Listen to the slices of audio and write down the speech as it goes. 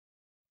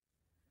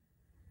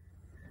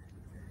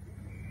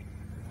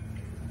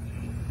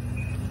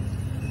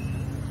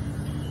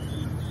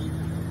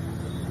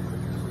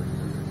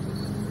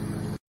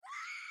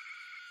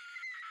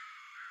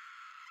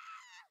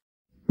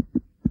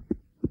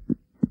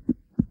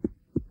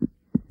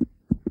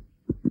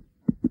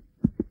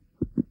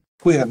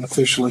We haven't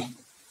officially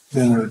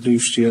been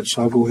introduced yet,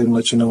 so I'll go ahead and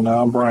let you know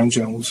now. I'm Brian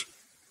Jones.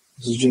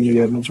 This is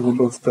Junior Edmonds, and we're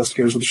both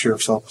investigators with the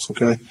Sheriff's Office,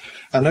 okay?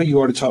 I know you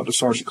already talked to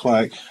Sergeant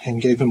Clack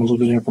and gave him a little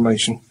bit of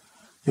information,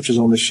 which is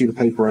on this sheet of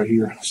paper right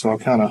here. So I'll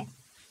kind of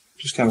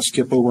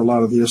skip over a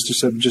lot of this.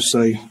 Just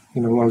say,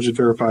 I'll just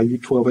verify you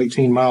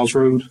 1218 Miles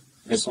Road.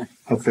 Yes, sir.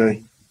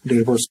 Okay.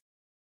 Date of birth.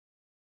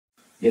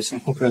 Yes, sir.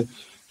 Okay.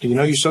 Do you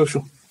know your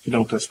social? If you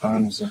don't, that's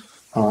fine. Yes, sir.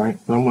 All right.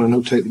 Well, I'm going to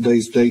notate the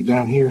day's date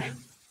down here.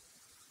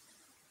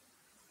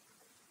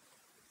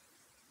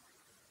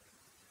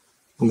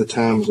 And the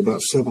time is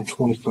about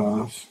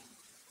 7:25.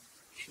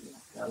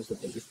 That was the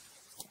biggest.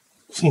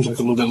 Seems like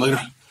a little bit later.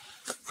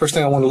 First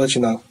thing I want to let you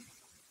know,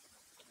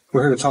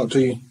 we're here to talk to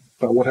you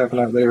about what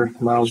happened out there,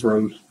 Miles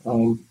Road.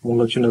 We'll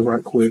let you know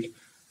right quick.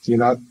 You're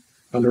not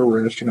under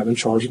arrest. You're not in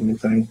charge of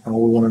anything.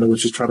 All we want to do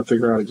is just try to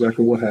figure out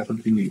exactly what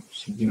happened to you.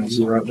 So,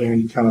 you were out there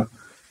and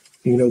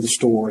you know the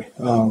story.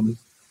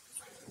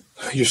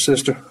 Your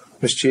sister,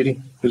 Miss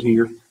Chitty, is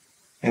here.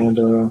 And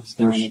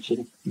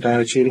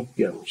Diana Chitty,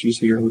 yeah, she's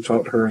here. We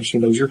talked to her, and she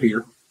knows you're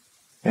here.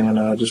 And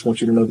I just want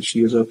you to know that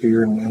she is up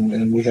here,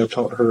 and we have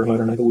talked to her and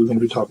let her know that we're going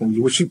to be talking to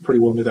you, which she pretty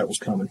well knew that was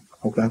coming,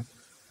 okay?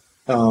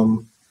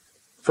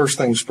 First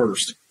things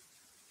first,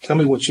 tell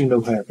me what you know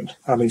happened.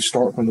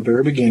 Start from the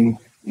very beginning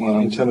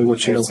and tell me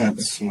what you know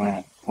happened.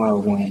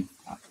 When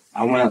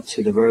I went up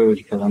to the road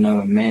because I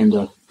know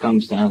Amanda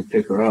comes down to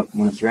pick her up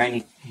when it's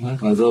raining.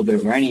 Mm-hmm. It was a little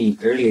bit rainy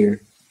earlier.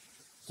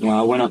 Well,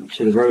 I went up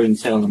to the road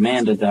and told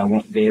Amanda that I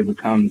won't be able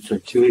to come for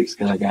 2 weeks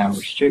because I got a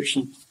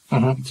restriction.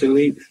 2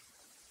 weeks.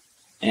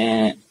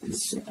 And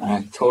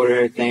I told her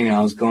everything, and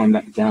I was going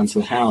back down to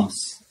the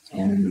house.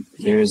 And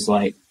there's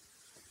like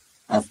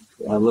a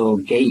little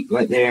gate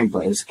right there, but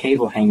there's a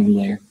cable hanging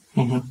there.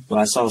 But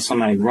I saw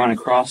somebody run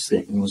across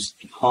it and was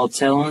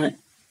hardtailing it.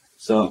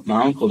 So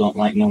my uncle don't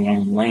like no one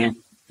on the land,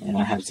 and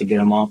I have to get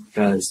him off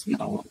because,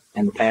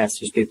 in the past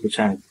there's people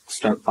trying to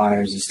start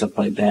fires and stuff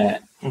like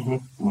that.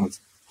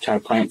 Try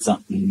to plant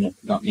something that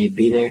don't need to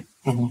be there.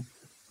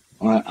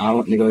 Well, I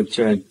went to go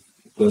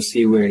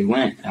see where he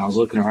went. I was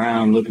looking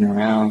around. I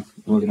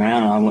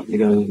went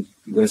to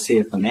go see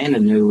if Amanda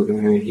knew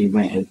where he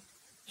went. Had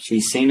she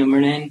seen him or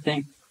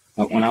anything?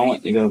 But when I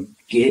went to go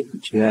she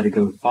had to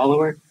go follow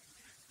her.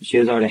 She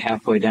was already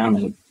halfway down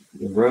the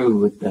road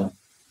with the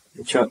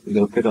truck to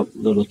go pick up a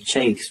little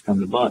Chase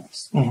from the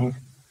bus. And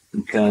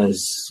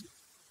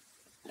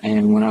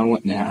when I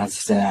went there, I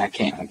said, I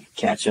can't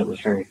catch up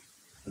with her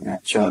in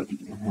that truck.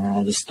 And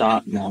I just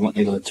stopped, and I went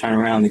to go turn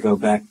around to go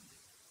back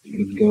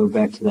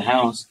to the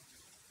house.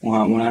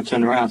 When I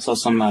turned around, I saw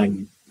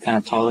somebody kind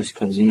of tallish,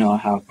 because you know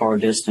how far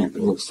distant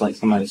it looks like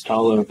somebody's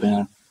taller up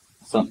in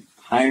something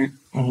higher,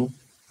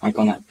 like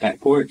on that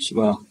back porch.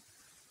 Well,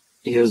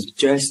 he was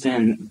dressed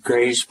in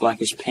grayish,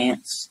 blackish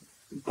pants,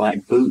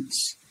 black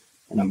boots,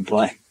 and a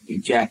black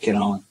jacket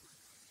on,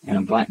 and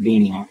a black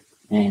beanie on.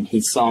 And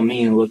he saw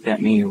me and looked at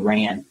me and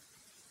ran.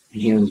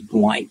 And he was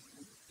white.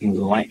 He was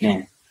a white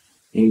man.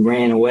 And he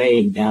ran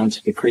away down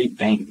to the creek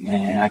bank,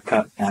 and I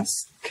kind of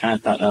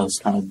thought that was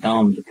kind of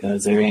dumb,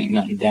 because there ain't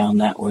nothing down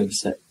that way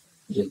except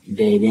just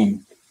dead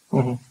end.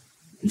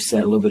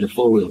 Except a little bit of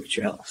four-wheeler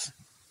trails.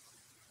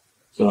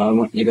 So I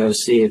went to go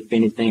see if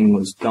anything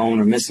was gone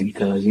or missing,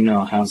 because you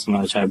know how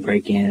somebody try to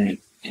break in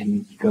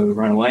and go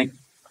run away.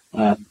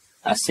 I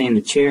seen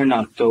the chair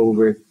knocked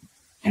over,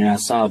 and I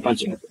saw a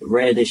bunch of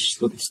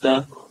reddish-looking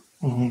stuff.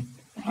 I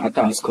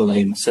thought it was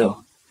Kool-Aid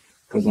myself,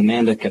 because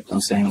Amanda kept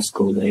on saying it was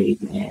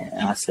Kool-Aid, and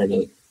I said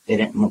it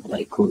didn't look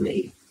like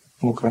Kool-Aid.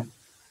 Okay.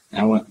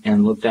 I went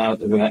and looked out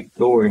the back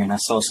door, and I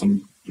saw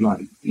some,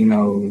 like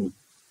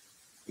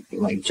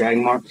drag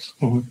marks.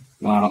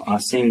 Well, I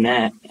seen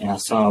that, and I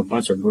saw a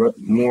bunch of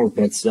more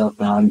red stuff,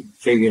 and I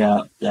figured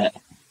out that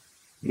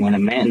when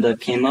Amanda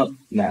came up,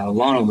 that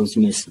Alana was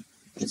missing.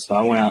 And so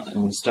I went out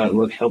and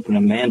started helping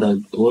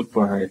Amanda look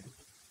for her.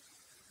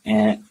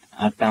 And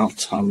I found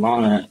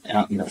Alana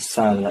out on the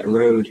side of that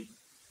road.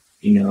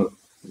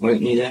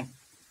 Wasn't you there?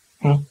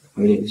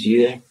 Was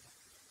you there?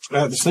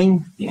 At the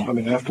scene? Yeah.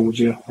 Afterwards,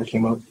 yeah, I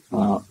came up.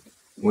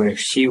 Where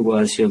she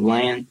was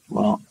laying,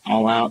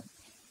 all out.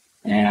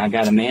 And I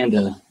got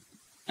Amanda.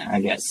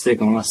 I got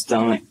sick on my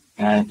stomach.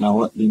 I didn't know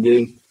what to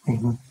do.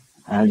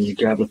 I just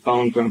grabbed the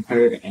phone from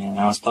her, and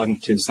I was talking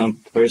to some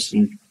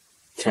person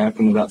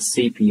talking about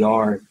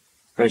CPR,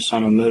 pressed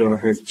on the middle of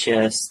her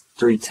chest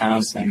 3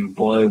 times and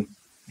blow.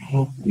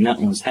 And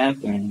nothing was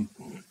happening.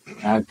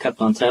 I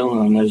kept on telling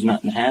them there's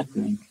nothing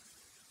happening.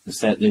 It's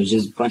that there's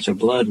just a bunch of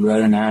blood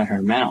running out of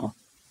her mouth.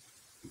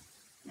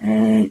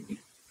 And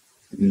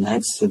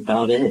that's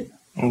about it.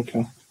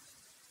 Okay.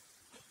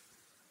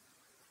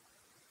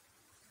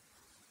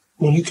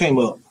 When you came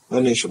up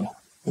initially,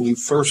 when you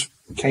first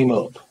came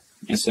up,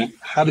 yes, sir.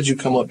 How did you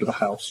come up to the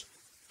house,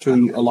 to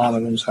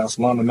Alana's house,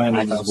 Alana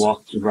Manley's house? I just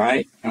walked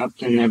right up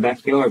in their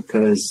backyard,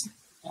 because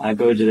I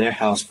go to their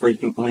house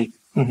frequently,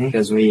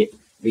 because we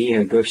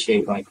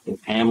negotiate like the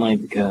family,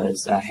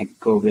 because I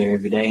go over there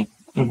every day,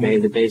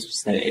 bathe the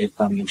basis if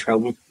I'm in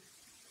trouble.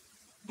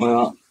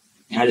 Well,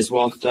 I just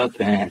walked up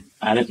and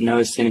I didn't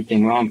notice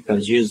anything wrong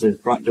because usually the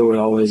front door is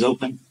always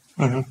open.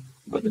 Mm-hmm.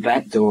 But the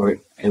back door,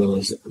 it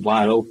was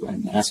wide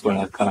open. That's what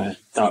I kind of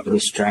thought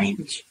was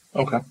strange.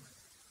 Okay.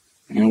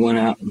 And I went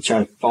out and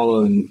tried to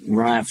follow and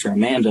run after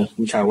Amanda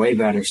and try to wave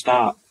at her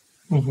stop.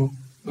 Mm-hmm.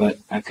 But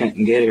I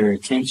couldn't get her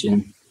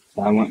attention.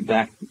 So I went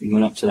back and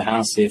went up to the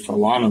house to see if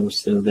Alana was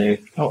still there.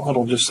 Oh, hold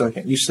on just a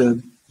second. You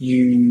said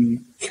you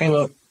came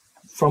up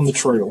from the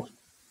trail.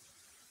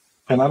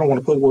 And I don't want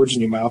to put words in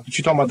your mouth, but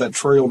you're talking about that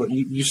trail that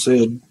you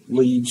said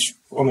leads.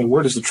 I mean,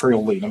 where does the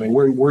trail lead? I mean,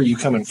 where are you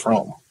coming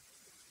from?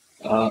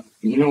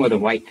 You know where the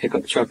white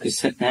pickup truck is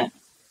sitting at?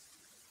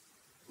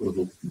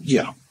 Mm-hmm.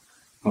 Yeah.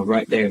 Well,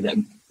 right there, that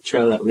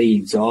trail that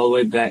leads all the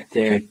way back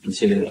there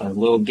to a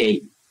little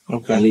gate.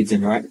 Okay. That leads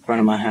in right in front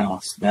of my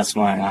house. That's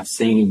why I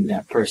seen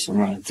that person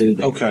running through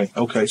there.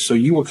 Okay. So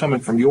you were coming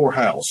from your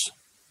house.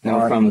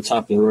 No, from the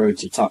top of the road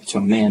to talk to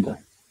Amanda.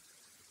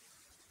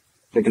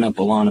 Picking up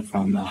Alana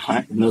from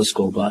the middle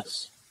school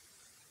bus.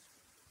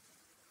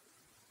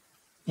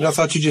 I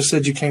thought you just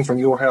said you came from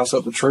your house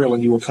up the trail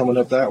and you were coming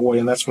up that way,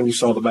 and that's when you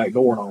saw the back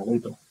door and all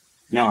open.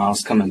 No, I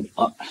was coming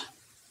up.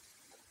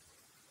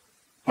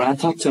 When I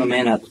talked to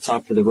Amanda at the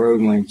top of the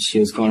road when she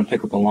was going to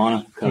pick up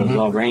Alana because it was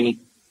all rainy,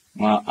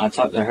 well, I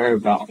talked to her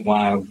about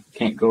why I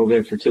can't go over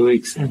there for 2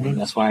 weeks, and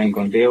that's why I ain't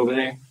going to be over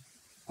there.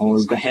 I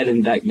was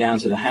heading back down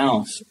to the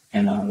house,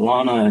 and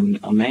Alana and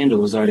Amanda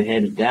was already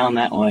headed down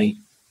that way.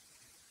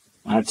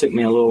 It took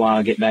me a little while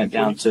to get back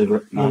down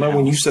to my house.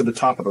 When you said the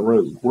top of the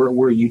road, where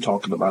are you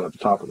talking about at the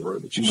top of the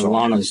road that you saw?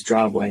 Alana's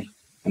driveway,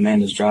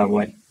 Amanda's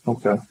driveway.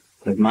 Okay.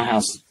 But my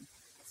house,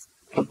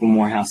 a couple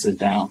more houses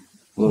down,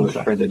 a little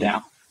bit further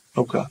down.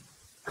 Okay.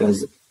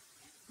 Because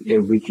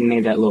we can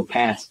make that little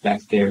path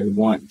back there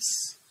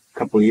once a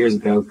couple of years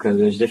ago because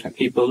there's different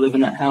people who live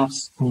in that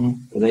house. Mm-hmm.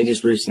 But they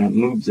just recently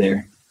moved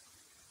there.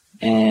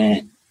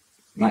 And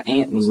my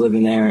aunt was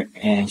living there,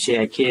 and she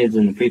had kids,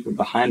 and the people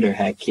behind her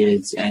had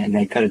kids, and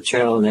they cut a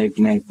trail. They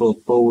made a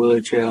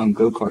four-wheeler trail and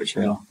go-kart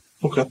trail.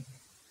 Okay.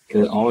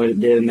 Because all it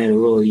did made a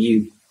little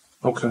U.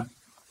 Okay.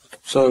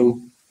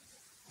 So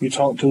you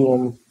talked to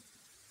them.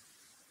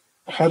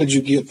 How did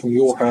you get from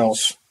your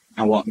house?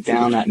 I walked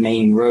down that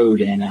main road,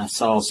 and I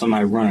saw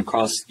somebody run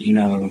across, I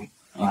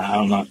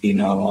don't know if you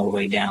know all the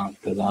way down,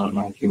 because I don't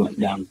know if you went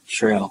down the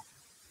trail.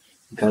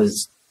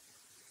 Because,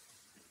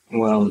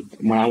 well,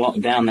 when I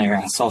walked down there,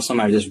 I saw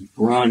somebody just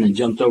run and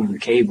jumped over the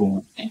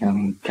cable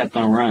and kept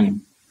on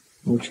running.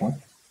 Okay.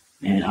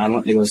 And I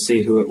went to go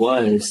see who it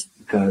was,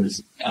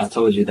 because I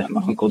told you that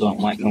my uncle don't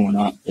like going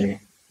up there.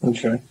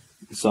 Okay.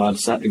 So I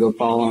decided to go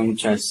follow him,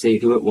 try to see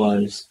who it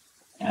was.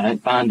 And I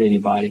didn't find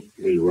anybody.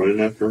 Were you running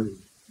after him?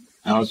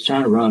 I was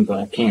trying to run, but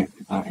I can't.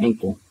 My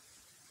ankle.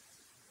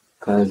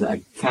 Because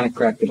I kind of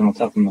cracked it on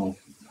top of my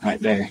right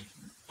there.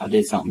 I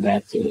did something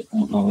bad to it. I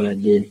don't know what I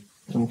did.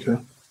 Okay.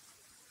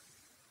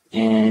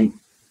 And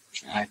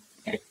I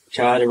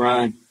tried to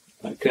run,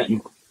 but I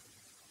couldn't.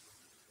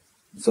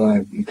 So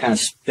I kind of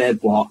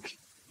sped walk.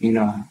 You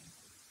know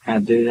how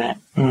to do that?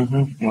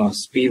 Mm-hmm. Well,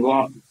 speed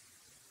walk.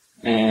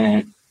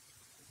 And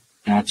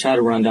I tried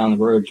to run down the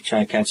road to try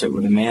to catch up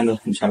with Amanda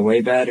and try to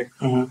wave at her.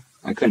 Mm-hmm.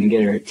 I couldn't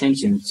get her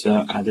attention,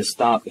 so I just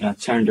stopped and I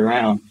turned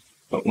around.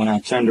 But when I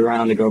turned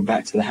around to go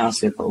back to the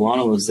house, if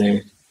Alana was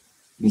there,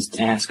 just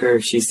to ask her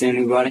if she seen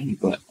anybody.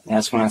 But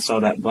that's when I saw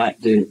that black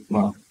dude,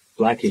 well,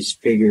 blackish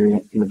figure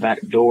in the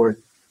back door,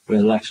 but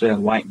it was actually a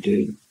white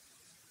dude.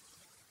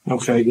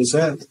 Okay, is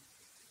that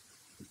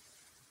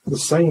the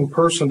same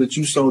person that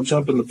you saw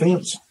jumping the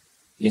fence?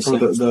 Yes, or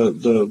sir.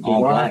 the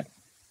all white? black.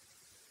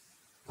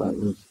 But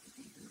with,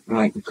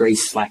 like gray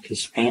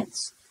slackish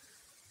pants.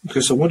 Okay,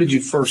 so when did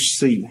you first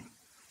see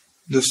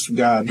this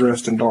guy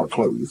dressed in dark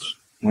clothes?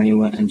 When he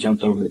went and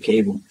jumped over the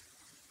cable.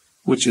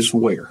 Which is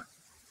where?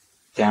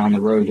 Down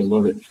the road a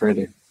little bit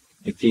further.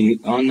 If you,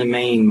 on the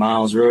main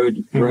Miles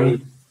Road,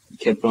 you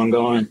kept on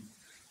going,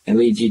 it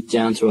leads you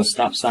down to a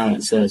stop sign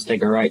that says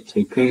take a right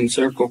to Coon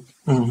Circle.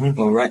 Mm-hmm.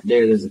 Well, right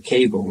there's a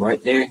cable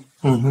right there.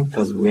 Mm-hmm.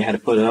 Because we had to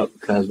put it up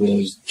because we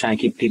was trying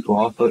to keep people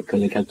off it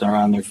because they kept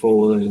around their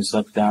four-wheelers and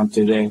stuff down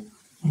through there.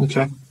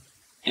 Okay.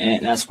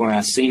 And that's where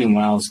I seen him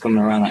when I was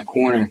coming around that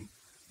corner.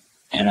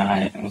 And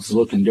I was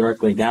looking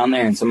directly down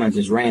there, and somebody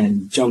just ran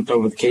and jumped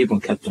over the cable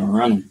and kept on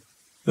running.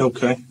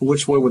 Okay.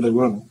 Which way were they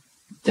running?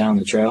 Down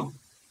the trail.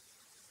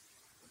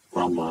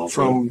 From Miles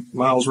From Road?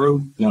 Miles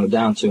Road? No,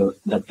 down to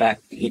the back,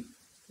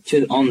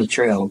 on the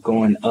trail,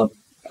 going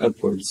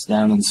upwards,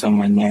 down and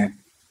somewhere in there.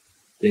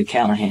 The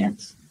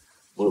Calahan's.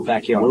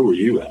 Backyard. Where were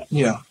you at?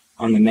 Yeah.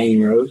 On the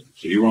main road.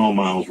 So you were on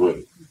Miles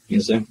Road?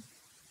 Yes, sir.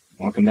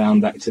 Walking down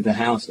back to the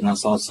house, and I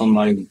saw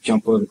somebody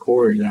jump over the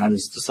cord, and I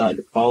just decided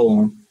to follow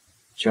them,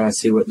 try to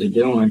see what they're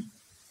doing.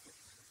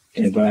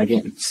 But I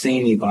didn't see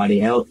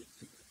anybody else,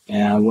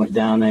 and I went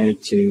down there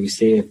to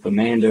see if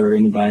Amanda or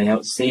anybody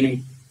else seen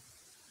him.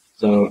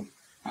 So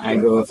I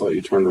thought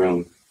you turned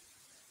around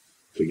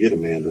to get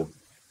Amanda.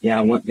 Yeah,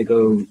 I went to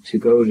go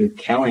to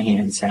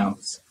Callahan's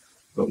house,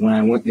 but when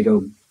I went to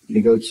go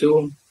to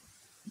him,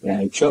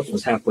 the truck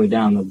was halfway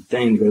down the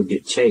thing to go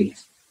get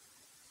Chase.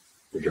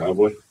 The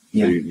driveway?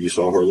 Yeah. So you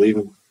saw her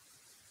leaving?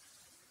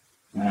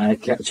 I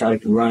kept trying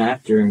to run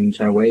after her and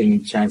try to wait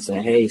and try to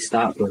say, hey,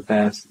 stop real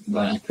fast,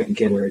 but I couldn't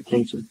get her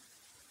attention.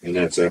 And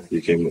that's after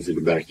you came up through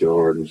the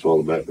backyard and saw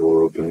the back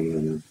door open.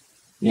 And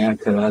Yeah,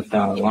 because I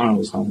thought Alana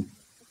was home.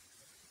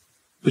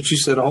 But you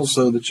said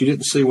also that you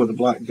didn't see where the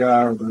black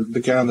guy or the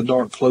guy in the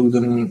dark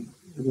clothing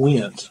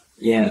went.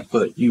 Yeah.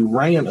 But you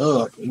ran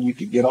up and you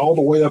could get all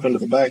the way up into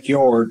the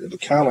backyard of the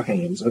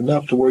Calahans,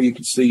 enough to where you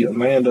could see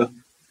Amanda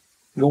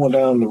going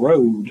down the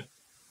road.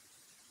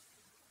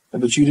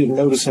 But you didn't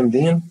notice him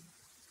then?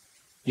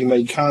 You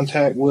made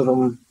contact with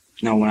him?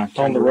 No, when I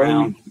turned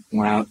around,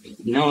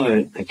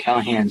 the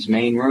Callahan's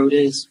main road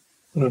is?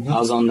 Mm-hmm. I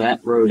was on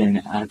that road and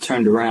I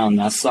turned around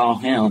and I saw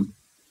him.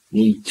 And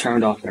he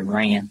turned off and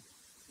ran.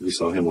 you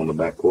saw him on the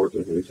back porch,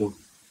 I think so?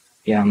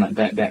 Yeah, on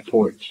that back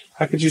porch.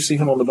 How could you see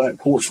him on the back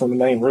porch from the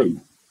main road?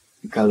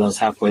 Because I was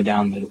halfway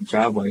down the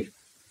driveway.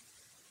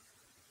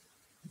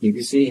 You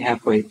can see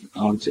halfway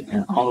all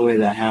the way to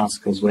the house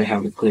because we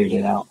haven't cleared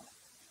it out.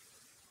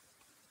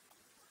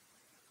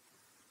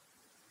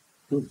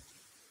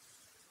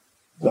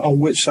 On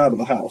which side of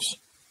the house?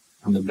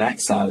 On the back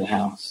side of the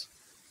house,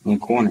 in the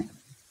corner.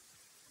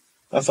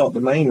 I thought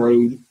the main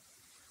road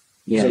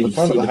Yeah, was you in the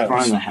front see of the the front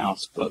house. of the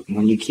house, but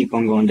when you keep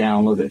on going down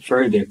a little bit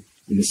further,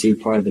 you can see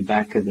part of the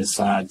back of the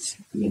sides.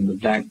 And the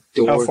back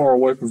door, How far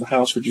away from the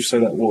house would you say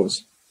that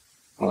was?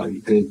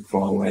 like good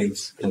far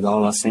ways, because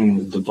all I seen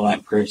was the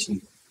black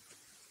person.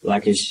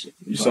 Blackish,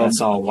 saw- I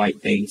saw a white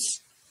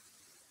face.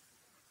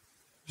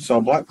 You saw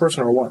a black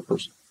person or a white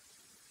person?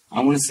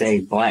 I want to say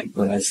black,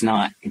 but it's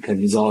not, because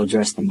he's all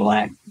dressed in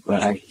black.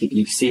 But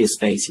you can see his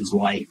face, he's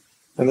white.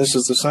 And this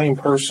is the same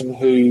person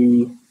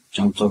who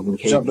Jumped over the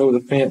cable. jumped over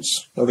the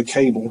fence of the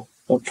cable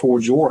up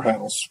towards your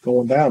house,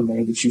 going down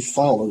there, that you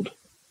followed.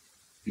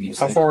 Yes,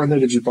 How sir. far in there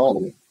did you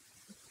follow him?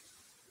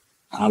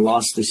 I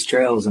lost his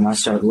trails and I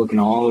started looking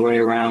all the way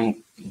around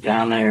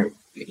down there.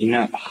 You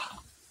know,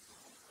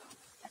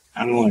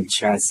 I'm going to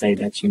try to say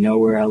that you know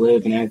where I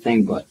live and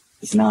everything, but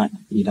it's not.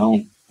 You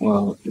don't.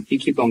 Well, if you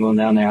keep on going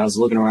down there, I was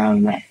looking around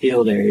in that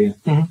field area.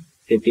 Mhm.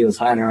 If he was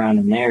hiding around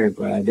in there,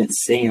 but I didn't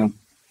see him.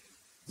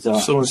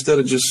 So instead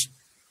of just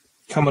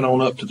coming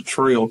on up to the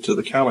trail to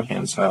the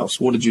Callahan's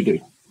house, what did you do?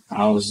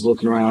 I was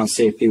looking around to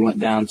see if he went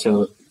down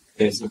to,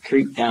 there's a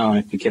creek down,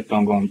 if he kept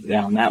on going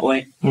down that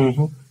way.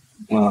 Mm-hmm.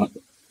 Well,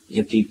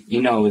 if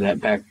you know where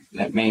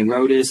that main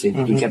road is, if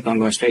he kept on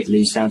going straight, it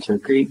leads down to a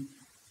creek.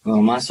 Well,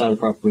 on my side of the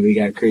property, we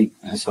got a creek.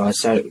 And so I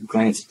started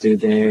glancing through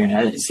there, and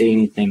I didn't see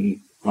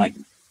anything like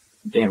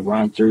being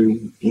run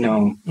through,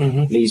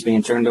 leaves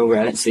being turned over.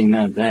 I didn't see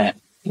none of that.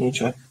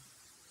 Okay.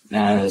 And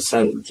I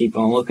decided to keep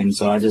on looking,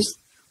 so I just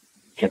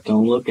kept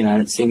on looking. I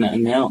didn't see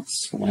nothing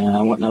else. And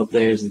I went up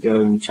there to go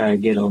and try to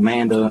get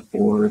Amanda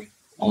or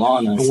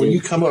Alana. And when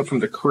you come up from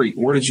the creek,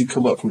 where did you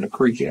come up from the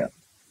creek at?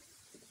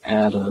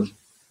 Out of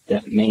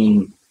that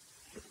main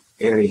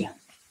area.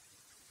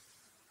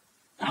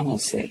 I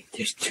want to say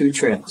there's two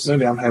trails.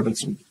 Maybe I'm having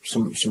some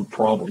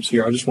problems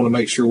here. I just want to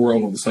make sure we're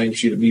all on the same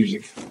sheet of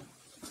music.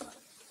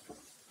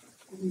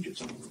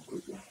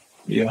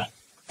 Yeah.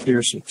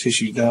 Here's some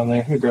tissues down there.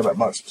 Let me grab that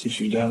box of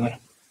tissues down there.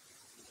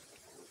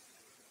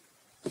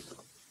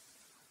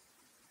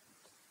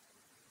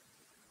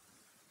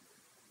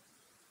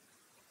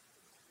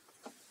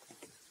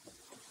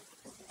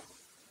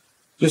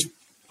 Just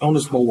on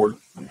this board,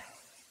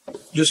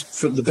 just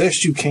for the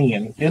best you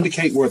can,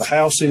 indicate where the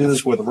house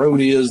is, where the road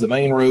is, the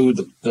main road,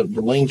 the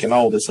link, and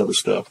all this other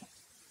stuff.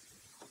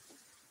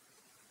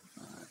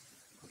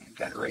 I've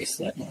got to erase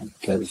that one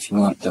because if you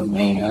want the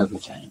main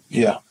everything.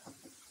 Yeah.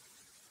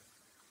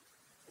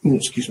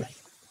 Excuse me.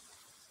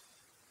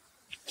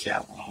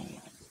 Yeah.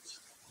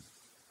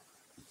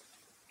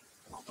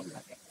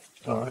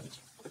 All right.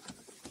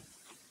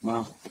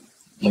 Well,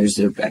 there's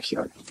their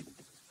backyard.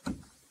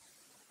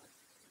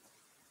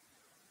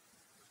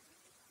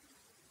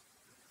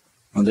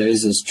 Well,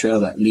 there's this trail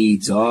that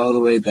leads all the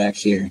way back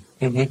here.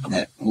 Mm-hmm.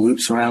 That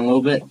loops around a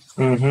little bit.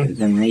 Mm-hmm.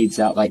 Then leads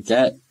out like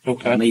that.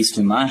 Okay. And leads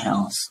to my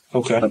house.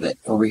 Okay. But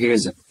over here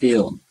is a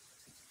field.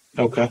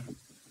 Okay.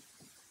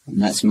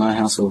 And that's my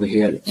house over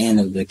here at the end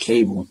of the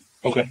cable.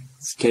 Okay.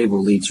 This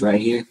cable leads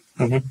right here.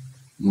 Mm-hmm. And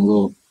a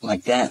little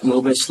like that, a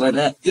little bit like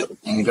that. Yep.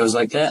 And it goes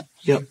like that.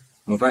 Yep.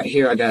 Well, right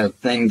here I got a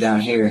thing down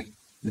here.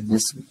 And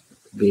this would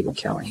be the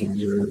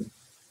Callahan's road.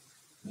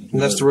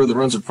 And that's the road that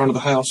runs in front of the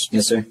house?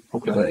 Yes, sir.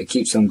 Okay. But it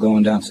keeps on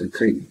going down to the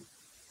creek.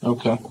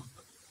 Okay.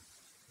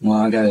 Well,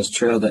 I got this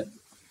trail that,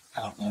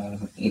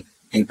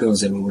 it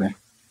goes everywhere.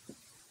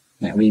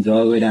 That leads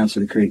all the way down to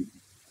the creek.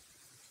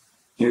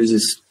 Here's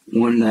this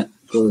one that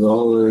goes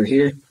all over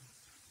here.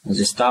 It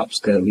just stops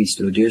because it leads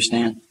to a deer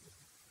stand.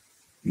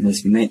 And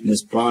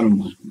this bottom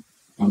one,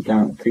 on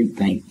down the creek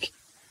bank,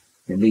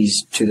 it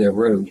leads to their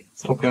road.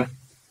 Okay.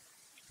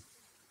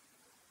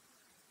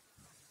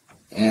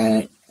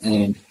 And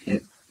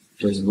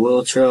there's a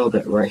little trail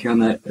that right here on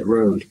that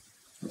road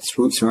that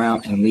swoops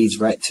around and leads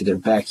right to their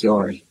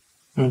backyard.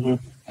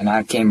 Mm-hmm. And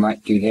I came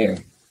right through there.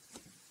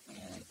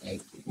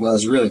 Well,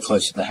 it's really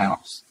close to the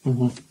house.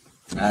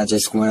 Mm-hmm. I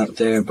just went up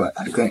there, but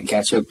I couldn't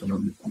catch up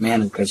with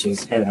Amanda because she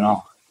was heading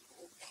off.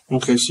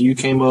 Okay, so you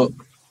came up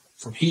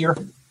from here?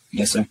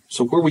 Yes, sir.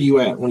 So where were you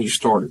at when you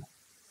started?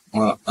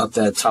 Well, up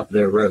the top of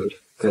their road.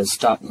 Because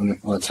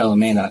tell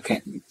Amanda I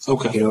couldn't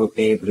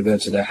be able to go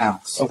to their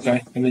house.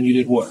 Okay, and then you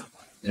did what?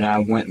 And I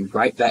went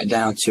right back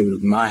down to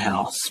my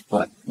house.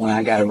 But when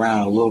I got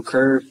around a little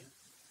curve,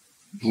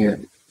 here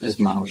is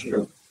Miles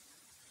Road.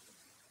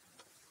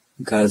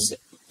 Because it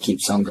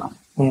keeps on going.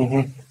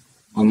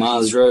 Mm-hmm. On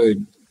Miles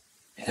Road,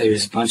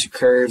 there's a bunch of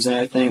curves and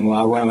everything.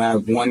 Well, I went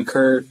around one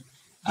curve.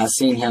 I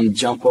seen him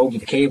jump over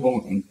the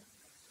cable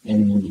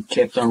and he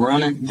kept on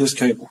running. This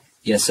cable?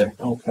 Yes, sir.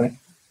 Okay.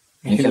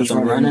 And he kept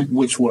on running.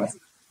 Which way?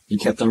 He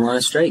kept on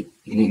running straight.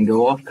 He didn't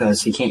go off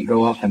because he can't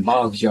go off in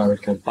Bob's yard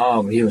because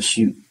Bob, he'll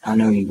shoot. I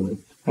know he would.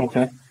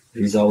 Okay.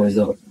 He's always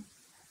up.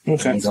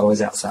 Okay. He's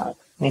always outside.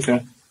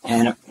 Okay.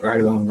 And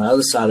right on the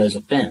other side, there's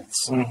a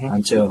fence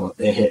until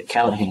they hit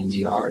Calahan's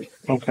yard.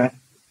 Okay.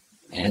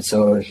 And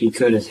so he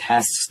has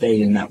to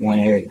stay in that one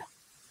area.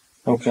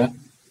 Okay.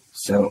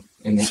 So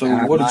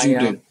what did you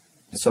do?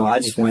 So I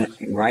just went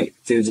right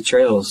through the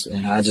trails,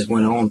 and I just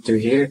went on through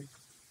here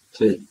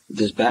to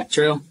this back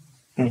trail.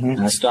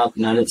 And I stopped,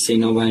 and I didn't see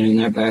nobody in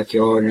their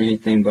backyard or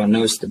anything, but I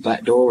noticed the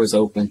back door was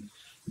open.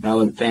 And I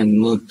wasn't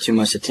paying too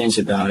much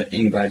attention about it,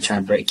 anybody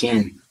trying to break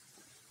in.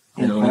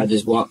 You know, I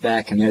just walked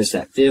back, and there's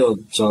that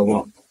field, so I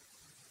walked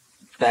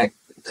back,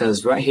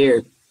 because right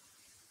here,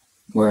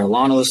 where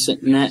Alana was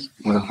sitting at,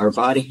 where her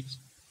body,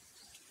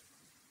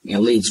 it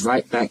leads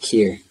right back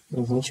here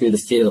to the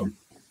field.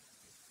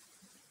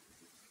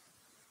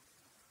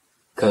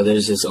 Because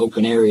there's this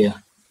open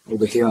area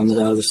over here on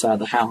the other side of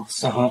the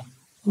house.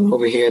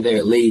 Over here, there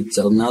it leads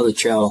another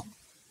trail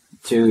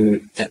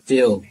to that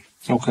field.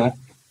 Okay.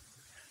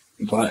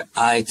 But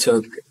I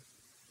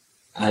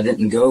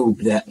didn't go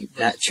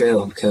that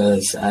trail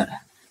because I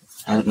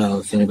don't know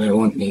if anybody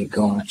wanted me to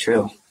go on that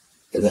trail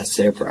because that's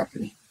their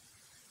property.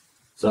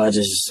 So I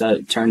just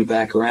decided to turn it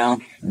back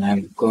around, and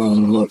I'm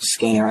going to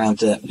scan around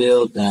to that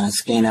field, and I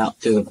scan out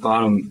to the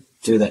bottom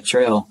through that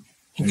trail.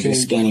 And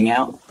just scanning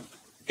out.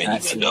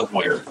 And you ended up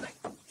where?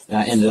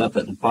 I ended up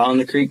at the bottom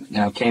of the creek, and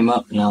I came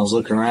up, and I was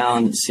looking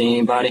around, didn't see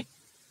anybody.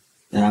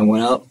 Then I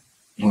went up.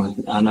 Well,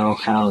 I know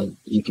how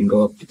you can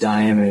go up the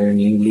diameter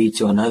and you lead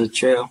to another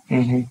trail.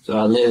 So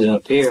I lived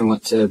up here and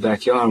went to the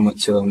backyard and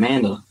went to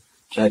Amanda.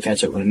 Tried to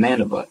catch up with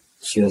Amanda, but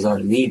she was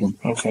already leaving.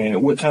 Okay.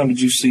 At what time did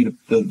you see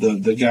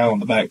the guy on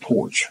the back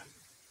porch?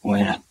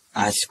 When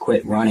I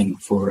quit running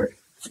for,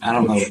 I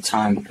don't know what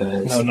time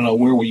because... No.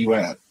 Where were you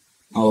at?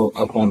 Oh,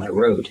 up on that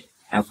road,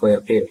 halfway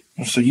up here.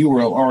 So you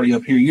were already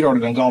up here. You'd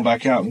already done gone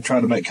back out and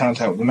tried to make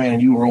contact with the man,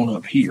 and you were on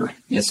up here.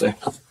 Yes, sir.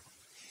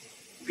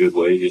 Good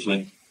way, you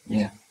see?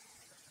 Yeah.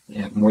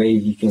 Yeah, where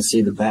you can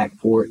see the back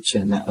porch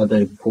and that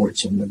other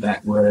porch in the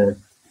back where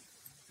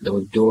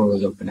the door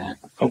was open at.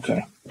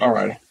 Okay. All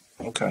righty.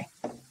 Okay.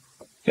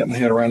 Got my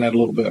head around that a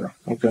little better.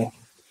 Okay.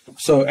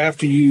 So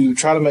after you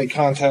try to make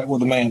contact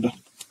with Amanda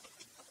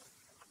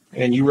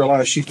and you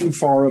realize she's too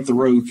far up the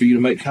road for you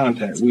to make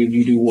contact with,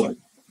 you do what?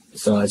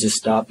 So I just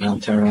stopped and I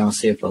turned around to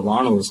see if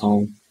Alana was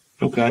home.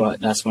 Okay. But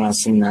that's when I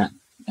seen that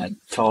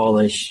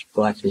tallish,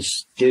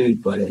 blackish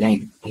dude, but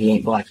he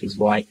ain't black, he's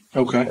white.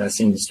 Okay. But I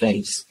seen his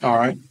face. All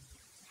right.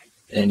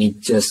 And he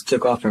just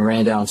took off and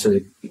ran down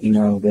to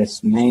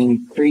this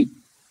main creek.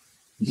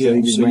 Yeah,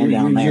 he just ran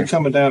down there. You're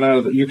coming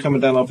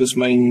down off this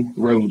main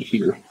road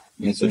here.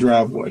 Yes, the sir.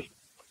 driveway.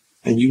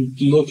 And you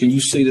look and you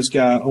see this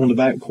guy on the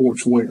back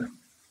porch where?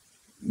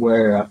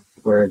 Where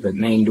the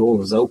main door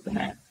was open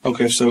at.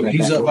 Okay, so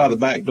he's up by the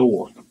back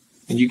door.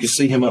 And you can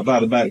see him up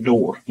by the back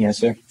door. Yes,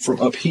 sir.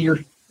 From up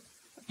here?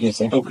 Yes,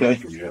 sir. Okay.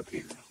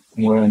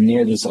 We're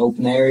near this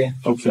open area.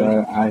 Okay.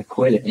 So I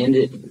quit it,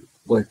 ended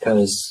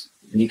because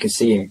you can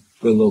see it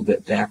go a little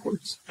bit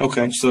backwards.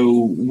 Okay,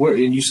 so where?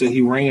 And you said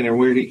he ran, and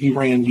where did he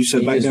ran? You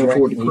said back down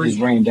toward the creek. He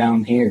just ran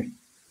down here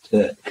to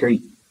the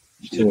creek.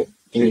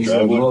 There's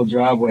a little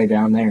driveway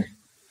down there.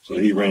 So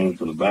he ran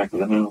from the back of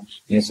the house?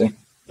 Yes, sir.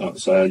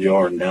 Outside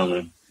yard and down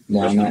there?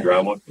 Down the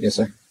driveway? Yes,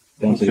 sir.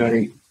 Down to the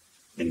creek.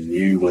 And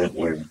you went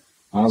where?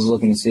 I was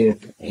looking to see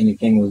if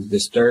anything was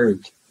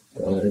disturbed.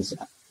 I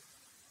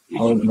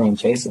wasn't going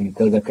to chase him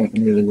because I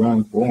couldn't really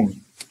run for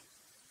him.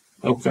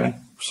 Okay.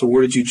 So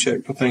where did you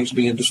check for things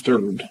being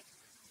disturbed?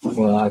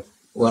 The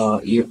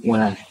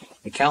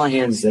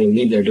Callahans, they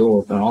leave their door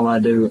open. All I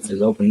do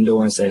is open the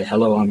door and say,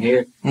 "Hello, I'm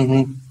here."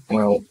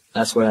 Well,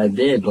 that's what I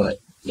did, but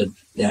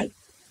the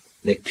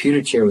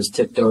computer chair was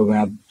tipped over, and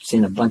I've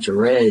seen a bunch of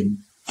red,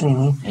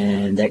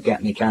 and that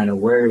got me kind of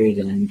worried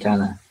and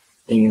kind of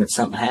thinking that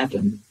something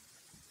happened.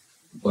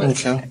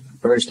 But at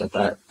first I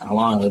thought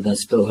Alana had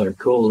spilled her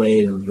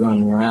Kool-Aid and was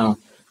running around,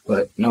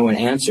 but no one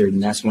answered,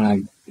 and that's when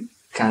I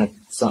kind of,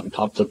 something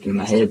popped up in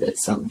my head that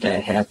something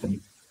bad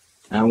happened.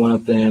 And I went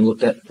up there and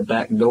looked at the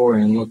back door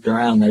and looked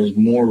around. There was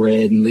more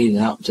red and leading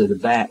out to the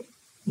back.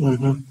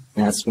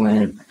 That's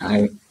when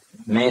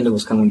Amanda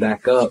was coming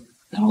back up.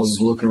 I was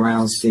looking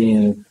around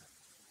in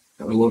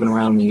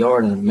the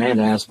yard, and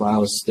Amanda asked why I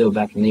was still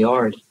back in the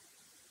yard.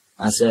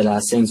 I said I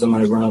seen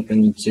somebody run up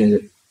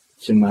into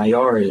to my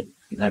yard,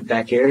 that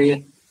back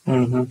area.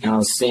 Mm-hmm. And I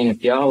was seeing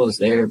if y'all was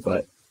there,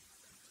 but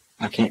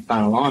I can't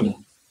find Alana.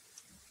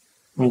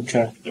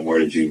 Okay. And where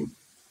did you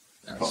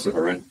talk to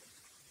her in?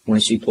 When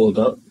she pulled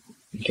up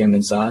and came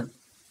inside,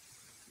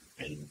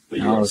 And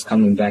I was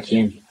coming back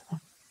in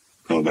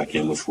coming back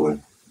in which way?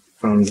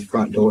 from the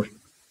front door.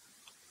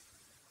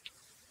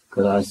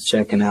 Because I was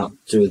checking out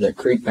through the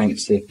creek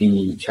banks if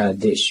he tried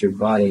to ditch your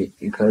body.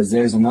 Because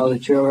there's another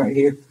trail right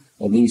here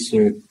that leads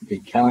to the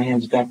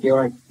Calahan's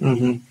backyard.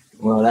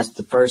 Mm-hmm. Well, that's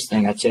the first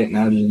thing I checked. And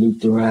I just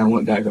looped around,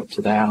 went back up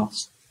to the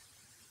house.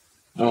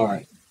 All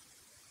right.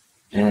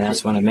 And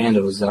that's when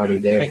Amanda was already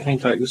there. Hang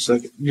tight just a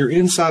second. You're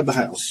inside the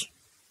house.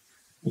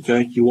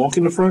 Okay. You walk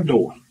in the front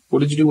door. What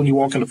did you do when you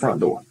walk in the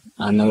front door?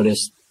 I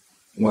noticed,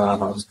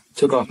 well,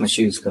 took off my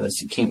shoes because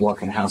you can't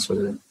walk in the house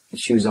with the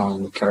shoes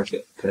on the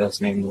carpet because that's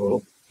the main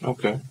rule.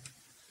 Okay.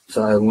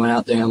 So I went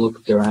out there and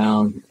looked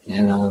around,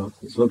 and I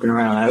was looking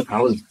around.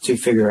 I was to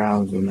figure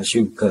out with my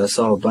shoe because I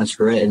saw a bunch of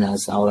red and I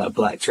saw that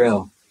black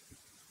trail.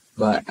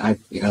 But I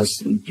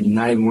was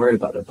not even worried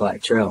about the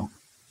black trail.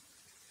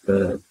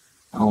 But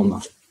I don't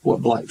know.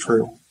 What black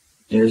trail?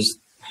 There's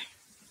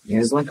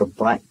like a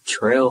black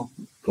trail,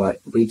 but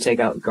we take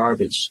out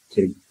garbage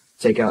to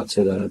take out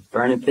to the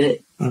burning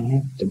pit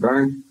to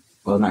burn.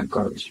 Well, not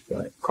garbage,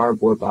 but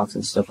cardboard boxes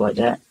and stuff like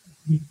that.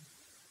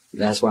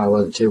 That's why I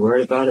wasn't too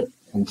worried about it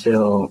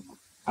until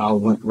I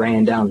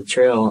ran down the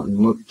trail and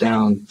looked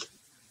down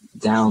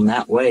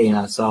that way, and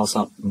I saw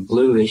something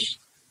bluish,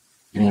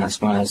 and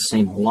that's when I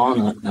seen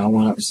Alana, and I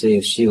went up to see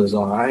if she was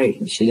all right.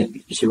 And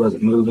she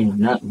wasn't moving or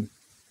nothing.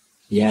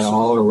 She had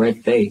all a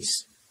red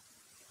face.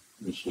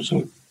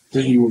 So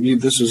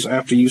this is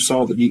after you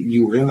saw that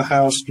you were in the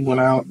house, you went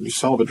out, you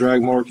saw the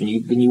drag mark,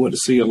 and then you went to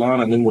see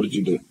Alana, and then what did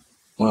you do?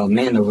 Well,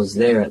 Amanda was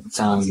there at the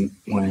time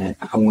when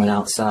I went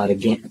outside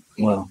again.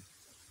 Well,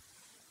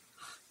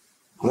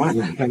 what?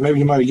 Maybe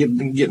you might have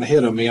been getting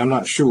ahead of me. I'm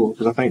not sure,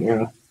 because I think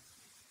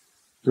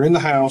you're in the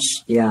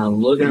house. Yeah,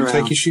 I'm looking you around.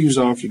 Take your shoes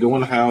off. You go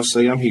in the house.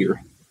 Say, I'm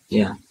here.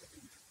 Yeah.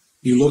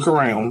 You look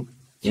around.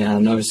 Yeah, I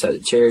noticed that the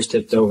chairs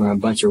tipped over and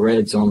a bunch of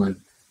reds on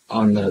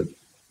the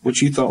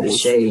Which you thought was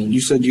shade.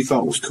 You said you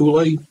thought was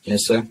Kool-Aid?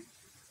 Yes, sir.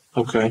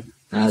 Okay.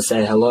 And I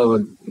said hello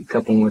a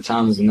couple more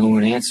times and no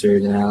one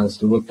answered, and I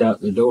looked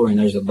out the door and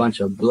there's a bunch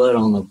of blood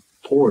on the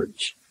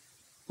porch.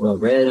 Well,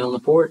 red on the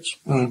porch.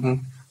 Mm-hmm.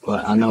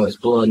 But I know it's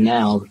blood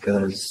now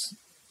because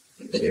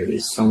there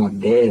is someone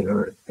dead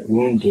or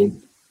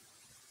wounded.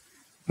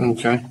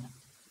 Okay.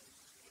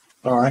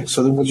 All right.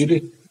 So then what'd you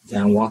do?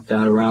 Then I walked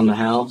out around the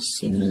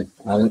house and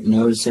I didn't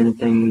notice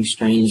anything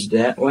strange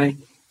that way.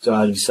 So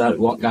I decided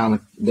to walk down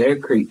their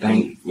creek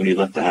bank. When you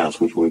left the house,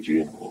 which way did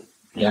you go?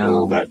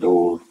 Yeah. Back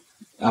door.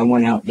 I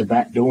went out the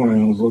back door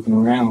and was looking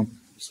around,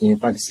 seeing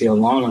if I could see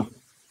Alana.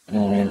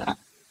 And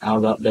I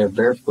was out there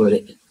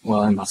barefooted,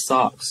 well, in my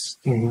socks.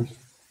 Mm-hmm.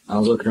 I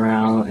was looking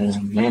around, and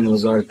Amanda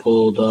was already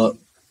pulled up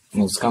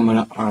and was coming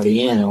up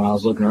already in. And when I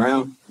was looking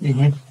around,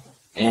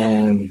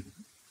 and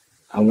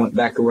I went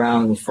back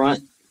around in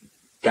front,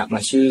 got my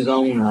shoes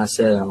on, and I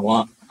said, I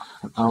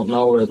don't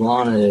know where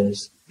Alana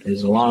is.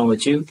 Is Alana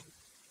with you?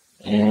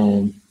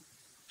 And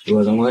she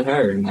wasn't with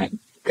her, and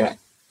that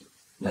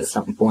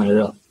something pointed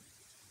up.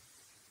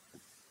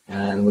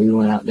 And we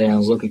went out there and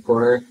was looking for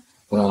her.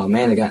 Well,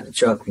 Amanda got in the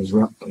truck and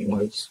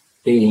was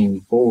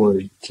speeding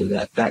forward to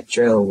that back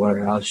trail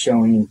where I was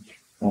showing you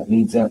that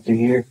leads up through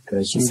here,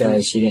 because she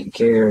said she didn't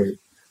care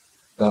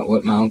about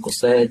what my uncle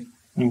said.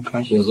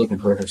 Okay. She was looking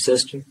for her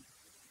sister.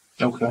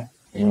 Okay.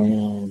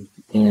 And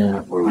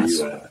Where were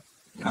you at?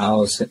 I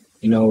was,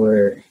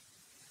 where,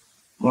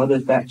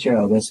 this back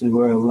trail, this is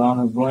where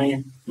Alana was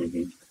laying.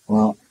 Mm-hmm.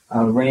 Well,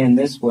 I ran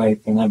this way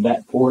from that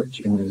back porch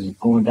and was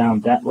going down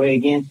that way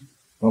again.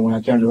 But when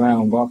I turned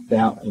around and walked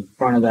out in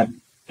front of that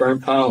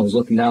burn pile, I was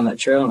looking down that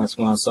trail, and that's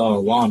when I saw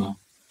Alana.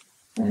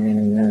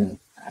 And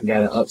I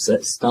got an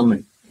upset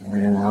stomach,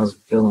 and I was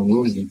feeling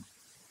woozy.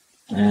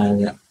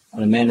 And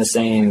Amanda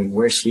saying,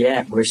 where's she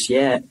at? Where's she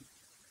at?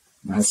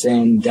 And I was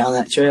saying, down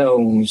that trail,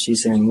 and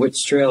she's saying,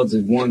 which trail? Is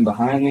one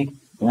behind me?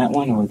 That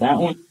one or that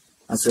one?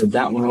 I said,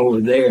 that one over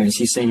there. And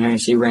she seen her,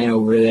 and she ran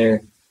over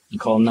there and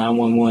called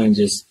 911 and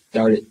just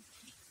started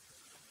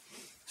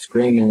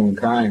screaming and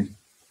crying.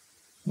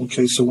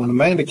 Okay, so when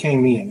Amanda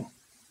came in,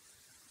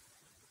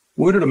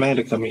 where did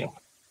Amanda come in?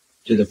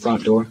 To the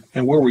front door.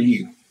 And where were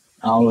you?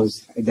 I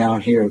was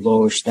down here,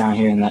 lowest down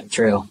here in that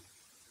trail.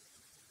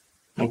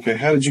 Okay,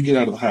 how did you get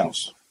out of the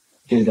house?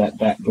 Through that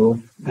back door.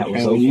 That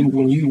was when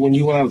open. you went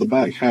out of the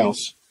back of the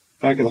house,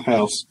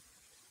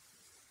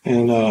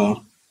 and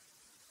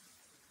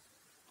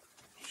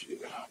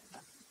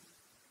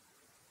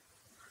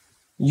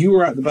you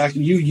were at the back.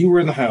 You were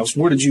in the house.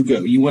 Where did you go?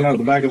 You went out of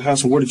the back of the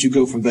house, and where did you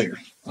go from there?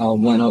 I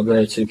went over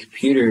there to the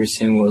computers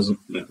and was...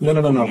 No.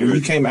 When you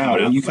came out,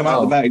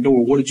 the back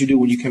door, what did you do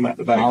when you came out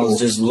the back door? I was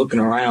just looking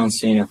around,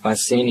 seeing if I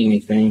seen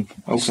anything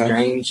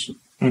strange.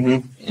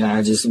 Mm-hmm. And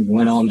I just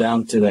went on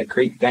down to that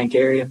creek bank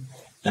area,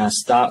 and I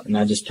stopped, and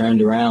I just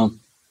turned around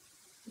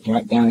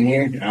right down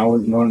here. I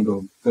wasn't going to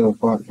go fill a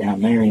park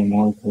down there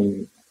anymore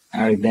because I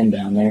already been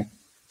down there.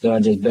 So I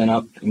just bent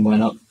up and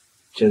went up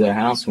to their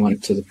house,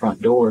 went to the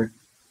front door,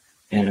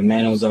 and a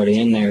man was already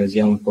in there, was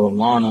yelling for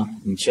Alana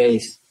and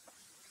Chase.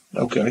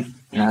 Okay.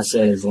 And I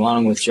said, "Is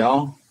Alana with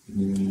y'all?"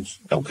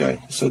 Okay.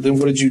 So then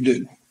what did you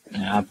do?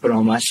 And I put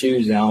on my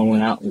shoes and I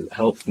went out with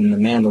help from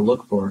Amanda to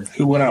look for her.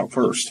 Who went out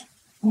first?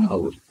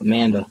 Oh,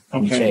 Amanda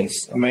and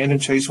Chase. Amanda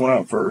and Chase went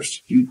out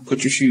first. You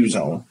put your shoes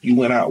on. You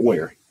went out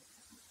where?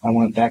 I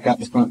went back out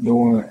the front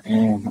door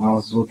and I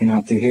was looking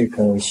out through here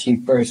because she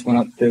first went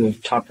up to the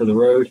top of the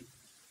road,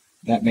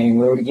 that main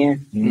road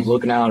again, and was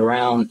looking out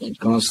around and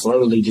going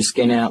slowly, just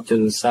getting out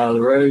to the side of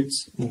the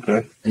roads.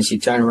 Okay. And she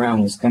turned around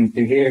and was coming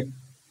through here.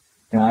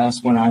 And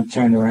that's when I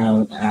turned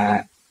around,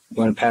 I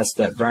went past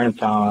that burning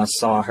pile, I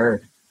saw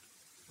her.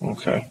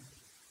 Okay.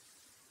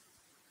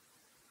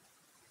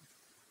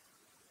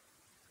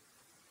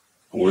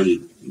 Where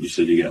did you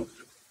said you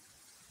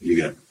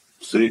got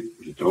sick?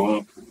 Did you throw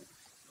up?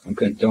 I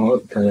couldn't throw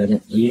up because I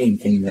didn't eat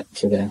anything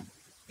today.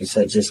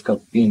 Except just a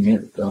couple few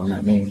minutes ago in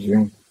that man's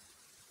room.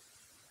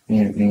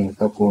 And a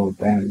couple of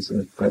bags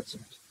of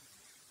pretzels.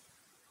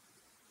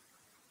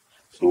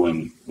 So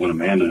when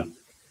Amanda,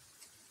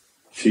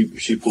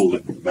 she pulled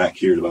it back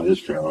here to by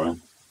this trail, right?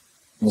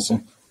 Yes,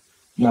 sir.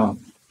 No,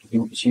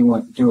 she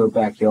went through her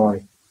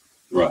backyard.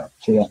 Right.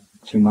 To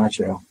my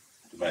trail.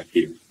 Back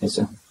here. Yes,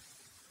 sir.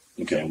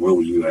 Okay, and where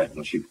were you at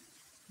when she?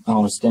 I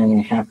was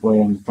standing halfway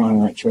in front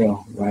of that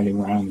trail, riding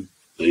around.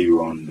 So you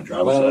were on the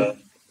driver's side?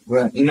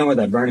 Well, you know where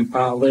that burning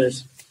pile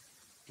is?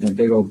 The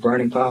big old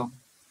burning pile?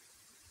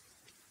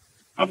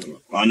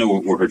 I know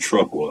where her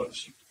truck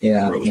was.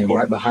 Yeah, and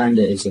right behind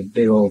it is a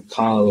big old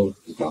pile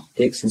of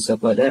sticks and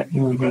stuff like that.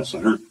 Okay, so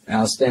her.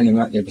 I was standing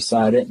right there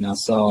beside it, and I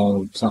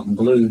saw something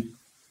blue,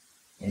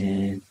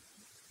 and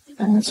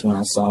that's when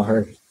I saw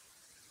her.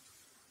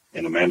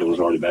 And Amanda was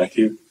already back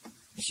here?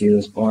 She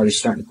was already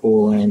starting to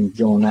pull in,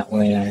 going that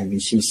way,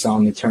 and she saw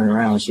me turn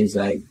around. She's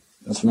like,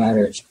 "What's the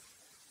matter?"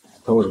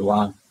 I told her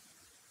why.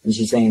 And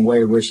she's saying,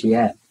 where's she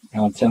at?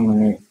 And I was telling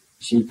her,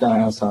 she thought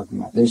I was talking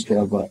about this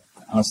trail, but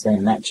I was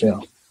saying that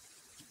trail.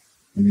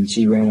 And then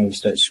she ran over and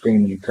started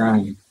screaming and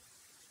crying.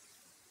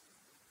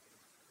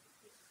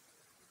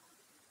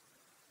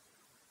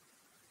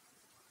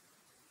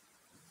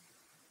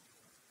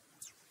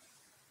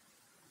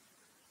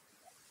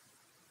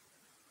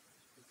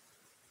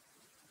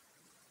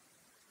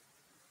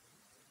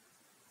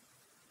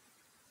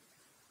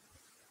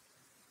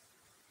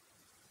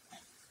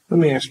 Let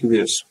me ask you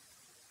this.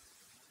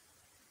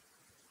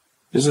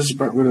 This is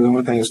really the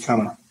only thing that's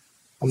I'm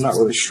not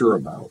really sure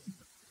about.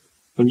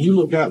 When you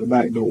looked out the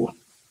back door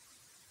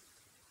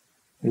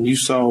and you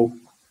saw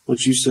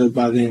what you said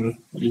by then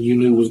you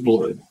knew was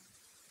blood,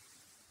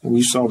 and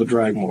you saw the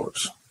drag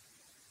marks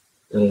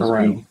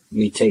around.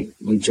 We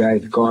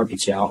dragged the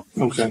garbage out.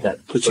 Okay.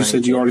 But you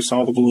said you already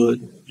saw the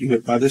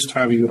blood. By this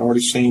time you had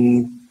already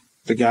seen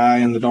the guy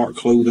in the dark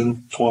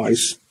clothing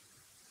twice.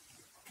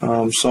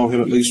 Saw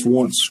him at least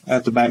once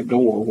at the back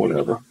door or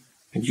whatever.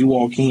 And you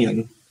walk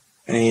in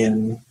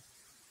and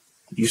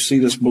you see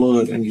this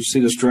blood and you see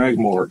this drag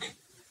mark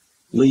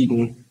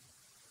leading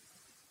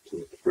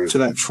to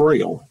that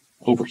trail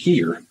over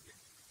here.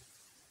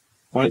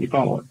 Why didn't you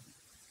follow it?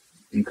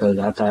 Because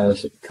I thought it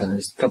was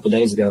because a couple of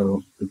days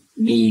ago,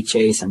 me,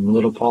 Chase, and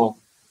Little Paul,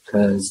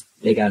 because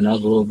they got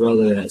another little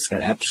brother that's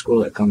got after school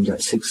that comes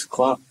at 6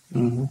 o'clock.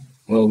 Mm-hmm.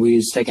 Well, we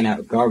was taking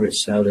out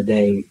garbage the other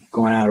day,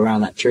 going out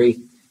around that tree.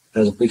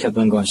 Because if we kept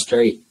on going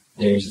straight,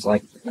 there's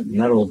like a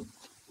metal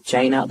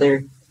chain out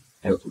there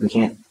that we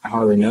can't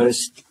hardly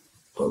notice.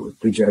 But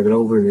if we drag it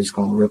over, it's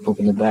going to rip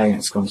open the bag and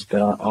it's going to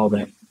spill out all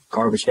that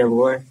garbage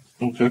everywhere.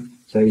 Okay.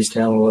 So he's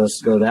telling us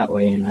to go that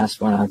way, and that's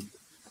when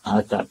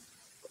I thought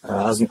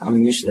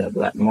I'm used to that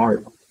black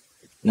mark.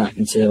 Not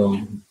until.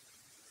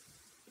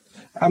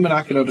 I mean,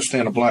 I can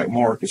understand a black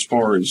mark as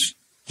far as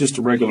just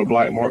a regular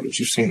black mark that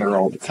you've seen there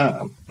all the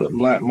time. But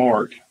black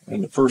mark,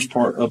 and the first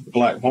part of the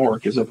black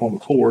mark is up on the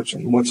porch,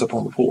 and what's up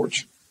on the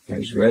porch?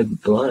 There's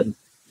red blood.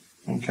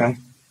 Okay.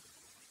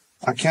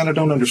 I kind of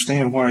don't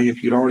understand why,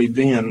 if you'd already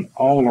been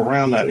all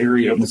around that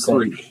area of the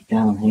creek.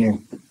 Down here.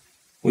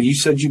 Well, you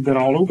said you've been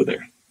all over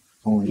there.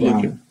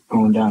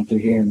 Going down through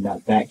here in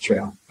that back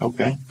trail.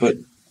 Okay, but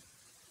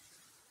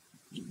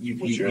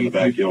you're in the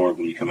backyard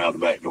when you come out the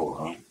back door,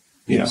 huh?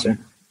 Yeah. Yes, sir.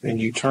 And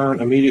you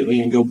turn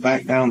immediately and go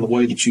back down the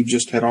way that you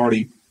just had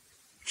already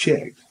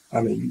checked.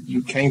 I mean,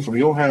 you came from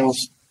your house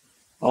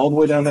all the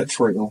way down that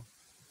trail,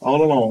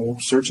 all along,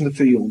 searching the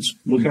fields,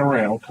 looking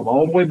around, come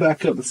all the way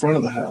back up the front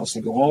of the house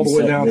and go all the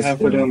way down,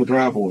 halfway down the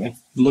driveway,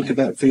 look at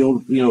that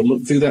field,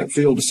 look through that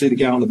field to see the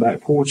guy on the back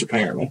porch,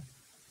 apparently.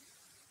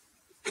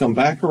 Come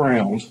back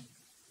around,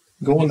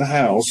 go in the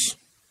house,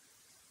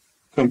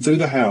 come through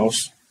the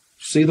house,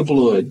 see the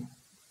blood,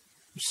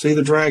 see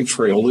the drag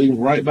trail leading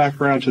right back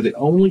around to the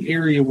only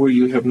area where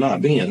you have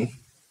not been.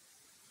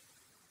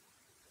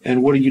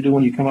 And what do you do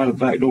when you come out of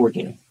the back door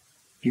again?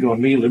 You go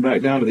immediately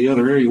back down to the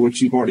other area,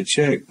 which you've already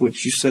checked,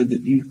 which you said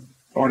that you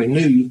already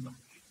knew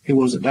he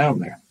wasn't down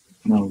there.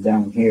 No,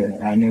 down here.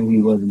 I knew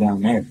he wasn't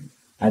down there.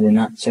 I did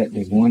not check.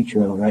 There's one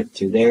trail right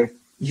to there.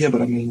 Yeah,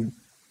 but I mean,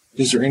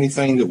 is there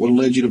anything that would have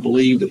led you to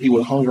believe that he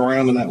would have hung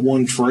around in that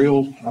one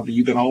trail? I mean,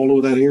 you've been all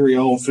over that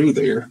area, all through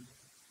there.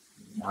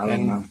 I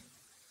don't know.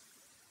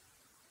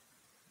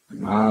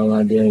 All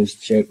I did was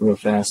check real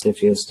fast if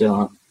he was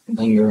still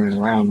lingering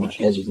around the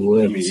edge of the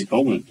woods. I mean, you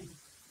told me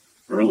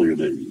earlier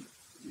that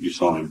you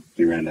saw him.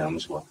 He ran down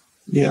this way.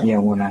 Yeah. Yeah,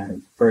 when I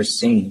first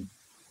seen him.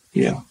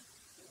 Yeah.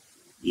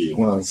 Yeah.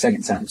 Well, the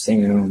second time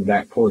seeing him on the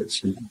back porch,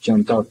 he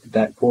jumped off the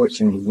back porch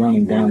and was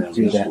running down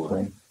through that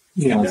way.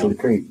 Yeah. Down to the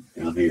creek.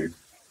 Down here.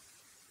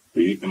 So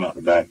you come out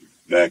the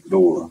back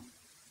door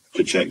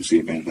to check to see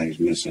if anything's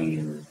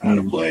missing or out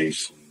of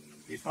place.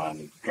 You find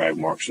the drag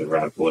marks that are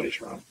out of place,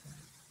 right?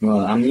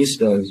 Well, I'm used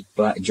to those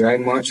black drag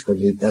marks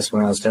because that's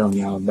what I was telling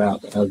y'all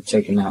about. I was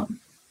checking out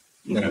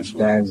the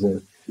bags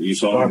of. You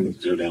saw him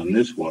go down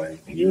this way,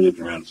 and you're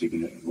looking around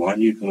thinking, why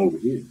didn't you come over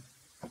here?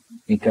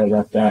 Because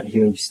I thought he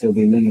would still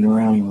be lingering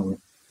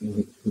around.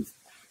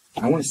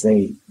 I want to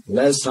say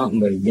left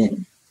something, but he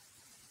didn't.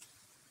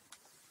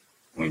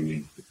 What do you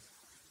mean?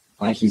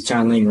 Like he's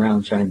trying to linger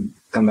around, trying to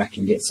come back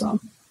and get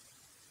something.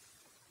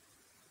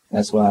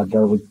 That's why I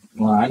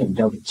didn't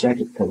double check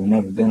it because I've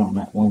never been on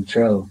that one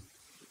trail.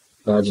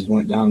 So I just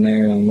went down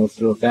there and looked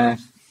real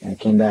fast, and I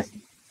came back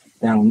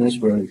down on this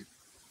road.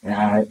 And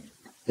I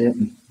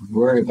didn't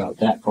worry about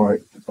that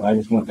part. So I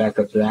just went back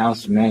up to the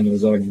house, and Amanda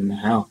was already in the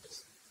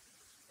house.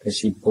 Because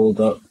she pulled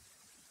up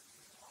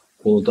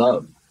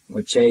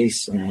with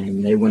Chase,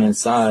 and they went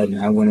inside,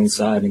 and I went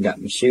inside and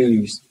got my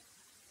shoes.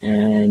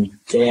 And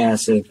they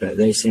asked if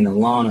they seen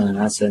Alana, and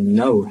I said,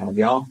 no, have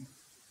y'all?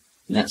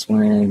 And that's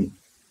when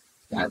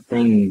that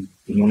thing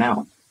went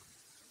out.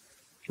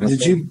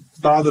 Did you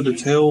bother to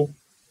tell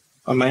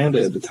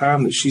Amanda at the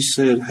time that she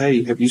said,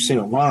 hey, have you seen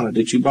Alana?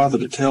 Did you bother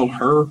to tell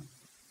her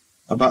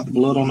about the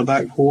blood on the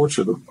back porch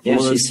or the blood? Yeah,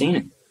 she's seen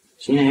it.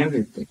 She's seen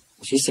everything.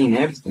 She's seen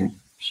everything.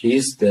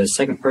 She's the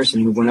second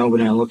person who went over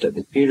there and looked at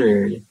the computer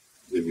area.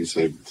 Did you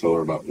tell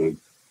her about the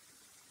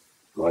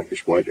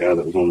blackish white guy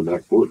that was on the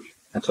back porch?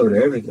 I told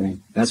her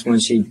everything. That's when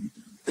she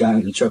got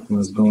in the truck and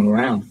was going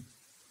around.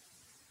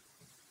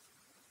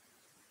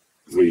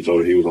 Well, you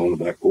told her he was on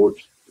the back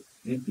porch?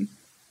 Mm-hmm.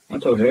 I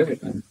told her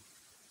everything.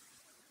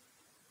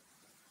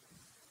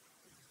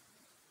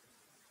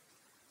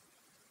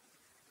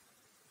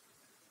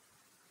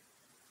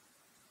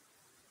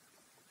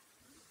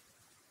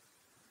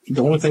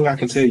 The only thing I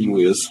can tell you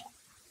is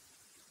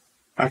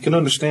I can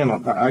understand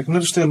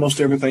most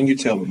everything you're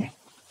telling me.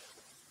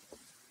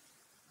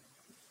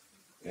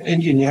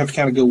 And you have to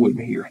kind of go with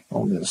me here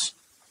on this.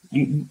 Do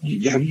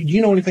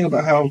you know anything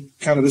about how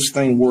kind of this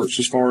thing works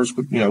as far as,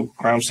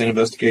 crime scene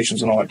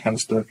investigations and all that kind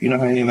of stuff? You know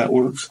how any of that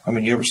works? I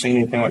mean, you ever seen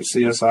anything like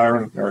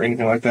CSI or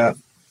anything like that?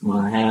 Well,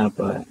 I have,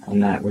 but I'm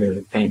not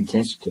really paying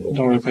attention to it.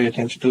 Don't really pay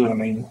attention to it. I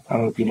mean, I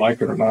don't know if you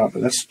like it or not,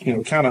 but that's,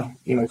 kind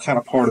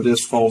of part of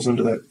this falls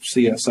into that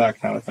CSI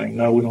kind of thing.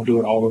 No, we don't do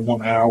it all in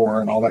 1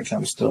 hour and all that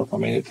kind of stuff. I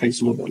mean, it takes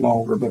a little bit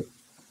longer, but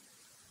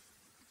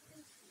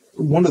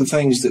one of the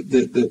things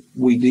that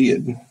we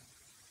did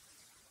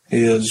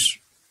is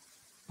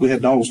we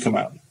had dogs come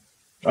out.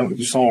 I don't know if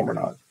you saw them or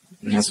not.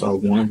 And I saw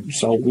one. You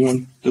saw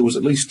one. There was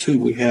at least two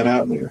we had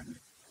out there.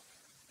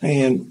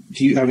 And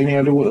do you have any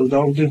idea what those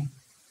dogs did?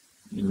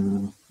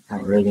 No,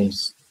 not really.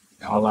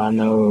 All I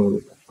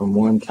know from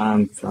one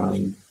time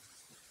from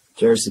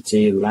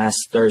Jersey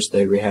last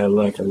Thursday, we had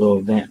like a little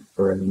event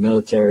for the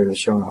military was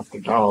showing off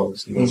their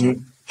dogs. And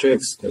those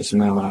tricks, they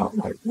smell out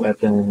like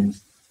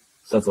weapons,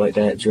 stuff like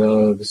that,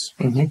 drugs,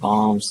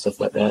 bombs, stuff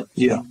like that.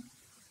 Yeah.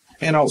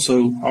 And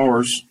also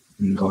ours.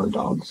 And guard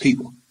dogs.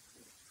 People.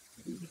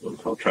 What we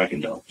call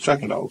tracking dogs.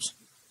 Tracking dogs.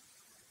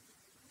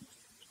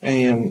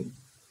 And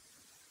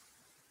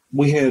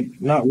we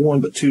had not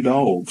one but two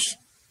dogs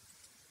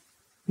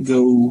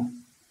go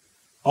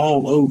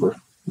all over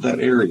that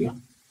area,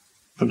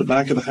 from the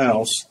back of the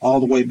house all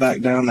the way back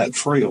down that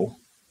trail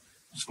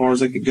as far as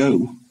they could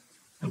go,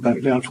 and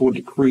back down toward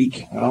the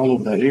creek and all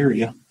over that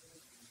area.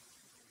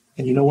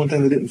 And you know one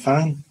thing they didn't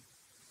find?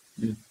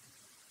 Yeah.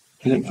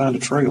 They didn't find a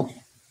trail.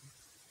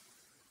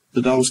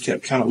 The dogs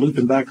kept kind of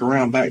looping back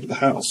around back to the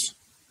house.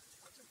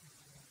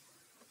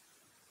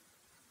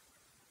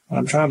 And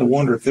I'm trying to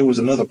wonder if there was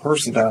another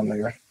person down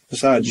there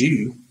besides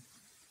you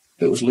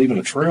that was leaving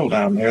a trail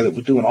down there that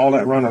was doing all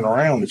that running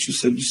around that you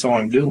said you saw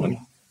him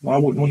doing. Why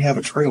wouldn't we have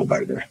a trail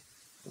back there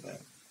for that?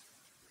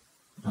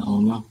 I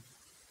don't know.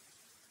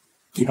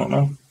 You don't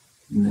know?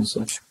 No,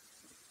 sir.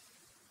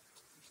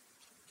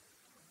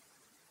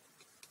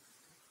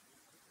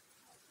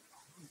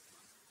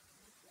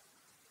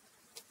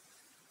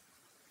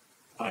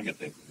 I can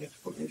think of the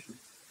explanation.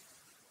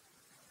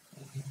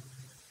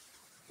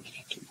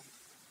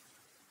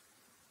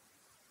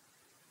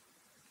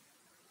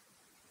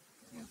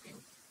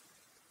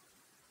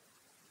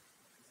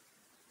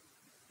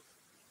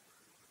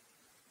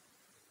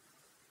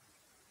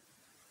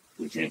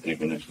 We can't think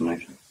of an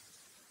explanation.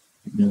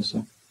 No,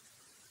 sir.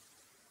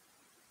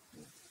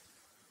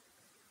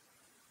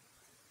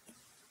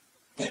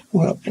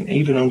 Well, and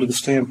even under the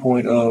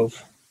standpoint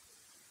of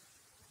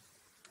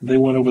they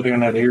went over there in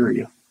that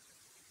area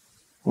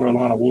where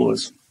Alana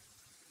was.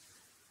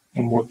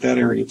 and work that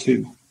area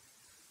too.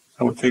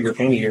 I would figure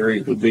any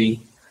area would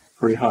be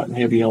pretty hot and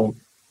heavy on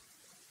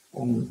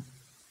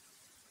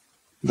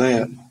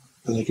that,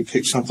 then they could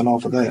pick something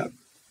off of that.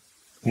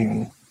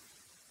 And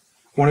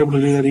weren't able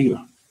to do that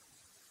either.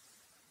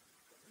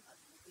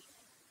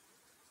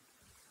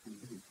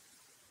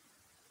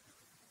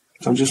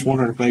 So I'm just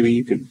wondering if maybe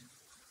you could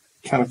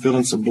kind of fill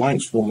in some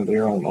blanks for me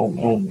there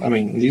on I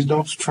mean, these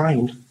dogs are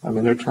trained. I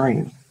mean, they're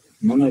trained.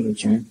 None of them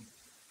trained.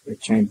 They're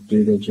trained to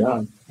do their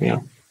job. Yeah.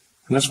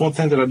 And that's one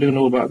thing that I do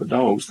know about the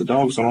dogs. The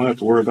dogs don't have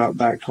to worry about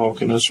back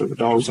talking us, or the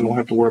dogs don't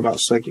have to worry about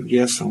second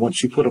guessing.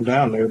 Once you put them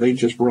down there, they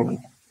just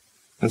run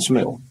and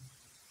smell.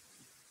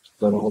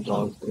 But all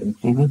dogs do.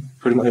 Mm-hmm.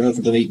 Pretty much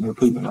other than eating or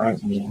pooping, right?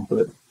 Yeah.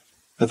 But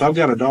if I've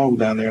got a dog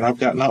down there and I've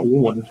got not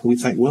one, we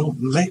think, well,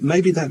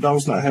 maybe that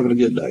dog's not having a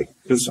good day.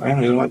 Because I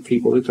know like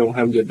people that don't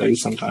have good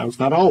days sometimes.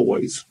 Not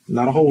always.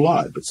 Not a whole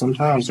lot. But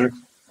sometimes they're,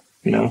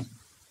 you know.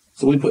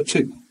 So we put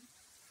 2.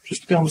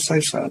 Just to be on the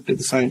safe side. Did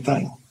the same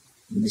thing.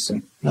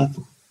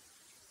 Nothing.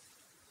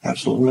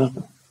 Absolutely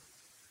nothing.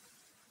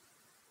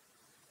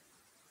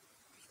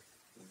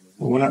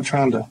 We're not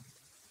trying to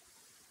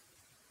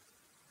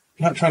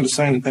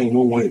say anything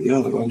one way or the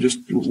other.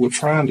 We're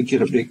trying to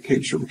get a big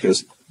picture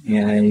because.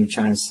 Yeah, you're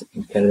trying to,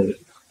 because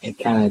it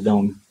kind of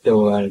don't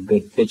throw out a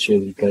good picture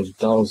because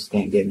dogs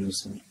can't get no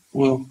sun.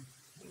 Well,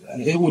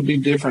 it would be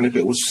different if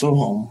it was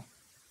some,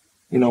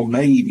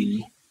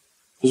 maybe.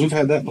 Because we've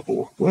had that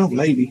before. Well,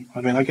 maybe.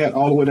 I mean, I got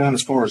all the way down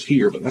as far as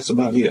here, but that's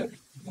about it.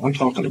 I'm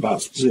talking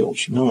about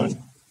zilch, none,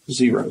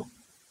 0.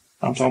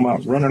 I'm talking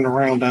about running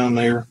around down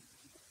there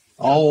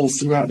all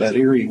throughout that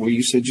area where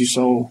you said you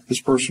saw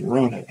this person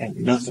running and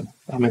nothing.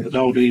 I mean, the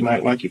dog didn't even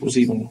act like it was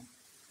even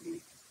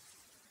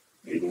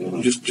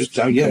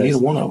either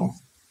one of them.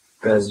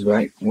 Because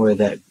right where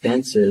that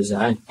fence is,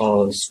 I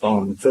was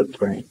following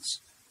footprints.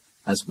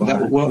 That's why.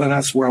 And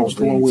that's where I was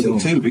going with it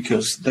too,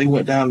 because they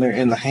went down there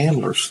and the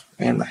handlers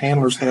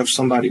have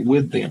somebody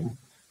with them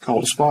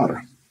called a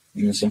spotter.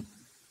 Yes, sir.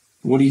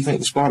 What do you think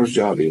the spotter's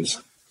job is?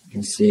 You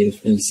can see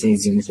if he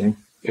sees anything.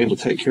 It'll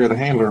take care of the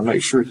handler and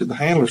make sure that the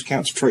handler's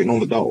concentrating on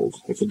the dog.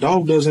 If the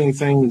dog does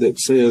anything that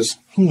says,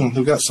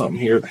 we've got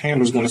something here, the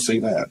handler's going to see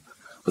that.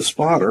 The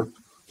spotter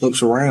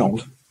looks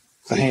around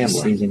the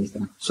handler. Sees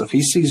anything. So if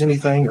he sees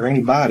anything or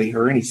anybody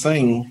or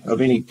anything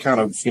of any kind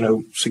of,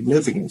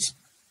 significance,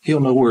 he'll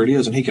know where it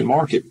is and he can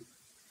mark it.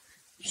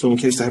 So in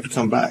case they have to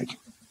come back.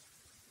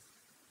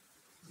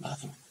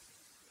 Nothing.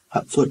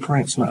 Hot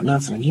footprints, not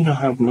nothing. And you know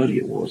how muddy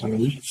it was. I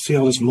mean, you can see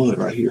all this mud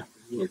right here.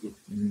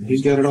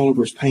 He's got it all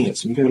over his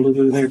pants, and you got a little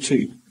bit of there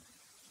too.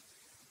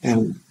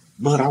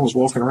 But I was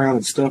walking around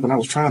and stuff, and I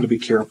was trying to be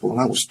careful, and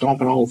I was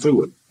stomping all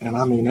through it. And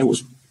I mean, there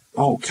was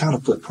all kind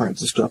of footprints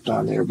and stuff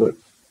down there. But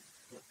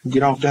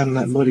get off down in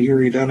that muddy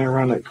area down there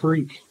around that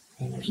creek.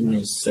 And there's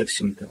no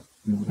section.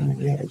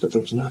 Yeah, but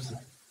there was nothing.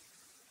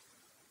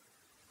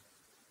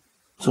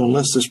 So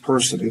unless this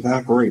person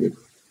evaporated,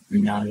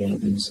 not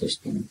in the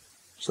system.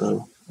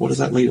 So what does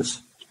that lead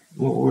us?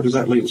 Where does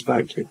that lead us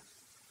back to?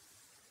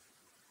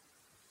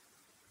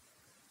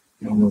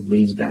 It almost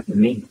leads back to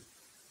me.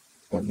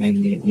 Or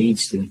maybe it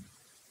needs to.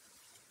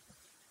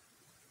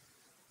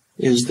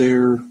 Is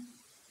there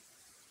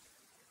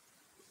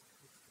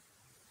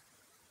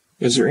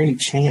any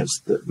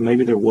chance that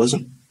maybe there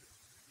wasn't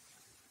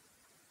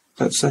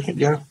that second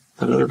guy,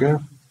 that other guy?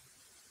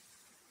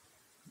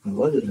 It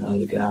wasn't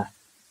another guy.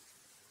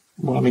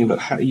 Well, I mean, but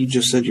how you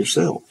just said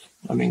yourself.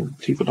 I mean,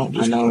 people don't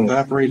just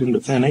evaporate into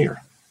thin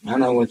air. I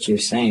know what you're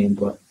saying,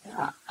 but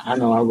I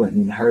know I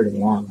wouldn't hurt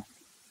Alana.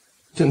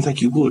 Didn't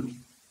think you would.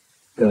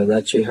 Because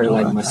I treat her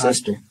like my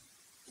sister.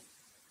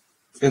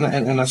 And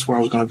that's where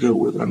I was going to go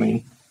with it. I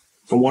mean,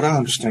 from what I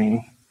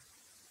understand,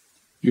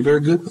 you're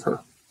very good with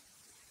her.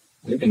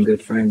 We've been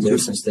good friends ever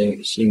since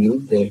she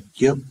moved there.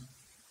 Yep.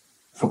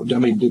 I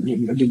mean,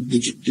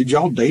 did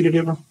y'all date it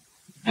ever?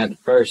 At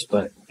first,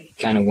 but it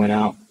kind of went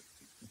out.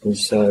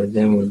 So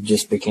then we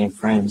just became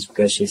friends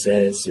because she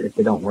says if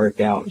it don't work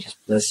out,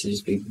 let's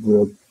just be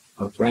real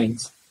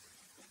friends.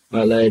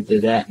 What led to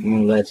that,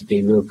 and we led to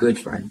be real good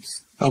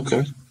friends.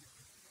 Okay.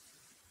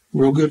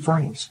 Real good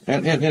friends.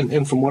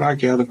 And from what I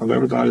gather from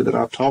everybody that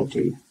I've talked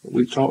to,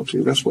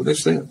 that's what they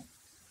said.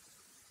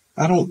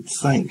 I don't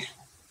think,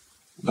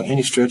 by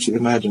any stretch of the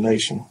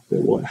imagination,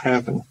 that what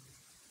happened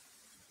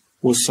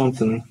was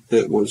something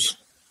that was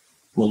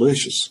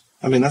malicious.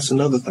 I mean, that's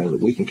another thing that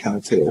we can kind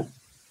of tell.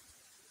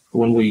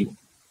 When we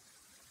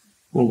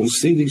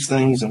see these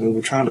things and we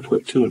were trying to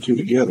put 2 and 2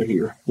 together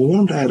here, we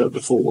want them to add up to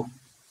 4.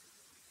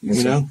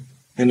 Yes,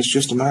 And it's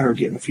just a matter of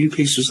getting a few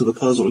pieces of the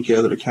puzzle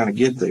together to kind of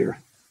get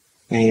there.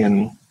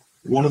 And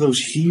one of those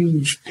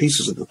huge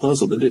pieces of the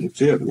puzzle that didn't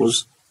fit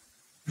was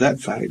that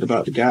fact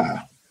about the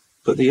guy.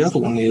 But the other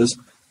one is,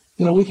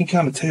 we can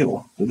kind of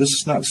tell that this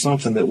is not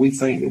something that we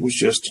think it was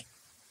just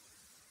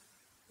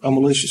a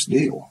malicious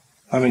deal.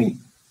 I mean,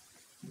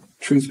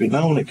 truth be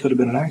known, it could have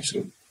been an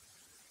accident.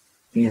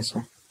 Yes,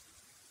 sir.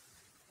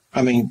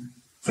 I mean,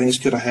 things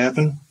could have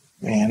happened.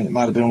 And it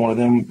might have been one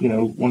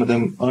of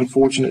them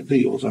unfortunate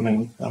deals. I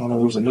mean, I don't know,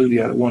 there was a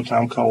movie out at one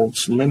time called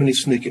Lemony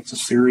Snicket's, A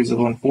Series of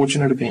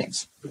Unfortunate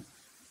Events.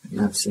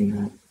 I've seen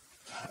that.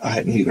 I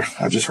hadn't either.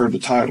 I just heard the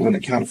title and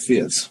it kind of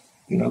fits.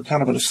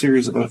 Kind of a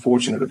series of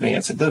unfortunate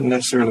events. It doesn't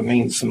necessarily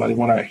mean somebody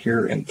went out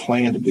here and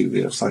planned to do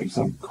this like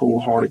some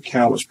cold-hearted,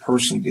 callous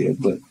person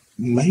did, but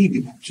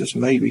maybe, just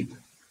maybe,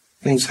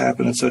 things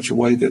happen in such a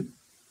way that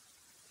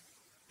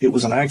it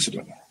was an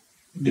accident.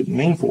 It didn't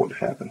mean for it to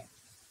happen.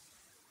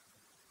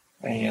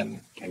 And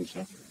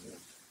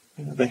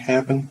they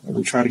happen, and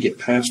we try to get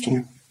past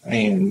them.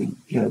 And,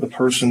 the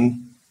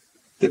person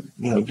that,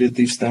 did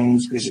these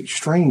things is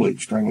extremely,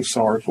 extremely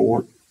sorry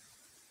for it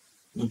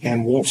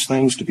and wants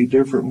things to be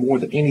different more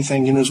than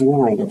anything in this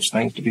world wants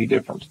things to be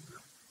different.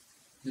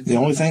 The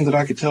only thing that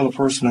I could tell a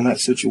person in that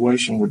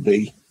situation would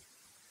be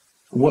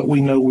what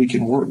we know we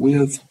can work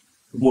with,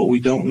 what we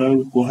don't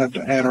know, we'll have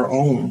to add our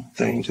own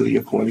thing to the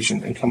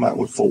equation and come out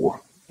with 4.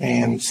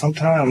 And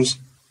sometimes,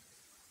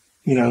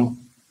 that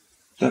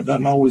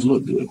doesn't always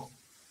look good.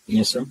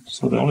 Yes, sir.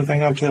 So the only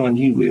thing I'm telling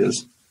you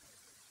is,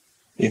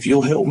 if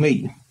you'll help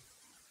me,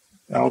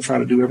 I'll try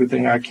to do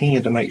everything I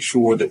can to make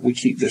sure that we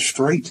keep this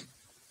straight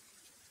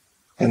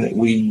and that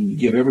we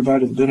give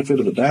everybody the benefit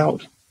of the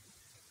doubt.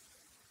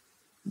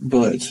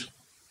 But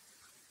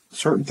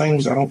certain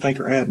things I don't think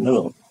are adding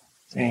up.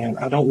 And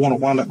I don't want to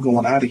wind up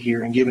going out of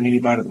here and giving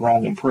anybody the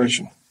wrong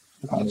impression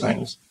about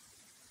things.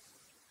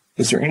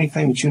 Is there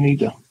anything that you need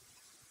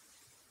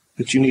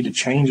to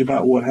change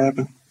about what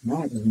happened?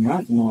 No, I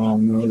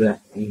know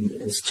that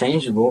it's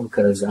changeable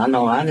because I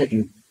know I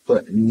didn't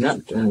put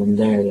nothing in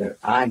there that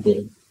I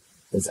did.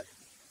 Because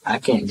I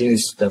can't do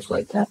stuff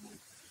like that.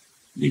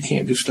 You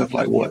can't do stuff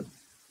like what?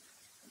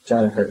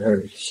 Try to hurt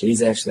her.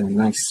 She's actually a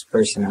nice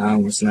person I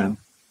almost know.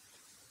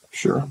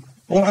 Sure.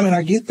 Well, I mean,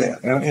 I get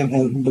that,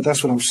 but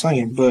that's what I'm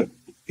saying. But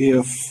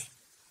if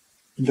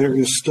there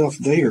is stuff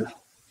there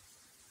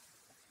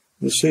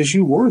that says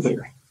you were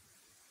there,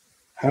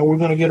 how are we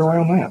going to get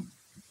around that?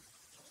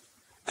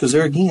 Because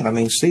there again, I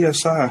mean,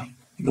 CSI,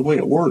 the way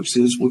it works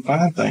is we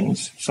find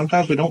things.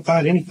 Sometimes we don't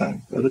find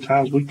anything. Other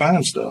times we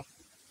find stuff.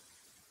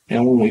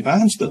 And when we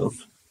find stuff,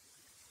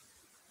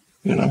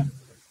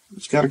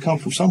 it's got to come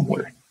from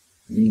somewhere.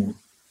 Yeah.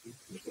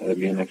 There's got to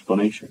be an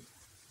explanation.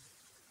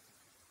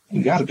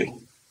 You got to be.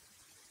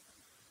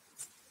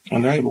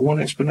 And there ain't but one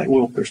explanation.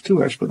 Well, there's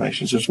 2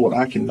 explanations. There's what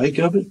I can make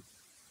of it,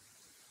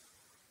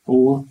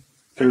 or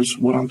there's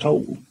what I'm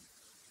told.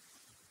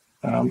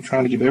 I'm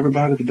trying to give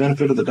everybody the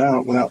benefit of the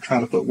doubt without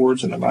trying to put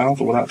words in their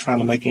mouth or without trying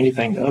to make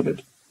anything of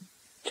it.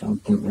 I don't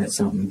think that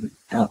something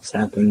else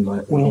happened,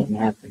 but it didn't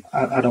happen.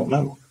 I don't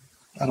know.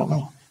 I don't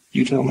know.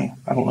 You tell me.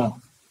 I don't know.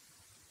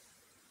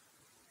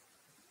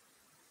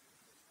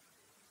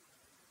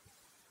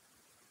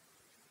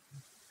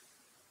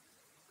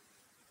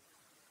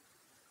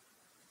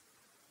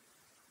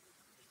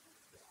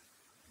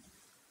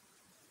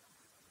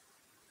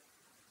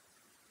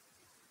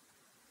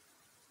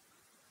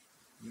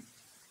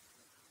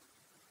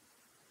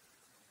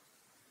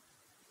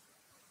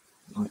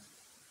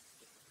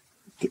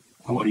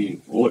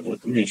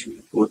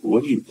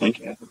 What do you think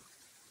happened?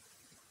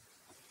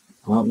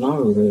 I don't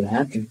know what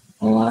happened.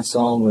 All I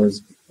saw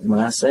was, when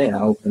I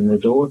opened the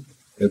door,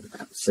 it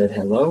said,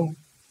 "Hello,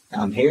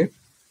 I'm here."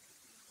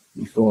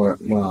 Because...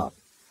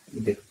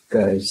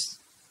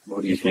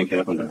 What do you think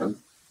happened to her?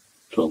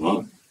 To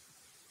Alana?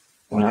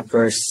 When I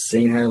first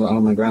seen her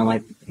on the ground,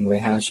 like the way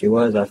how she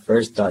was, I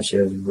first thought she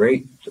was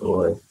raped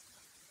or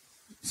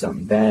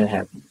something bad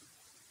happened.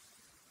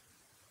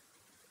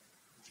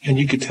 And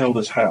you could tell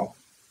this how?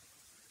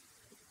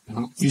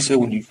 Uh-huh. You said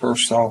when you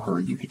first saw her,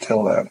 you could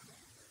tell that.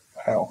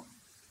 How?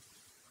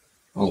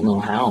 I don't know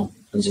how.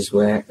 It's just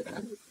where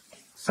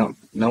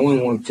no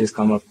one would just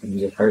come up and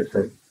just hurt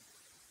her.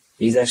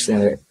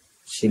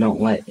 She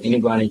don't let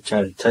anybody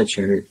try to touch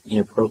her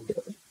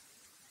inappropriately.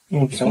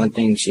 Okay. It's one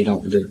thing she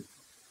don't do.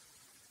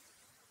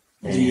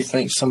 Do you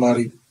think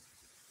somebody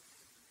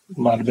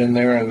might have been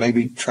there and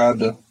maybe tried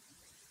to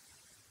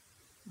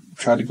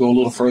go a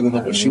little further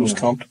than what she was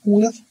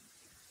comfortable with?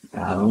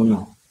 I don't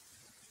know.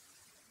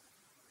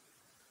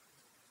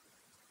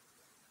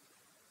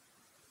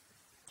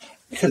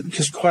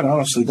 Because quite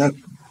honestly,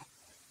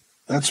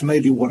 that's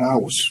maybe what I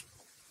was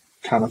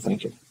kind of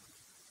thinking.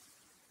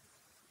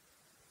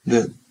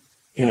 That,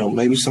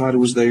 maybe somebody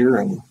was there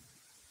and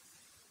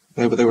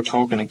maybe they were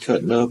talking and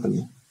cutting up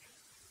and,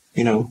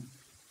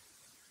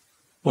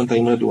 one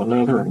thing led to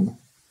another and,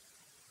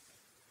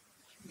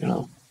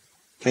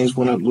 things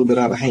went a little bit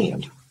out of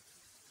hand.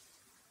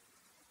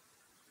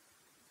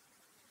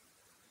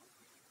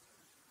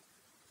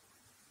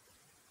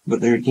 But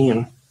there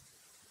again,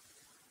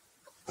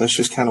 that's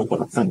just kind of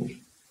what I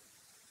think.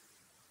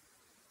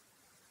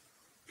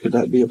 Could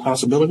that be a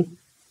possibility?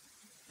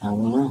 I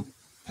don't know.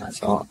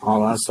 That's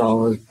all I saw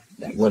was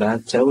what I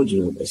told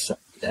you.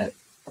 That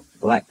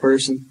black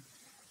person,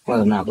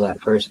 well, not black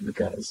person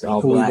because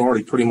all Who black. we've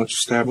already pretty much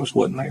established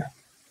wasn't there.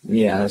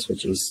 Yeah, that's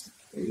what you're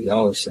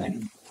always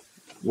saying.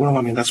 Well,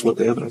 I mean, that's what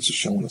the evidence is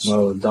showing us.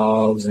 Well,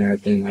 dogs and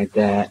everything like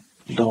that.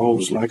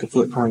 dogs, lack of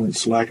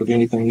footprints, lack of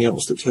anything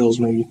else that tells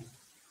me.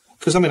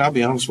 Because, I mean, I'll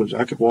be honest with you,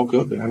 I could walk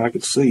up there and I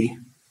could see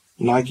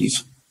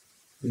Nikes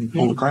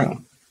on the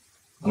ground.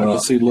 I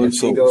could see load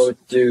soles.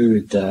 If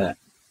you go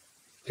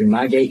through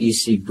my gate, you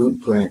see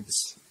boot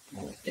prints.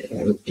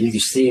 You can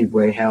see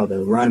how they're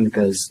run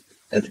because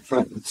at the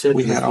front of the tip,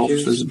 we had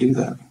officers to do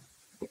that.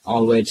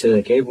 All the way to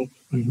the cable.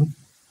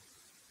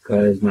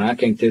 Because when I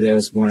came through there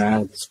this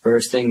morning, the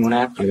first thing went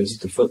after was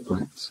the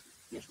footprints.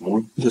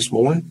 This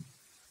morning?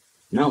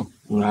 No.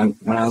 When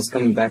I was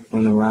coming back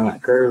from around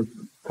that curve,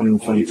 coming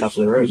from the top of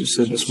the road. You just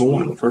said this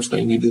morning. The first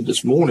thing you did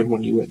this morning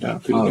when you went down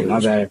through there. Oh, my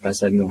bad if I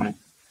said morning.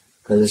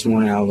 Because this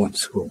morning I went to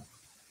school.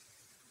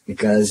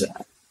 Because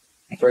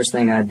the first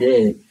thing I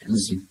did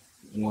was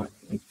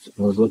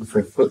looking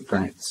for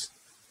footprints.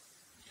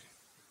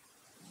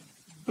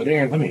 But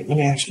Aaron, let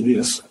me ask you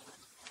this.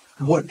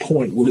 What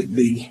point would it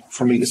be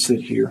for me to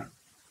sit here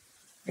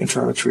and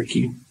try to trick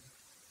you?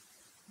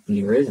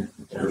 There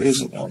isn't. There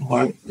isn't none,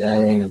 right?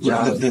 That ain't a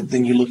job.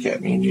 Then you look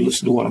at me and you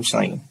listen to what I'm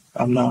saying.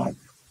 I'm not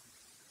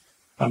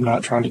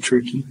trying to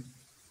trick you.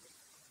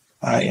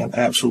 I am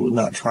absolutely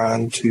not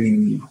trying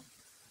to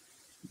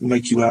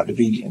make you out to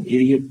be an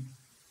idiot.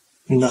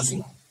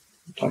 Nothing.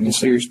 I'm talking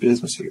serious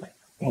business here.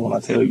 And when I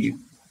tell you,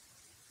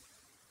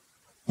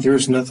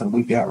 there's nothing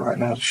we've got right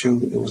now to show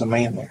that there was a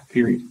man there,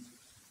 period.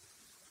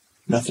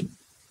 Nothing.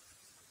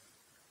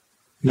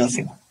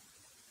 Nothing.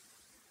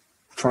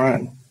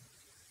 Trying.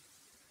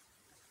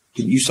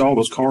 You saw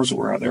those cars that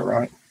were out there,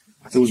 right?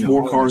 There was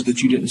more cars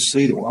that you didn't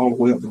see that were all the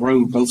way up the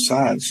road, both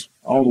sides,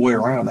 all the way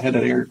around. They had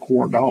that area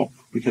cordoned off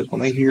because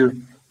when they hear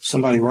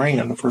somebody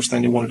ran, the first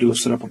thing they want to do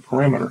is set up a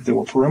perimeter. There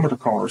were perimeter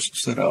cars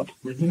set up.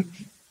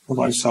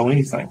 Nobody saw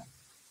anything.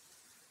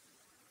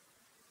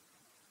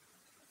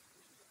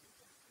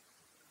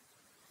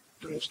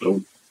 There's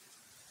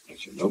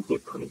no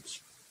footprints.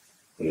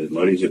 And as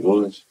muddy as it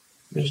was,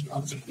 there's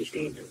nothing. It's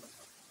going to do it.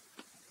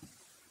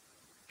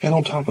 And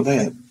on top of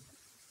that,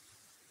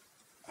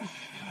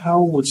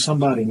 how would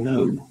somebody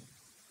know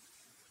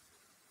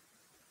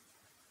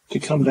to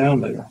come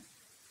down there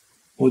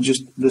with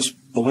just this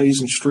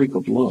blazing streak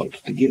of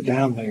luck to get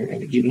down there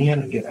and to get in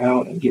and get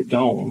out and get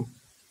gone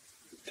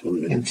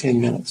in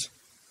 10 minutes?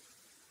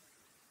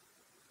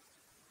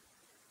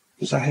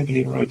 Because I haven't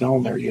even really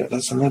gone there yet.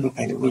 That's another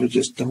thing that really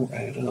just don't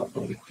add up,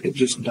 buddy. It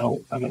just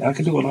don't. I mean, I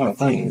can do a lot of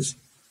things.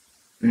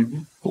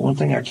 But one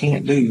thing I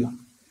can't do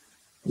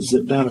is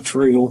zip down a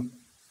trail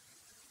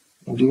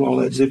and do all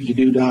that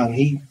zippity-doo-dah and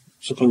he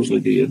supposedly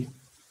did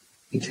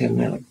in 10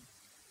 minutes.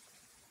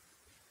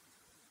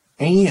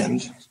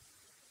 And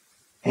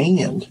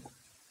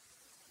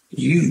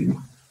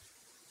you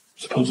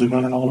supposedly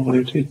running all over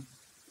there too.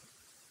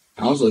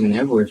 I was looking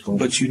everywhere for him.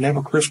 But you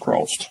never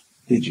crisscrossed,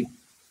 did you?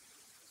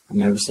 I've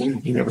never seen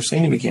him. You never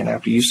seen him again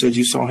after you said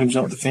you saw him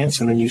jump the fence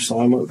and then you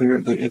saw him up there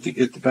at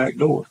the back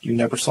door. You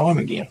never saw him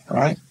again,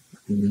 right?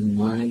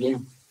 Not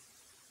again.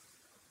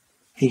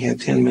 He had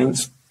 10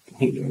 minutes.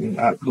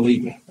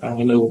 Believe me, I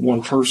only know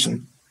one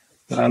person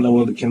that I know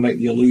of that can make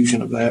the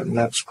illusion of that, and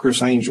that's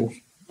Chris Angel,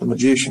 the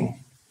magician.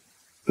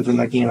 But then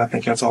again, I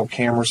think that's all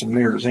cameras and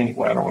mirrors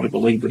anyway. I don't really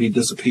believe that he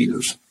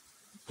disappears.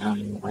 I don't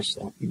even watch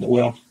that.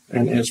 Well,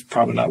 and it's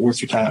probably not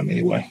worth your time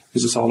anyway,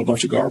 because it's all a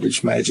bunch of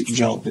garbage, magic,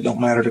 junk that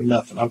don't matter to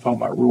nothing. I'm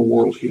talking about real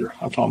world here.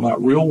 I'm talking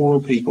about real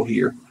world people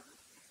here.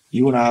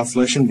 You and I,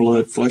 flesh and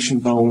blood, flesh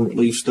and bone, that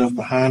leave stuff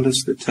behind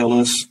us that tell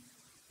us,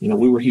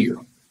 we were here.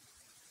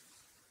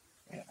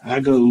 I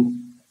go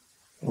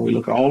and we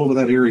look all over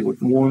that area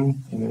with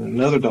one and then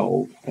another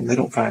dog, and they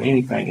don't find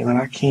anything. And then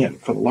I can't,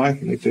 for the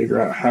life of me,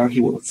 figure out how he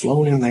would have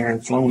flown in there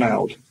and flown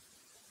out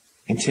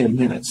in 10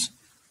 minutes,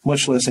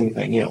 much less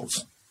anything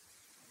else.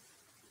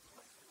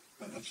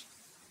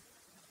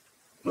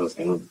 Another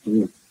thing, let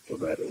me go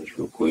back to this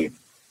real quick.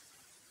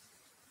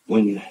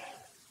 When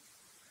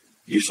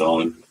you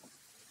saw him,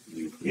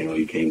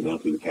 you came down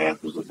through the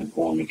path, was looking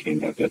for him, and came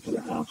back up to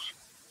the house.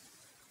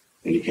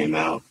 And you came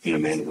out, and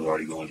Amanda was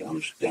already going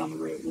down the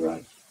road,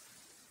 right?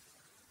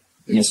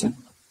 Yes, sir.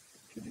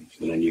 Okay.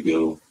 So then you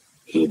go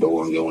to the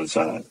door and go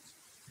inside.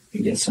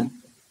 Yes, sir.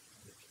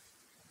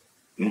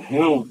 And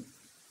how,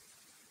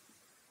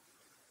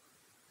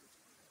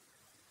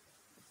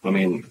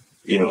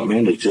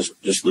 Amanda's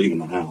just leaving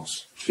the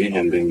house. She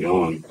hadn't been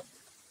gone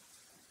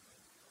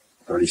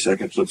 30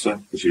 seconds, let's say,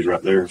 because she's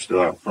right there,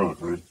 still out front,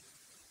 right?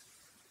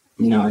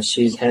 No,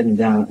 she's heading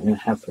down and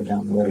halfway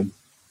down the road.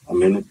 A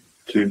minute,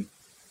 two.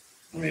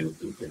 It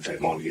can take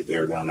long to get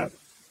there down that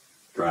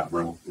drive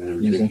road.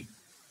 Yes,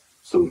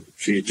 so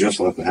she just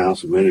left the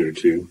house a minute or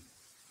two,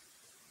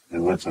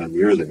 and by that time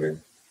you're there.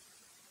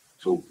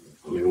 So,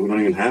 we don't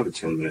even have a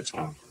 10-minute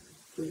time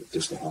for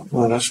this to happen.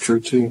 Well, that's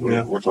true too.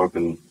 We're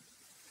talking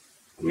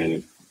a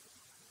minute,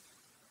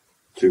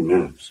 2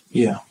 minutes.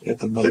 Yeah, at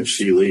the most. If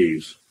she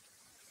leaves,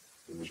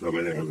 there's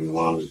nobody there.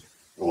 Alana's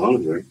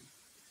there.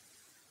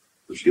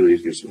 So she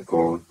leaves, gets in the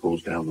car,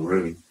 pulls down the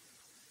road.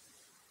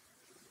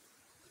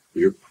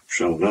 You're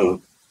showing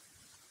up.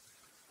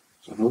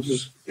 So how's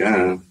this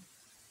guy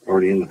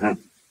already in the house?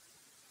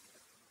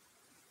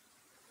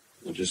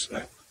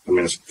 I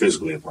mean, it's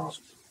physically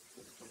impossible.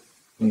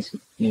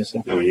 Yes,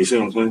 sir. I mean, you see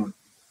what I'm saying?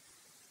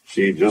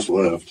 She just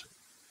left.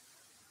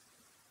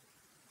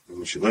 And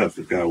when she left,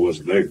 the guy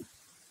wasn't there.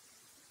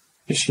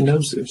 Yes, she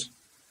knows this.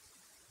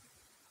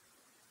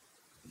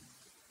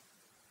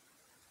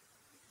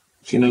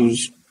 She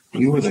knows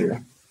you were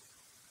there,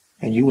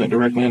 and you went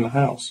directly in the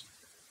house,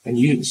 and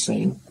you didn't see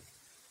him,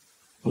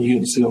 and you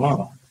didn't see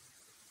Alana.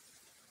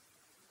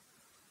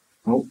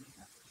 Oh,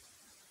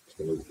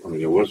 I mean,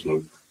 there was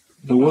no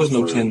There was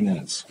no 10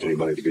 minutes.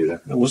 anybody to be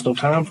there. There was no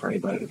time for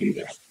anybody to be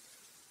there.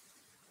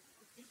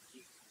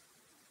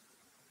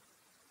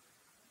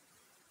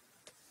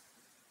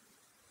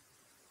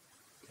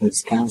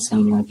 it's kind of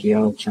sounding like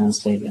y'all trying to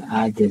say that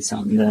I did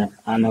something that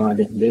I know I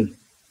didn't do.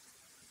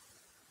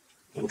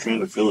 We're trying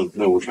to fill in.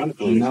 No, we're trying to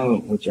fill I in. know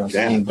what y'all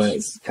saying, but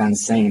it's kind of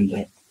saying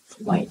that,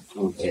 like,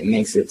 it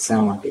makes it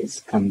sound like it's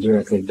come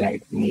directly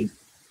back to me,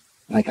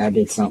 like I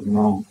did something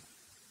wrong.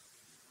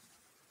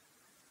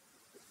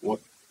 What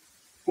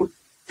we're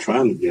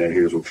trying to get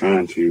here is we're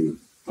trying to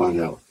find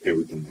out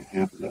everything that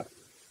happened out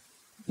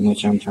there.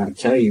 Which I'm trying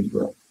to tell you,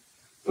 bro.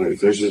 But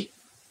if there's just,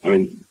 I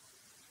mean,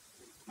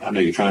 I know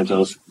you're trying to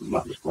tell us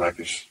about this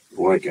blackish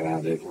white guy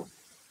out there.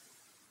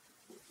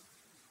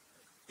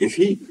 If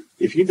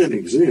he doesn't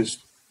exist,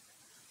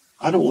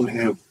 I don't want to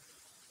have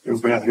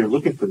everybody out here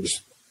looking for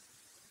this,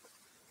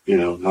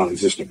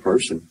 non-existent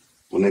person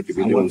when they could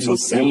be doing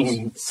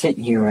something else.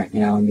 Sitting here right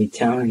now and be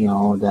telling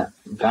y'all that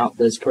about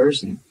this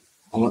person.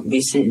 I wouldn't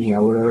be sitting here. I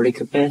would have already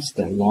confessed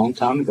that a long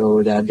time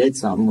ago that I did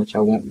something which I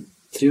won't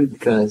do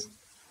because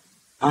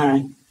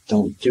I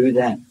don't do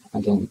that.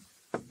 I don't.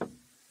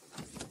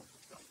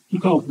 You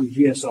called for the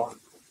GSR.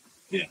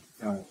 Yeah.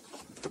 All right.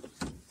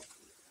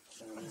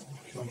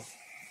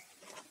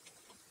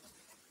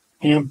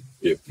 Him?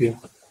 Yeah. Yeah.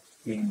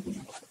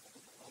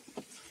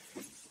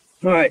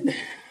 All right.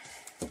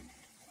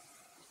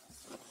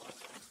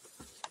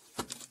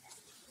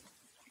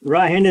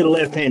 Right-handed or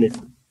left-handed?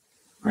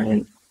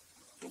 Right.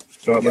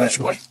 Start this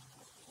way.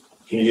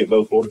 Can you get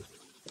both orders?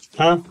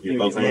 Huh? Get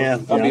both Yeah.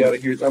 orders? I'll be out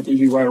of here. I'll be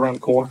you right around the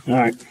corner. All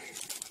right.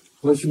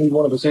 Unless you need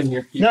one of us in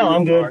here. You No, do? I'm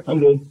All good. right. I'm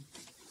good.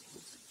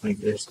 Like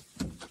this.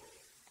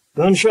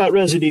 Gunshot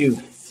residue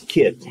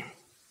kit.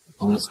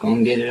 Well, it's going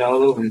to get it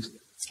all over.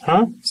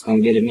 Huh? It's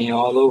going to get me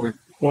all over.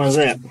 Why's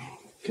that?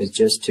 Because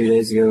just 2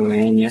 days ago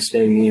and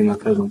yesterday, me and my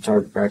cousin were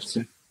target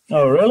practicing.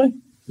 Oh, really?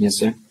 Yes,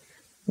 sir.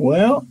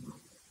 Well,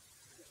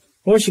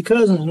 what's your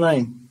cousin's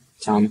name?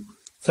 Tommy.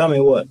 Tell me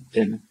what.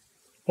 Didn't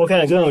What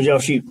kind of gun would y'all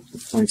shoot?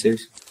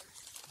 22s.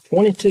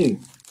 22.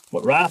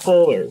 What, rifle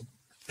or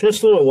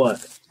pistol or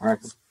what?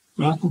 Rifle.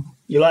 Rifle.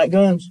 You like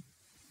guns?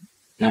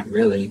 Not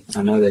really.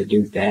 I know they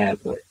do bad,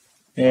 but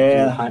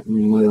Yeah.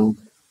 hunting will.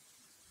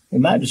 It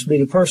might just be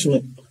the person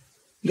that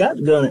got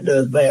the gun that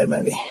does bad,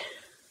 maybe.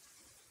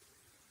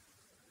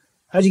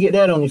 How'd you get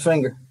that on your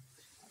finger?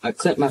 I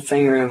clipped my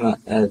finger in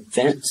a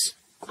fence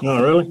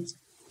Oh, really?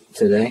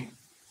 today.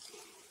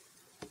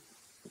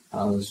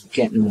 I was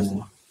getting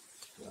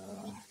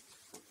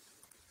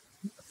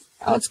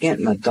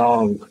my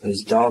dog,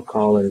 his dog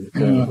collar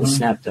because it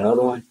snapped the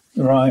other one.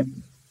 Right.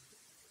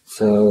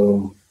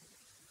 So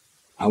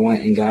I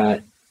went and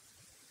got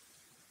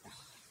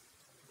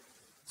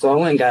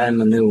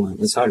him a new one.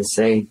 It's hard to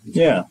say.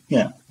 Yeah,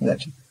 I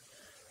got you.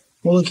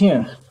 Well, look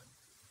here.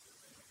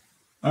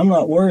 I'm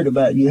not worried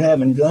about you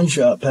having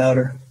gunshot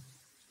powder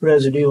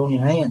residue on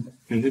your hand.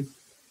 Mm-hmm.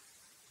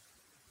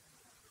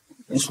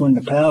 It's when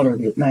the powder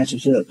that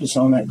matches up that's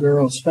on that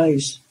girl's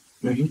face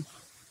Mm-hmm.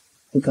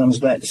 becomes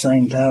back the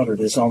same powder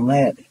that's on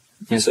that.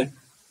 Yes, sir.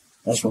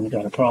 That's when we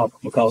got a problem,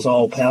 because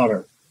all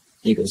powder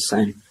Equals the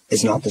same.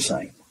 is not the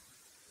same.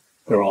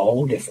 They're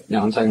all different.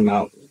 No, I'm talking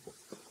about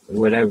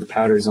whatever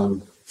powder's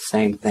on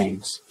same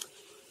things.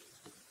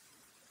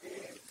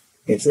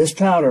 If this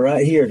powder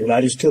right here that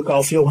I just took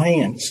off your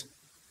hands,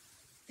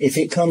 if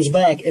it comes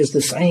back as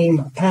the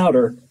same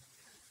powder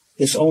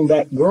that's on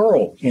that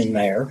girl in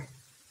there,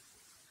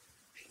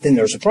 then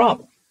there's a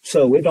problem.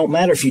 So it don't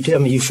matter if you tell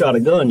me you shot a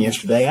gun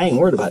yesterday. I ain't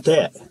worried about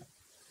that.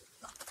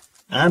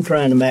 I'm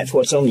trying to match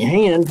what's on your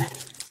hand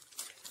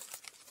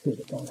with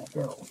what's on that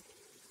girl.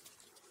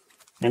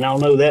 And I'll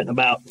know that in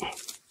about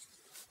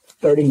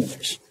 30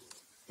 minutes.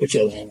 Put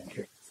your other hand in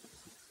here.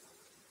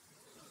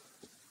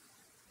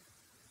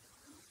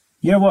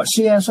 You ever watch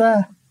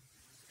CSI?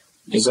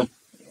 Yes, sir.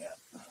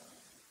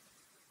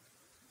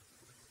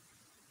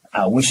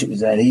 I wish it was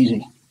that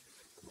easy.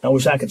 I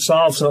wish I could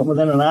solve something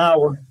within an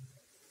hour,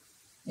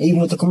 even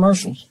with the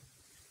commercials.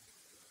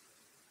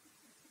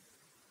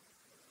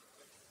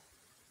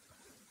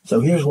 So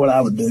here's what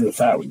I would do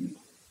if I were you.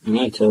 I'm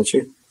going to tell the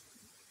truth.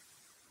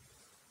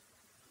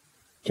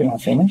 Can I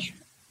finish?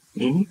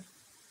 Mm-hmm.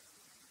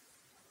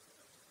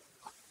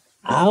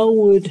 I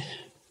would.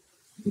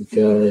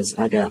 Because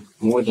I got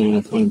more than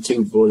a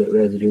 22 bullet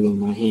residue on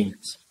my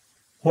hands.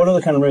 What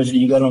other kind of residue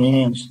you got on your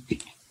hands?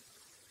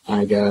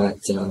 I got,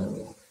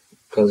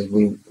 because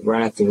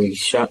right after we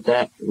shot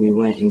that, we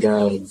went and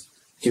got a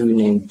dude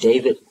named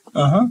David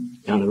Uh-huh.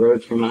 down the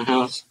road from my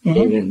house. Mhm.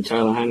 David and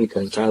Tyler Honey,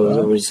 because Tyler was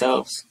over his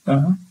house.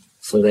 Uh-huh.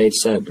 So they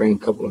decided to bring a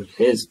couple of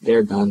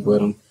their guns with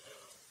them.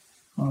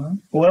 All right.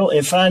 Well,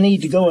 if I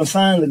need to go and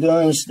find the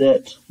guns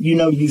that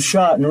you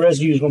shot and the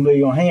residue is going to be in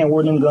your hand,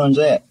 where are them guns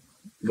at?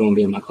 Going to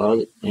be in my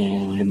closet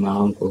and in my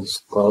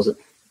uncle's closet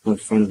in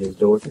front of his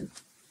door.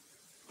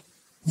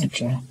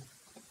 Okay.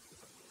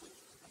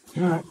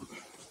 All right.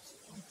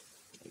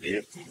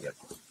 Yep.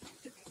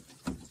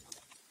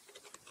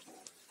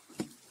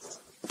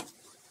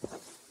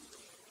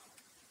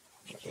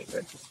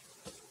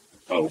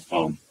 Oh,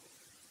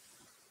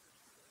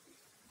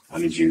 I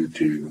need you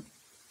to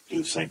do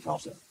the same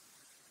process.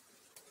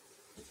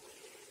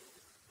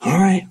 All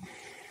right.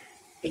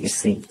 Let's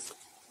see.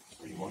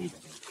 We'll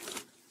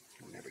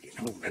never get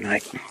home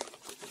tonight.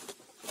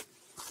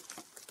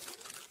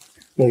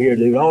 Look here,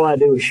 dude. All I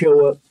do is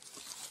show up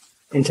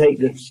and take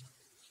the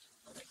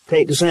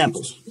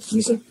samples.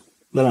 Yes, sir.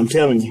 But I'm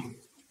telling you,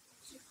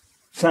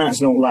 science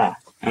don't lie.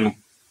 I know.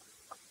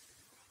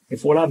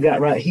 If what I've got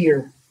right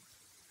here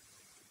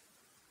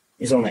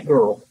is on that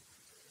girl,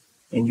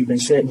 and you've been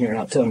sitting here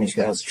not telling these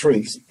guys the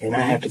truth, and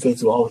I have to go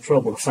through all the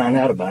trouble to find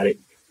out about it,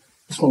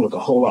 it's going to look a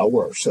whole lot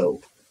worse.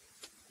 So,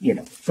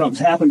 if something's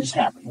happened, it's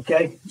happened,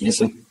 okay? Yes,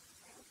 sir.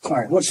 All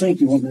right, what sink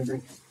you want me to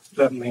drink?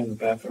 That man in the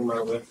bathroom right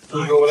over there. Can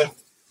you go over there?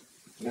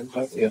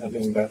 Yeah, I'll be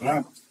in the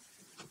bathroom.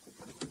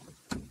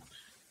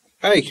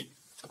 Hey.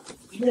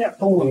 Yeah,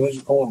 hold on.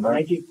 Hold on,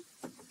 Thank you.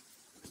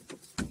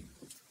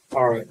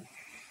 All right.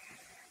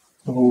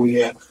 Where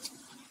we at?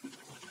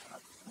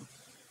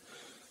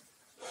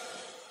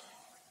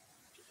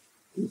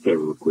 Better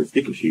real quick.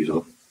 Take your shoes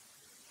off.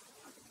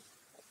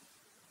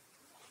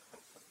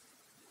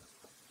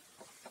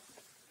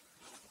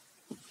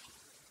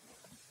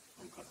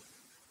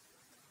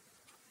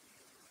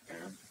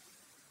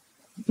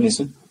 Yes,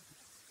 sir.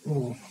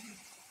 Mm.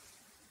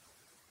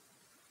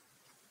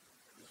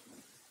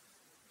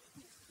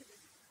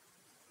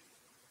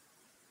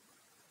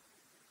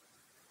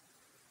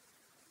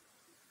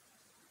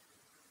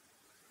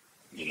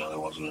 There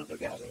wasn't another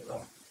guy there,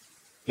 though.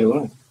 It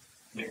was.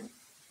 There.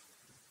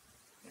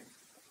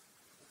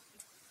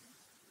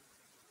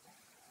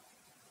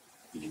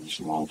 You did this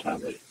a long time,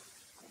 buddy.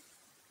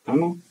 I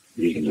know.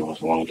 You can do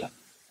this a long time.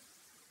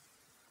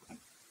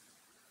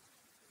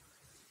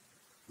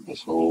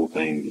 This whole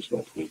thing just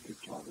got twisted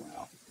talking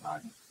about.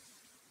 Right?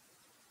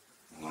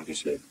 And like I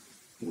said,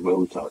 the way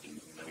we talked to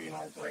you, you're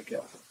not a break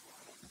out.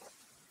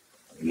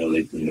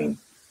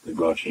 They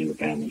brought you in the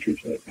family,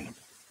 treat you like family.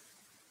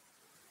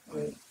 I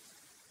mean,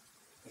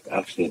 if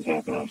accidents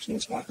happen,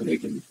 they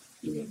can,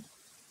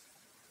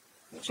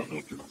 that's something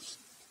they can.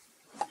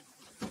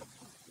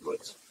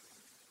 But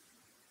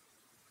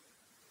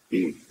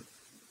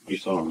you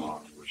saw her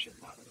mom where she had.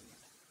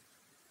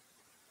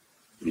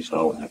 You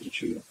saw what happened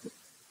to you.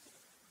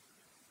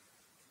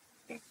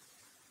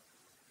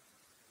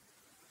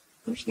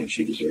 First thing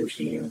she deserves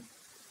to know.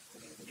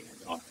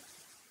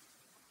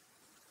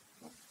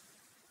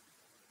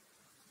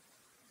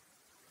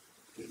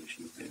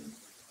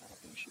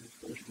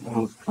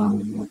 I'll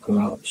probably go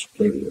out and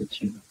split it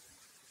with you.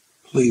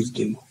 Please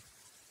do.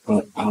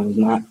 But I was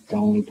not the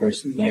only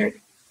person there.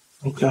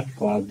 Okay.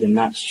 Well, I did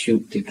not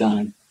shoot the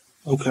gun.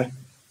 Okay.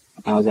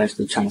 I was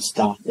actually trying to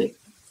stop it.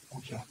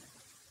 Okay.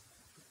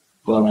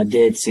 Well, I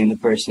did see the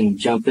person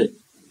jump it,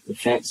 the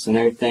fence and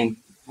everything.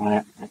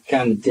 I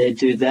kind of did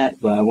do that,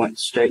 but I went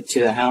straight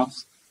to the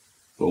house.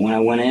 But when I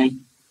went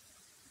in,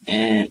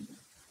 and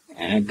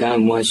a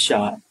gun was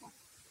shot.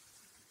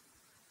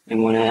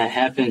 And when that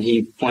happened,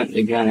 he pointed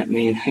the gun at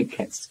me, and I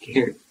got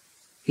scared.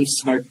 He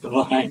started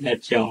lying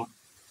at y'all.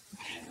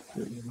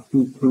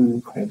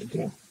 Who had the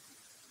gun?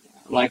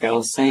 Like I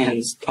was saying,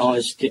 this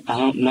college kid, I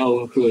don't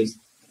know who his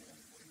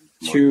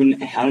true,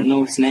 I don't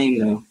know his name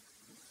though.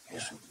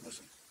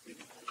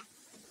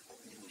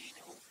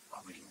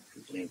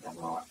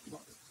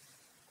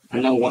 I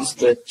know what's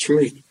the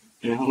truth.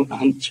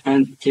 I'm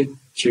trying to give the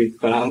truth,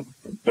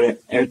 but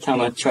every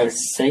time I try to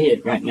say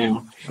it right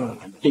now,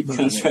 it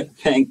comes right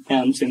back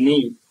down to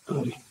me.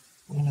 Buddy,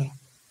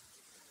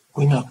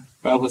 we know.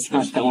 But I was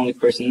not the only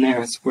person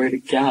there, I swear to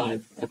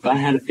God. If I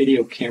had a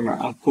video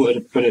camera, I would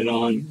have put it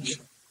on.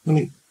 Let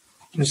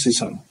me see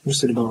something. Let me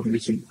see the ball. Let me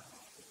see.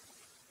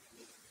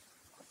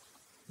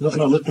 No,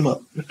 lift him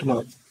up. Lift him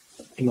up.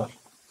 Lift him up.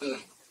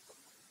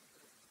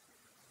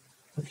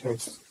 Okay.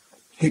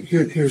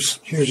 Here's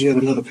yet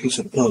another piece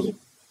of the puzzle.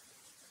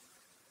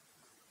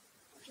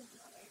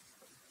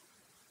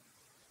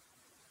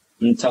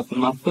 On top of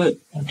my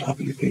foot. On top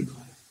of your feet.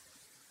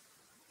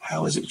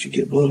 How is it you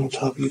get blood on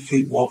top of your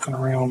feet walking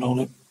around on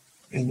it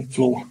in the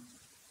floor?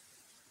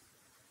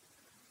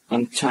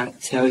 I'm trying to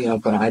tell y'all,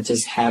 but I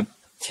just have to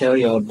tell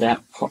y'all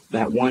that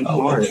one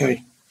part.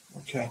 Okay.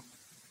 Okay.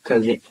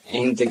 Because it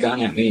aimed the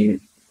gun at me.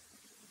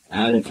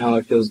 I didn't know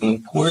if it was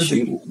going to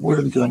shoot. Where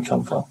did the gun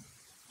come from?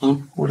 Huh?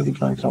 Where did the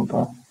gun come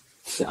from?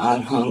 I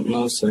don't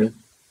know, sir.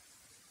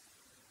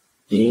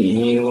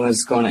 He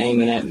was going to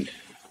aim it at me.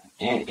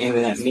 Let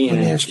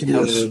me ask you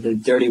this. The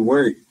dirty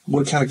word.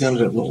 What kind of gun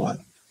did it look like?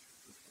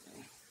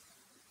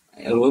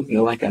 It looked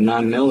like a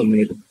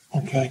 9mm.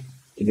 Okay.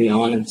 To be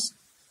honest.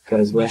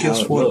 Because how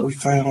Guess it what looked. we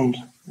found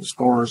as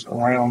far as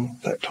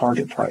around that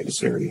target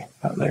practice area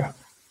out there?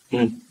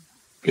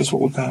 Guess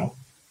what we found?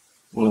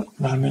 What?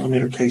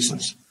 9mm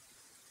casings.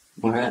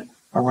 What?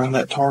 Around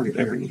that target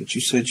area that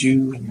you said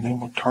you and then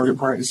with target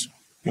practice.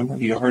 Remember,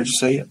 I heard you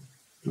say it.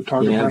 The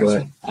target Yeah,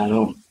 practice.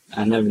 but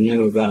I never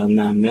knew about a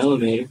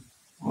 9mm.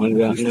 Only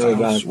knew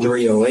about a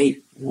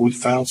 308. We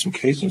found some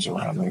casings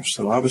around there,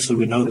 so obviously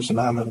we know there's a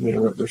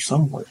 9mm up there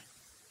somewhere.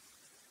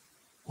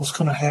 What's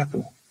going to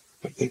happen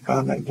if they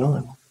find that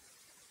gun?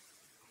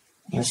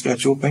 And it's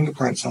got your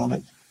fingerprints on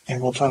it,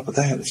 and on top of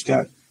that, it's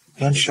got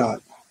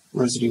gunshot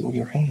residue on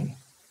your hand.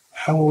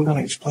 How are we going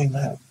to explain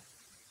that?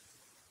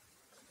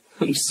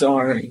 I'm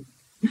sorry.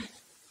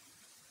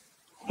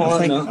 I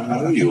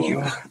think you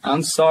are.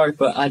 I'm sorry,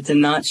 but I did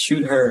not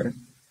shoot her.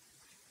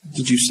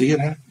 Did you see it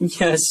happen?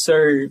 Yes,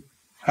 sir.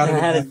 How I did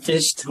it had to happen?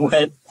 ditch the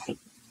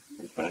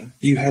weapon.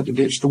 You had to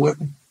ditch the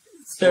weapon?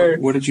 Sir,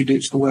 Where did you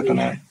ditch the weapon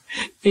at?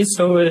 it's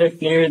over there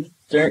near the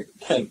dirt,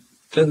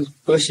 those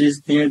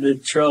bushes near the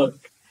truck.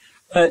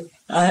 But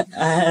I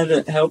had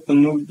to help him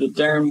move the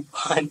darn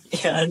body.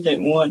 I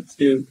didn't want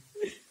to.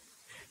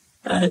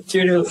 I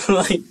treated him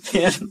like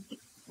him.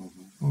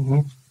 Mm-hmm.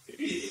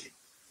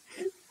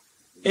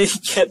 He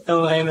kept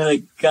on aiming a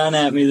gun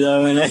at me,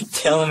 though, and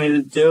telling me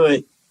to do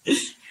it.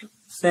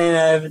 Saying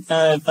every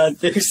time if I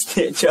do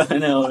snitch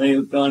on him, he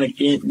was going to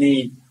get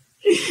me.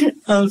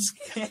 I'm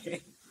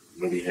scared.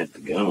 But he had the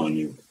gun on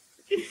you.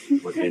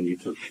 But then you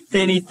took.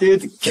 Then he threw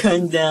the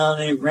gun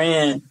down and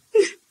ran.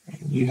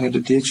 You had to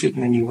ditch it,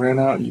 and then you ran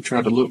out and you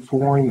tried to look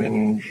for him,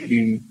 and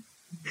he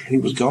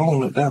was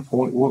gone at that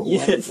point.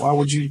 Yes. Why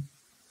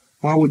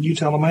would you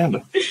tell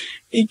Amanda?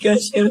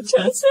 Because she was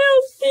trying to say I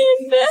was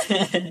being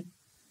bad.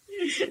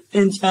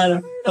 And try to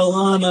hurt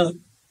Alana.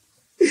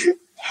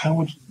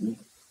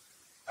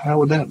 How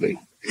would that be?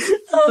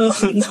 Oh,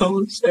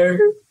 no,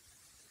 sir.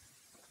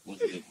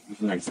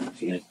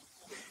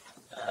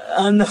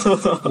 I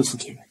know. Listen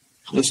to me.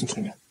 Listen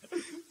to me.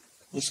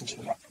 Listen to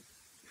me.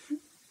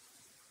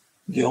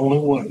 The only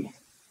way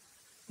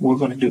we're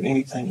going to do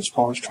anything as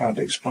far as trying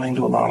to explain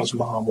to Alana's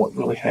mom what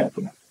really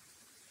happened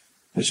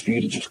is for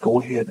you to just go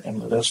ahead and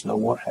let us know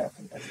what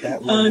happened. And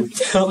that way I'm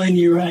telling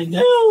you right now,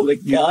 the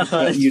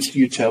God.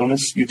 you're telling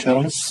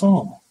us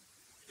some.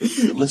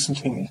 Listen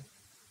to me.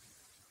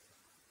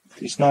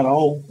 It's not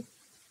all.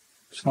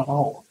 It's not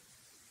all.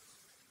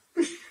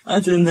 I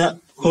did not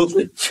pull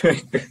the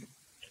trigger.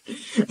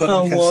 But I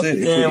like I walked said,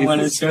 in when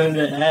it's going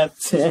to happen.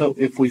 so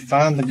if we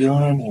find the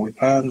gun and we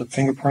find the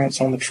fingerprints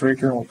on the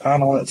trigger and we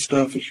find all that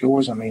stuff, it's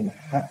yours. I mean,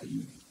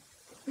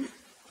 you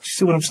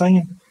see what I'm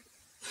saying?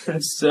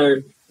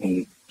 Sir,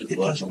 And the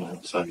blood on the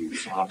outside of your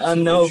socks. I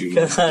know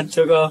because I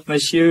took off my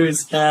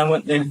shoes and I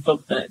went there and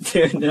put that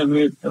dude and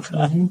moved the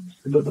body.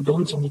 But the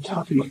blood's on the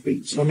top of your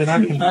feet. So I mean,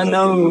 I can. I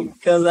know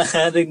because I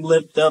had to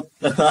lift up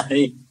the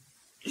body.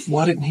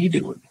 Why didn't he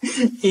do it?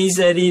 He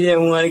said he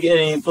didn't want to get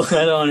any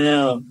blood on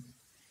him.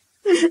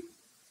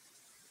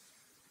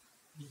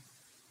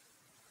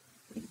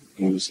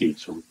 Who was he?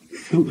 So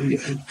Who?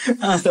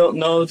 I don't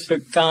know if they're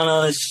kind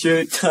of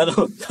shoot. I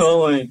don't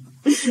know him.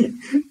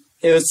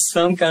 It was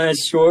some kind of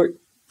short,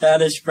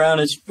 fattish,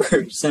 brownish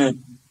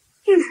person.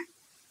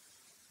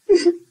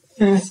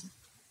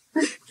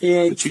 He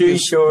ain't But you too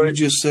just, short. you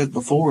just said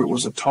before it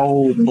was a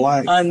tall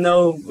black. I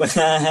know, but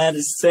I had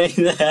to say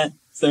that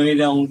so he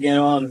don't get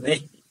on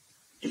me.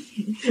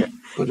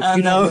 But if I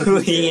you know don't who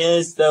he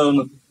is,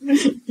 though.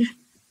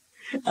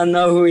 I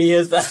know who he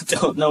is, but I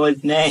don't know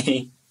his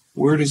name.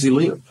 Where does he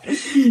live?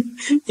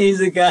 He's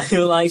a guy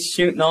who likes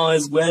shooting all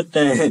his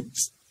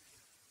weapons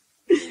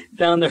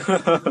down the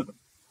road.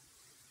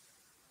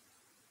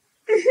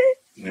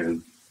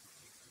 and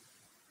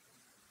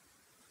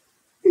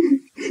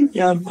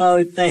Y'all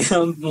probably think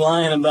I'm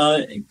lying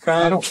about it.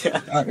 Crime.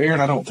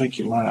 Aaron, I don't think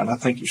you're lying. I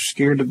think you're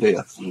scared to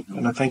death,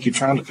 and I think you're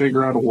trying to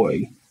figure out a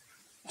way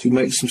to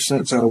make some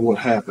sense out of what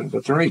happened.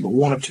 But there ain't but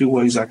one of two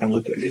ways I can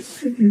look at it,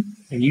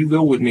 and you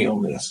go with me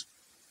on this.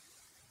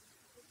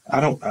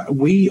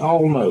 We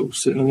all know,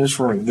 sitting in this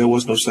room, there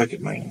was no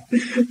second man.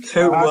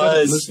 There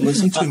was.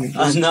 Listen to me.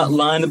 I'm not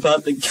lying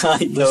about the guy,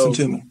 though. Listen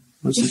to me.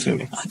 Listen to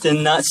me. I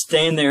did not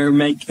stand there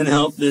making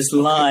up this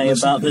lie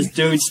Listen about to this me.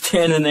 dude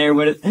standing there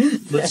with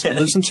it.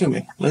 Listen to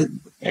me.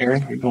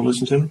 Aaron, are you going to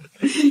listen to me?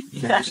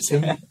 Yes.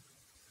 Listen to me.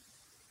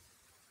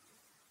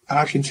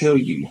 I can tell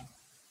you,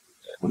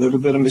 with every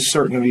bit of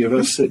certainty of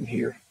us sitting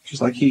here,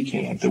 just like he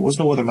can, there was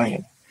no other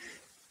man.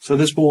 So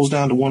this boils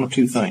down to one of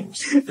two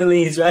things. It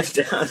leads right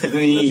down to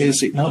me.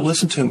 No,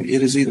 listen to me.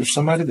 It is either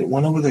somebody that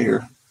went over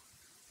there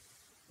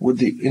with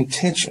the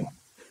intention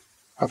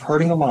of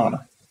hurting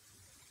Alana,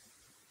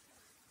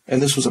 and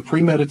this was a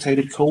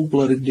premeditated,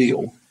 cold-blooded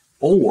deal,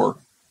 or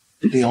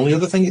the only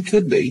other thing it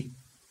could be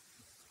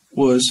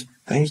was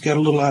things got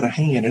a little out of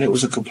hand, and it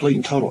was a complete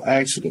and total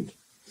accident.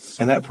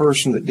 And that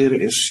person that did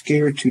it is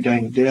scared to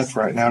dang death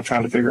right now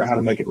trying to figure out how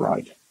to make it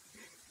right.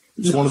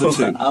 It's one of the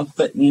two. I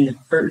couldn't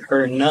hurt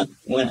her, not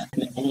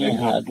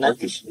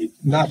purposely.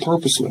 Not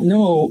purposely.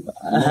 No,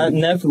 I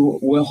never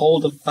will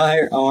hold a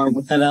firearm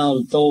without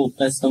an adult.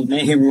 That's the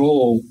main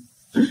rule.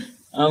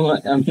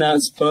 I'm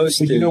not supposed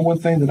But to. you know one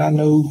thing that I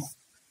know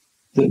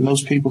that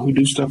most people who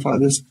do stuff like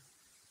this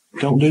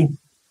don't do?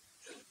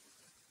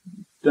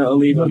 Don't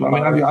leave I a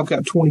mean, I've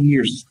got 20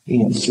 years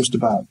in, just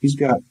about. He's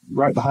got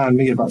right behind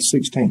me about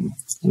 16.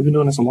 We've been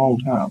doing this a long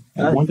time.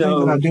 And one thing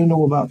that I do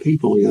know about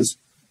people is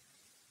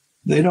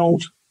they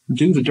don't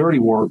do the dirty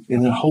work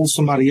and then hold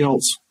somebody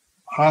else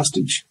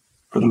hostage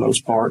for the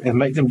most part and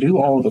make them do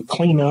all the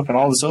cleanup and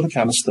all this other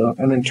kind of stuff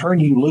and then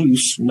turn you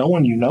loose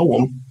knowing you know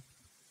them.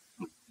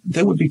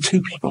 There would be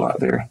two people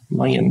out there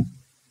laying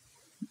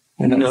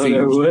in that No, field.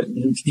 there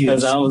wouldn't,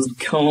 because I was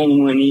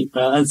gone when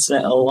I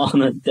set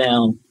Alana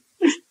down.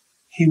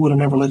 He would have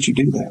never let you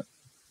do that.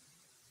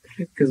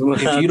 Because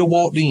If you'd have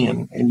walked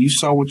in and you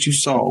saw what you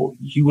saw,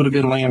 you would have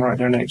been laying right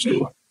there next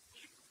to her.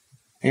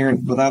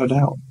 Aaron, without a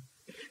doubt.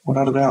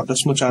 Without a doubt,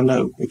 that's much I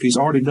know. If he's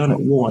already done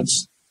it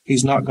once,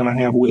 he's not going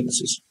to have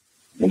witnesses.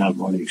 And I've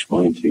already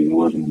explained to you, there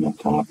wasn't enough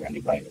time for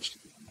anybody else to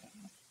do that.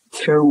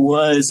 there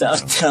was. I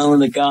was telling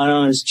the God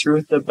honest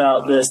truth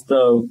about this,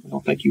 though. I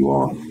don't think you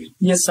are.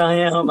 Yes, I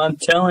am. I'm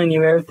telling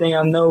you everything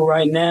I know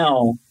right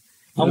now.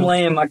 I'm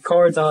laying my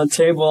cards on the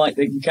table like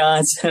the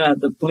guy said at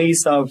the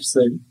police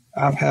officer.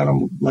 I've had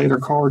them lay their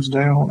cards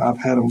down. I've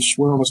had them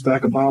swear on a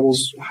stack of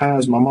Bibles high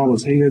as my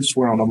mama's head,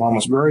 swear on my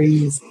mama's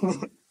grave.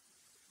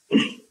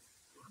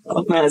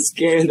 I'm not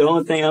scared. The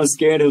only thing I'm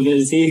scared of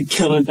is he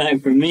coming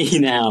back for me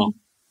now.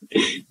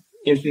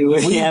 If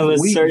we have a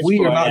search we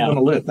are not warrant going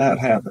to let that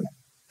happen.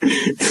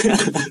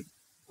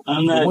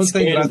 I'm not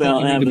scared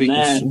about having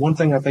that. One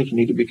thing I think you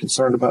need to be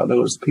concerned about,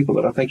 though, is the people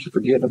that I think you're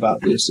forgetting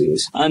about this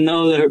is. I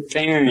know their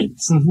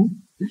parents.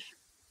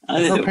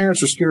 Her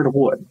parents are scared of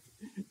what?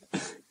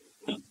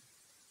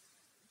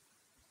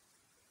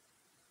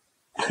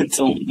 I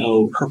don't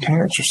know. Her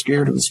parents are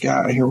scared of this guy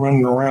out here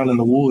running around in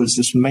the woods,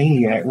 this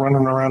maniac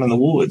running around in the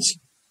woods.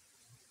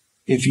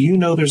 If you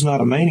know there's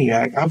not a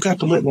maniac, I've got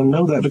to let them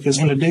know that, because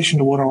in addition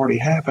to what already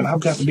happened, I've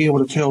got to be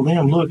able to tell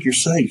them, look, you're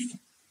safe.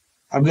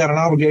 I've got an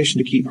obligation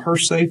to keep her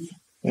safe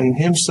and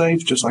him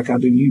safe just like I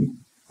do you,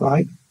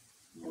 right?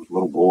 Those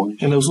little boys.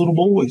 And those little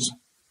boys.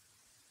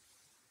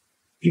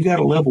 You got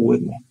to level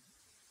with me,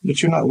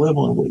 but you're not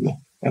leveling with me.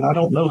 And I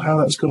don't know how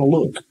that's going to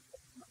look.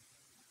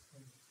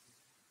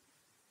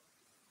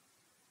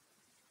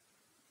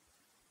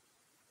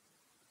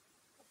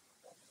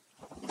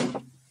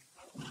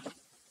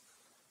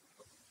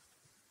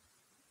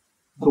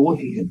 Go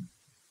ahead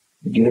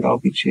and get it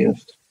off your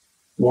chest,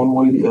 one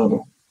way or the other,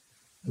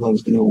 and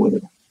let's deal with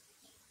it.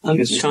 I'm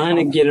trying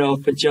to get it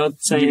off, but y'all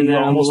saying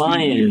that I'm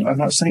lying. I'm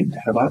not saying,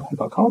 have I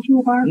called you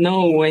a liar?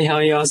 No way, how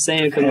y'all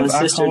saying? Because my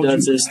sister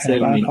does this to me.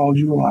 Have I called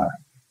you a liar?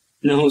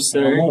 No,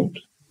 sir. I won't.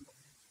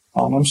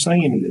 All I'm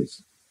saying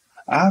is,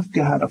 I've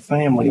got a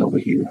family over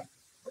here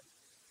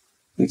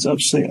that's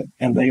upset,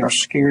 and they are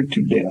scared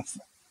to death.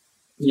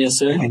 Yes,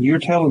 sir. And you're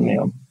telling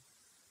them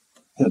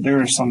that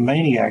there is some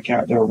maniac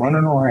out there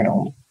running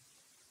around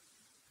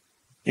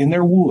in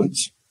their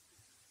woods,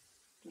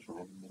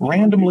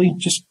 randomly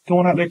just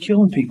going out there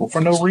killing people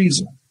for no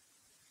reason.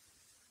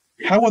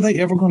 How are they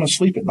ever going to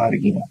sleep at night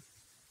again?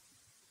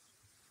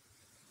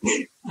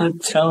 I'm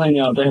telling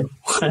y'all, there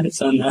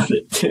was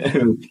another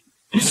dude.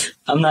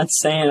 I'm not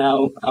saying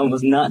I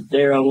was not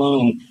there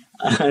alone.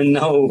 I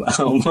know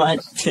how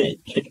much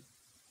it.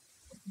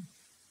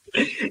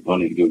 I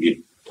need to go get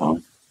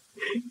Tom.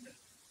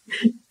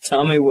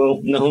 Tommy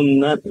won't know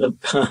nothing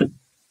about it.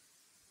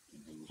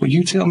 Well,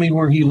 you tell me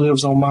where he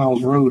lives on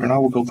Miles Road, and I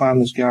will go find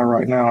this guy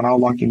right now, and I'll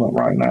lock him up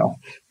right now.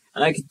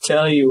 I can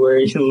tell you where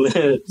he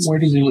lives. Where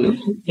does he live?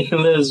 He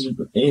lives,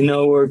 you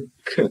know, where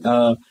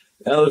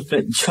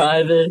Elephant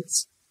Drive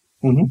is?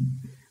 Mm-hmm.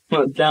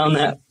 Well, down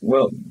that,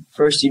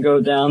 first you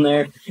go down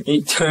there, and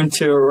you turn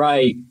to the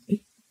right.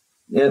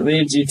 It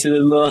leads you to the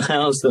little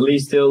house that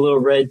leads to a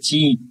little red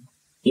Jeep.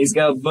 He's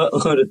got a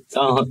buttload of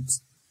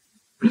dogs.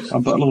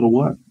 A buttload of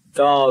what?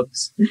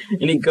 Dogs.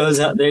 And he goes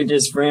out there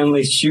just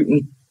randomly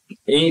shooting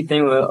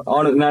anything with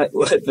automatic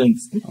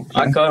weapons. Okay.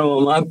 I caught him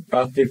on my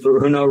property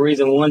for no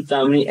reason one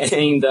time, and he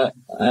aimed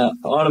an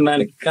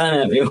automatic gun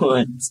at me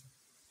once.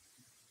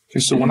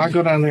 Okay, so when I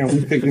go down there and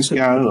we pick this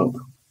guy up,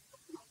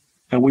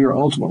 and we are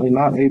ultimately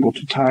not able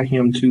to tie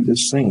him to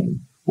this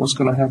scene, what's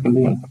going to happen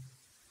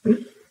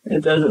then?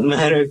 It doesn't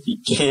matter if you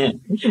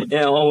can't. It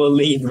all will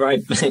lead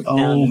right back down.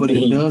 Oh, but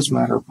it does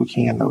matter if we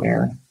can, though,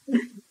 Aaron.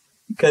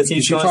 Because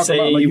he's going to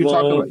say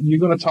you're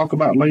going to talk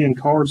about laying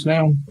cards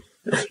down?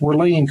 We're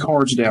laying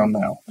cards down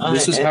now.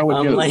 This is how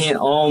it goes. Laying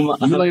all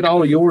you laid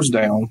all of yours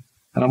down,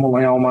 and I'm going to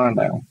lay all mine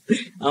down.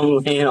 I'm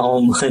laying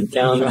all mine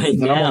down right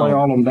now. I'm going to lay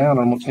all of them down,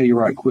 and I'm going to tell you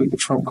right quick, the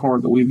trump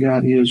card that we've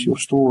got is your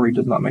story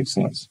does not make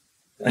sense.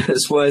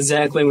 That's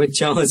exactly what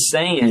y'all is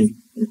saying.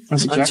 I'm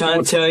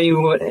trying to tell you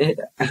what...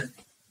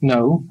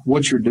 No,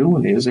 what you're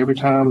doing is every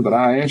time that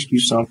I ask you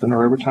something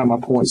or every time I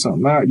point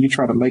something out, you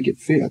try to make it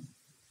fit.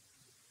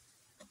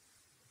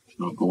 It's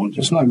not going to.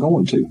 It's not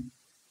going to.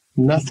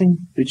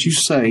 Nothing that you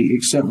say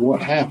except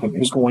what happened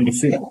is going to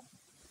fit.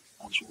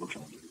 That's what we're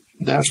trying to do.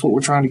 That's what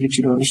we're trying to get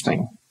you to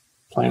understand.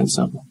 Plain and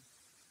simple.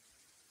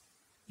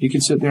 You can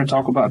sit there and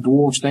talk about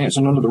dwarves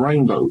dancing under the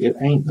rainbow. It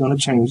ain't going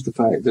to change the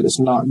fact that it's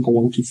not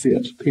going to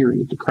fit,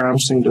 period. The crime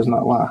scene does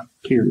not lie,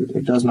 period.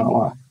 It does not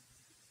lie.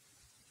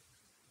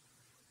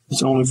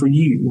 It's only for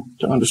you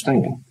to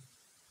understand.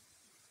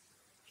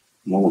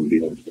 No one would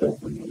be able to tell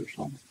from the other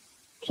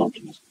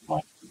something that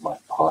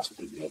might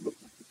possibly be able to.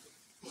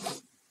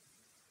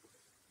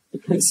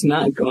 It's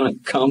not going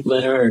to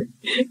compliment her.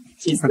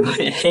 She's going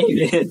to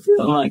hate it.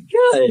 Oh my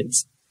God.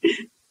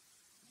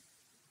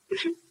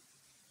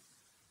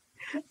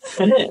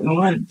 I didn't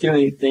want to do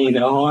anything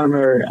to harm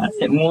her. I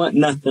didn't want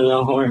nothing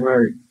to harm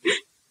her.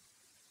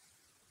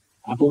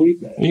 I believe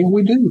that. Yeah,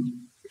 we do.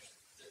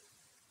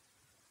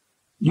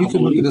 You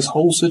can look at this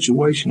whole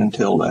situation and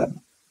tell that.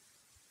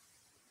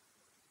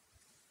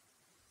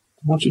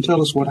 Why don't you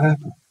tell us what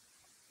happened?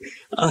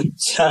 I'm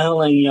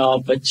telling y'all,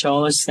 but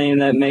y'all are saying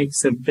that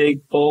makes a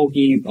big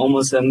bogey,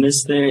 almost a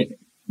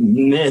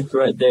myth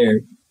right there.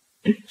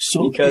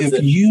 So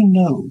if you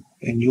know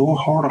in your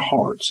heart of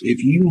hearts,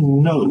 if you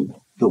know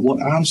that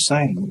what I'm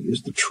saying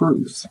is the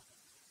truth,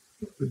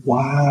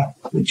 why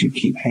would you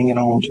keep hanging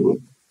on to it?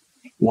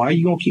 Why are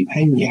you going to keep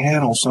hanging your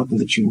hat on something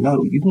that you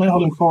know? You can lay all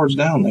them cards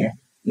down there.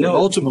 No.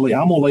 Ultimately,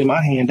 I'm going to lay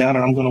my hand down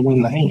and I'm going to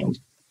win the hand.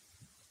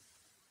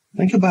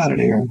 Think about it,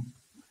 Aaron.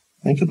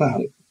 Think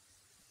about it.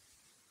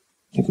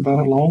 Think about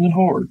it long and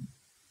hard.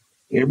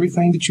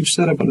 Everything that you've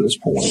set up until this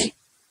point.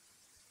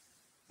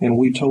 And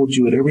we told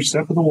you at every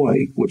step of the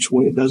way which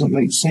way it doesn't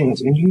make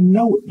sense. And you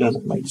know it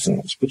doesn't make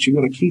sense, but you're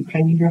going to keep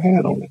hanging your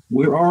hat on it.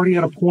 We're already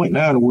at a point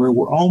now to where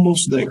we're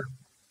almost there.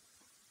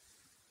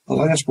 The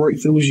last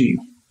breakthrough is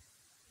you.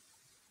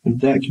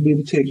 And that could be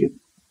the ticket.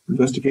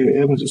 Investigator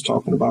Evans is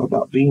talking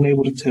about being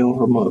able to tell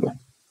her mother.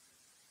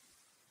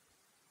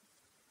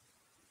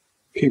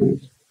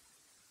 Period.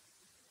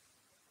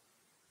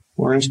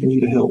 We're asking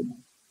you to help.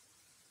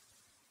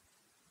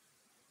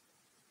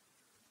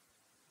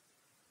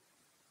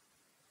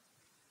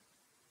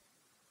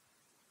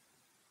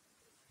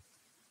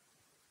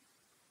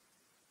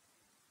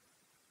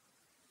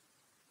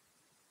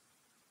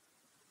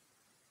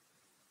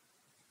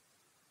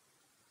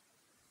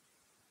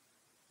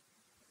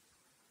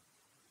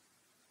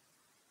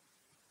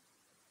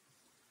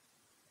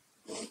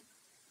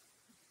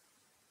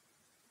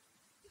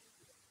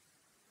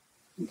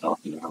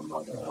 Talking to her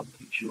mother, I don't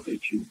think she'll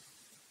hate you.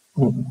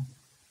 Mm-hmm.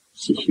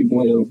 She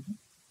will.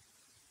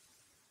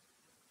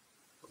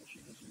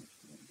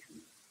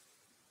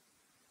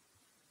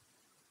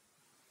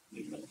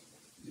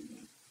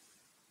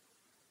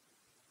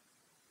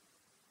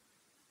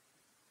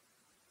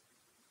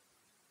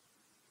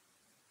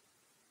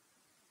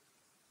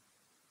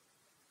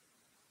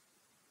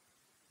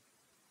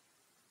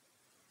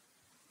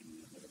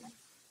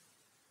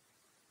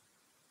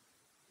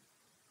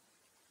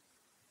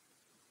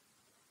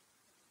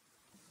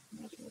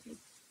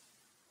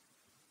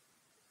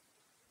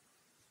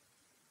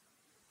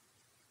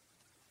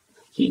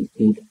 Can't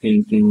think of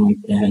anything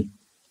like that.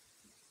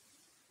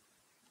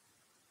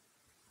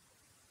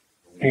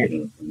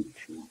 Aaron.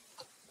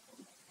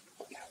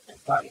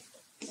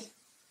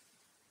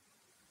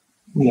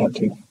 You got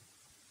to.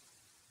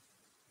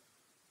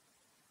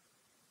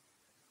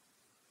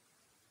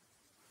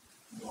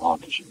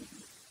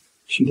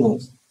 She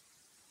does.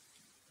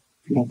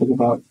 If you don't think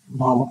about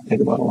Mama,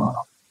 think about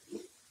Alana.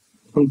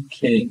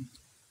 Okay.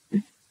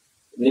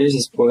 There's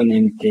this boy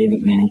named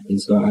David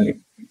Mathis, right?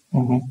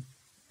 Mm-hmm.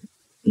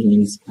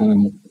 He's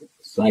kind of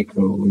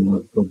psycho, a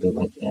little bit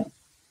like that.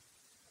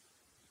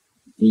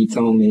 He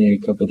told me a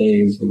couple of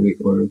days,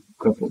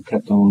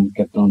 kept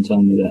on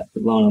telling me that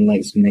Alana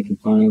likes making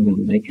fun of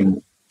him,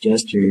 making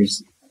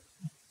gestures,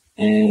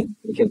 and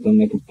he kept on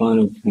making fun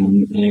of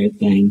him and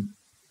everything.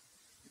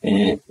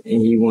 And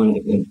he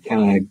wanted to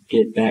kind of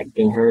get back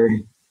to her.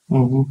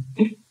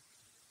 Mm-hmm.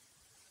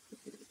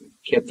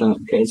 She kept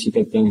on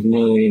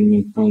humiliating him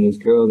in front of this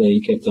girl that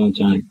he kept on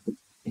trying to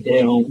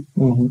hit on.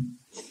 Mm-hmm.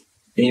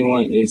 He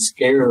wanted to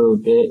scare her a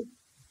bit.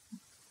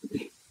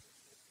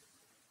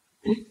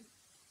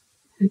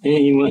 And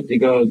he wanted to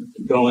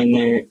go in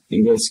there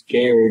and go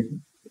scare her.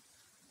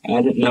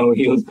 I didn't know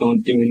he was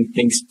going to do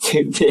anything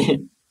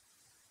stupid.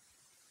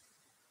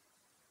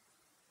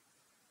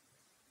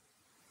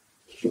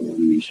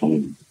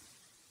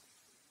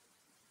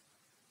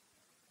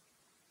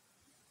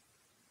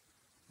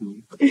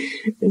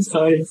 It's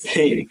hard to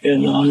say because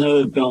I don't know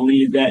it's going to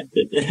leave that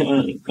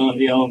it's going to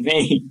be on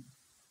me.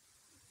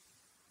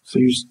 So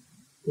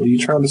are you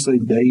trying to say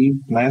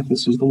Dave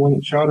Mathis is the one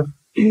that shot her?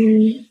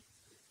 He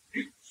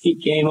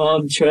came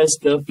all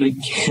dressed up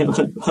and killed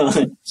a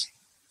bunch.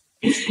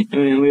 I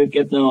mean, we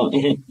kept on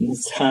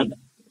inside.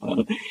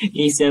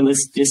 He said,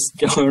 let's just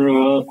start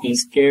her up and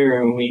scare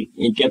her. And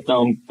he kept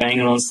on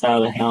banging on the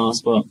side of the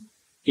house. But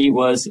he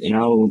was, and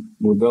I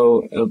would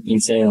go up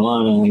and say,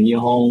 Alana, are you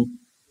home?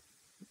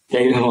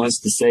 David wants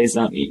to say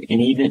something.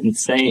 And he didn't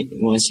say it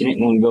when she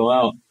didn't want to go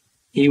out.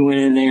 He went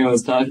in there and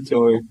was talking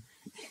to her.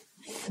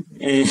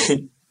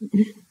 And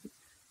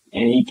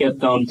he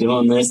kept on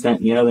doing this, that,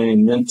 and the other,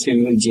 and them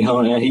two was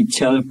yelling at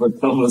each other for a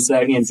couple of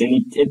seconds, and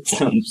he did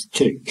something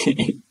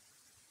stupid.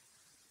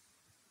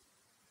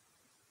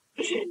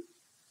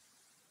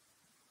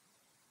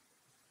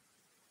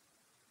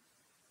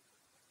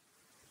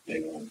 They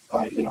were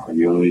fighting and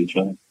arguing with each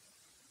other.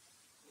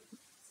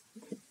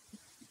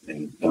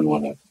 And then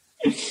what happened?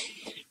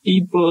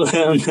 He pulled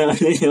down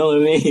the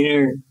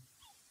elevator.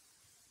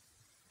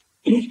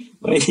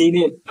 But he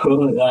didn't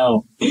pull it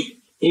out.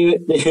 He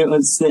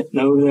was sitting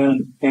over there on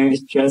the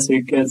parents'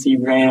 dresser because he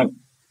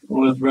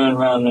was running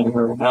around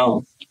her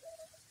house.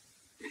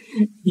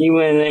 He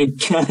went and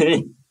got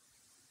it.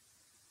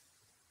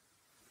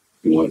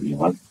 He went and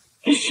what?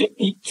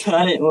 He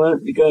got it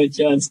once because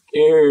try to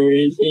scare her,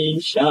 and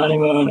he shot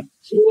him on it.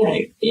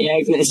 He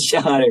actually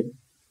shot her.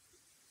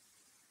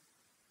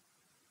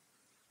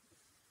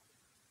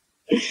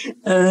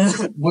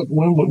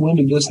 When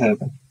did this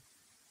happen?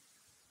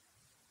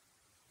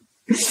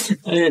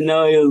 I didn't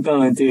know he was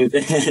going to do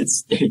that.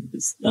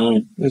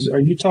 Are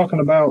you talking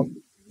about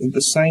at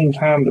the same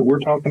time that we're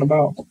talking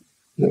about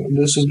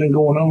this has been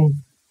going on?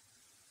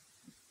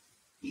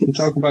 You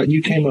talk about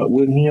you came up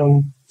with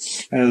him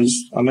as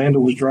Amanda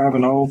was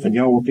driving off and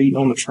y'all were beating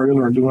on the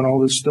trailer and doing all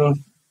this stuff?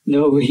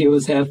 No, he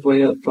was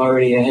halfway up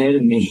already ahead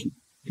of me.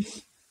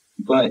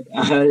 But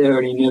I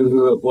already knew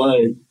who it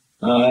was.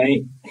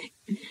 Alright?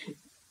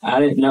 I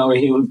didn't know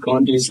he was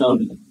going to do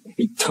something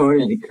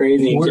retarded and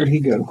crazy. Where did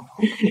he go?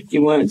 He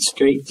went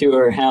straight to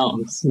her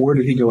house. Where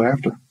did he go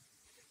after?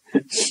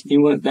 He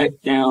went back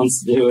down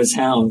to his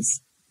house.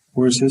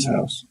 Where's his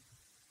house?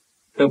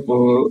 Right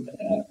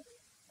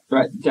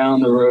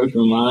down the road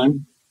from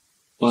mine.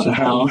 So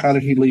how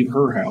did he leave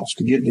her house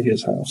to get to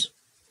his house?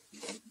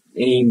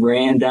 He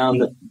ran down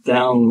the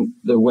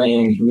way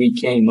and we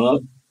came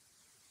up.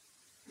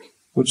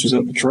 Which is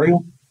up the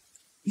trail?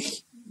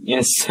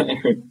 Yes, sir.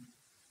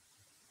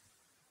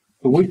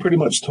 But we pretty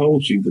much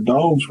told you the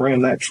dogs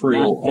ran that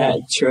trail. Not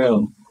that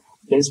trail.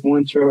 This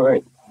one trail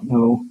right.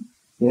 No,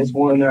 this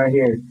one right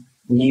here.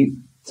 He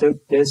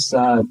took this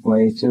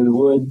sideway to the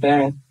wood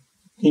path.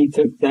 He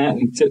took that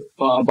and took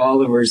Bob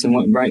Oliver's and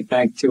went right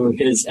back to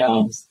his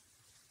house.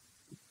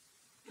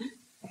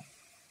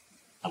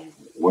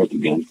 Where'd the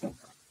gun come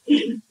from?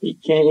 He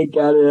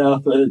got it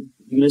off of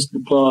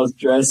Mr. Paul's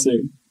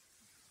dresser.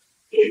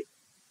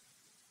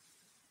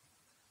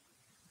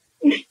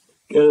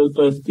 Got it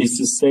supposed to be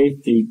for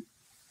safety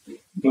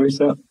or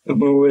something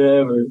or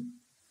whatever.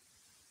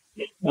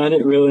 I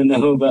didn't really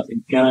know about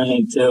the gun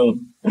until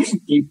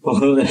he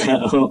pulled it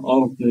out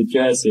off the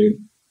dresser.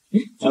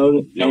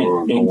 Y'all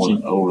were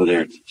going over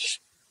there to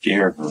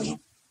scare her.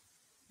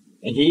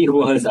 He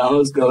was. I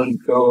was going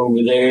to go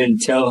over there and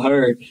tell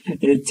her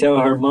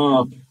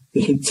mom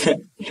to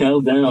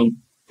tell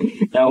them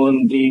that I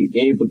wouldn't be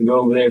able to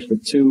go over there for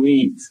 2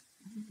 weeks.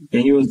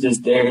 And he was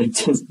just there to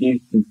just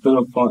be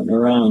little farting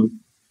around.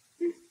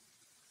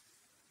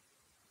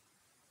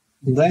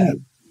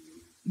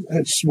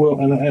 That's well,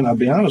 and I'll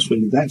be honest with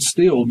you, that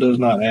still does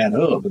not add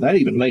up. But that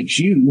even makes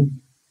you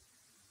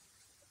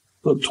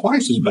look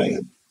twice as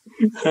bad.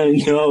 I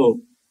know.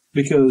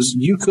 Because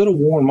you could have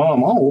warned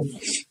mom off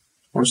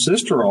or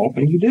sister off,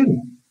 and you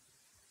didn't.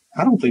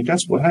 I don't think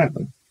that's what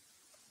happened.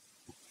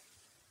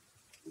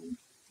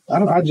 I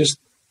don't know. I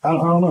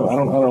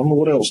don't know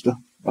what else to.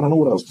 I don't know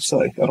what else to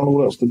say. I don't know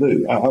what else to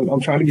do. I'm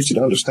trying to get you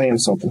to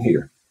understand something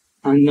here.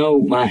 I know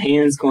my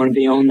hand's going to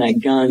be on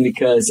that gun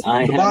because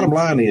The bottom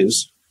line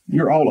is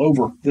you're all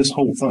over this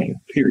whole thing,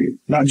 period.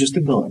 Not just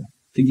the gun,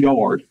 the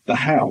yard, the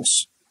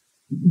house,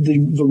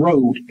 the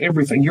road,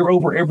 everything. You're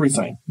over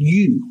everything.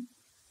 You,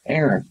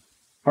 Aaron,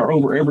 are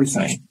over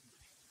everything.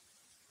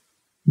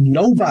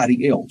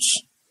 Nobody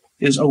else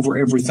is over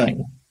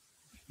everything.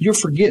 You're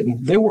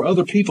forgetting there were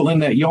other people in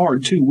that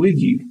yard too with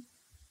you.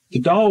 The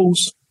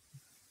dogs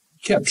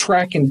kept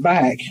tracking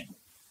back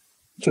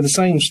to the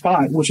same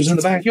spot, which is in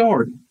the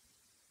backyard.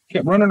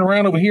 Kept running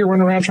around over here,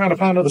 running around trying to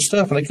find other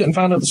stuff, and they couldn't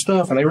find other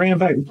stuff, and they ran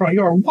back to the front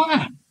yard.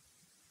 Why?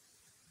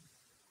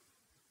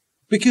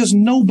 Because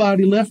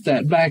nobody left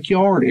that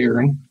backyard,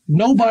 Aaron.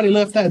 Nobody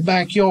left that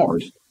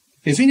backyard.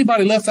 If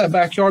anybody left that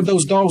backyard,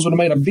 those dogs would have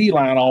made a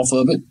beeline off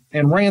of it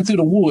and ran through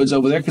the woods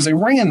over there because they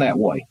ran that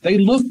way. They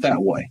looked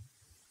that way.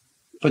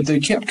 But they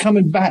kept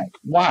coming back.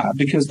 Why?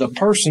 Because the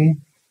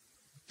person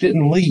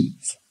didn't leave.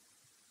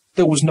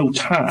 There was no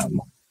time.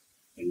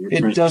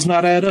 It does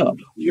not add up.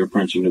 Your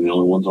prints are the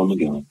only ones on the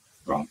gun,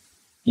 right?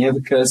 Yeah,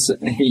 because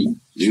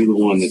You're the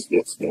one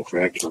that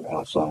dragged her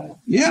outside.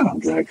 Yeah.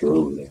 And dragged her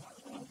over there.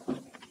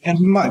 And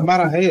might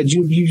I add,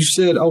 you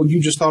said, oh,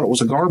 you just thought it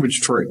was a garbage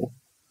trail.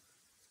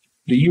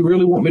 Do you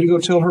really want me to go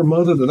tell her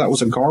mother that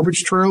was a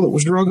garbage trail that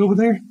was drug over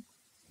there?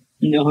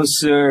 No,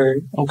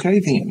 sir. Okay,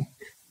 then.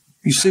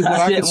 You see what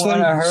I could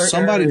say?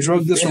 Somebody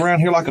drugged this around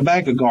here like a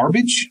bag of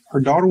garbage. Her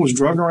daughter was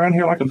drugged around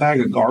here like a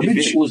bag of garbage.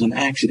 If it was an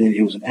accident,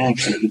 it was an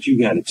accident, but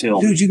you got to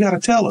tell me. Dude, you got to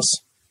tell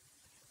us.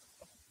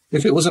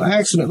 If it was an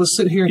accident, let's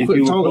sit here and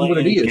quit talking what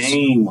it is.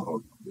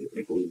 If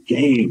it was a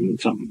game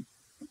or something.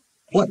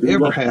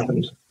 Whatever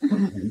happened.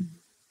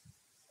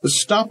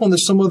 Let's stop on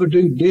this some other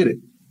dude did it.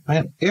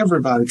 Man,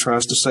 everybody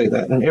tries to say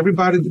that. And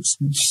everybody that's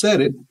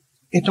said it,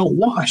 it don't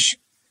wash.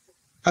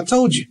 I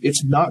told you,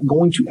 it's not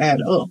going to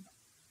add up.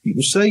 You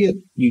can say it,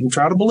 you can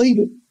try to believe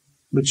it,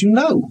 but you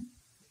know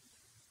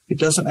it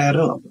doesn't add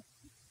up.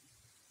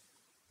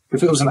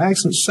 If it was an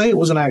accident, say it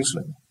was an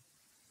accident.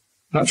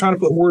 I'm not trying to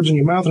put words in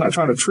your mouth. I'm not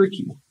trying to trick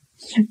you.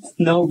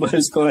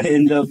 Nobody's going to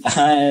end up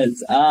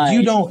as I.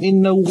 You don't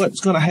know what's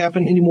going to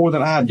happen any more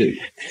than I do.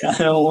 I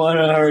don't want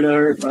to hurt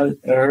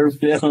her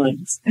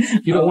feelings.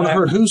 You don't want to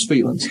hurt whose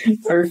feelings?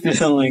 Her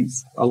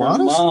feelings. Alana's?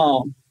 Her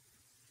mom.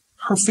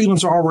 Her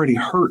feelings are already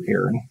hurt,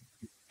 Aaron.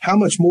 How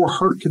much more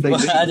hurt could they be?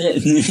 I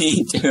didn't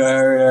mean to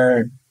hurt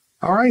her.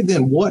 All right,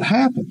 then what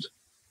happened?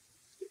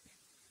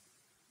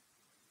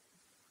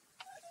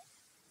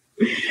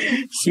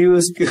 She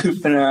was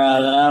goofing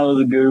around and I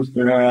was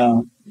goofing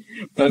around.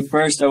 But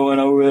first I went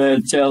over there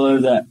to tell her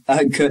that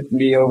I couldn't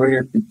be over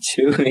here for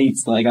 2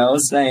 weeks like I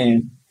was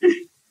saying.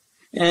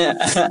 And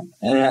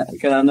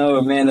because I know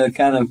Amanda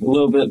kind of a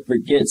little bit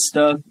forgets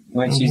stuff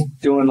when she's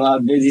doing a lot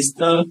of busy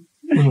stuff.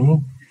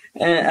 Mm-hmm.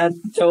 And I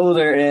told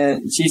her,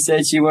 and she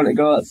said she wanted to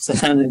go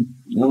outside and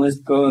let's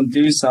go and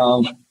do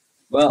something.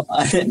 Well,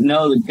 I didn't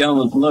know the gun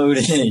was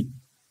loaded.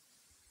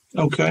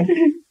 Okay.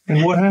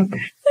 And what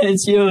happened? And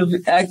she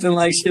was acting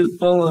like she was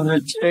pulling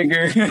the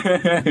trigger.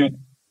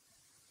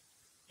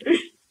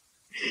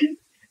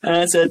 And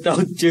I said,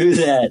 don't do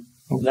that.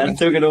 Okay. And I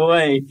took it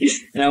away.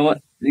 And I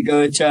went to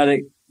go try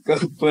to go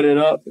put it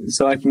up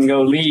so I can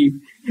go leave.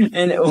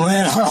 And it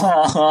went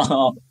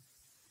off.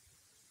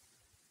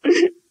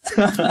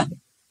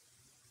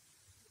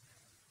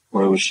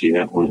 Where was she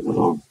at when it went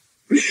on?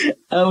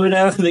 Over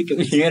there where the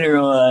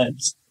computer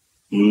was.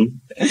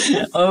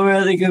 Over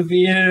at the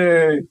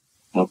computer.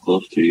 How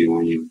close to you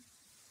when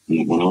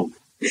it went on?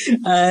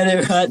 I had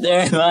it right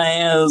there in my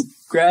hand. I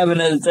was grabbing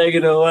it and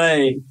taking it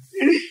away.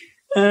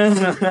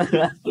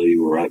 So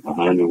you were right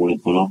behind her when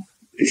it went off?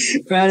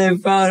 Right in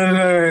front of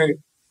her.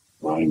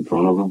 Right in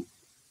front of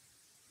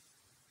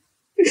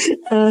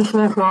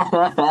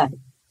her?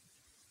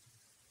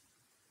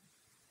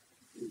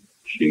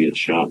 She gets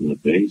shot in the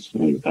face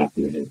or in the back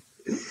of the head?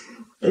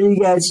 He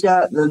got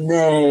shot in the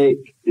neck.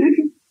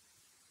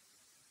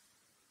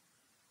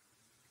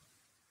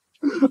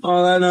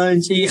 All I know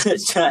is she got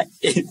shot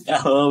and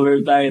fell over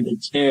the back of the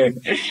chair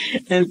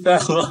and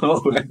fell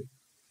over.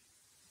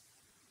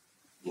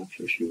 I'm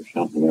sure she was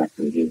shot in the back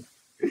of the head.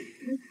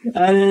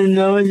 I didn't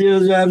know if she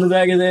was shot in the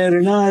back of the head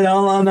or not.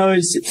 All I know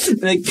is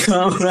the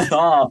gun went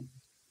off.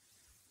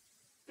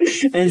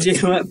 And she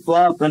went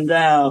flopping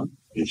down.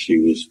 And she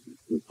was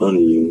in front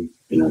of you,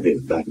 and her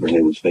head, back of her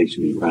head was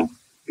facing you, right?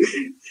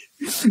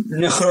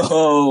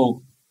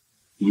 No.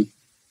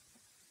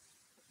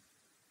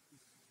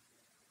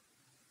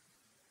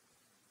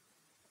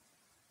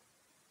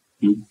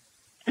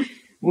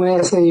 Why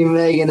are you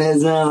making it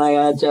sound like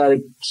I try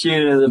to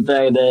shoot her in the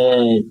back of the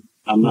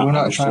head? We're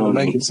not trying to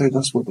make it say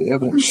that's what the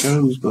evidence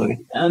shows, buddy.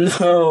 I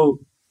know.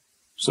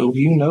 So if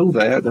you know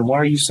that, then why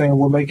are you saying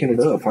we're making it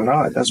up or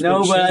not? That's no,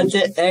 what but I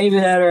didn't aim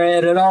it at her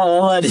head at all.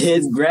 All I did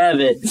is grab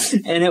it,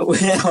 and it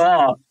went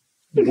off.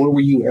 Where were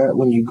you at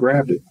when you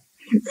grabbed it?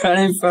 Right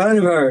in front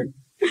of her.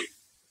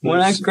 When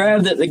I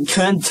grabbed it, the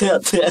gun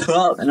tilted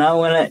up, and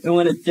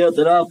when it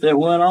tilted off, it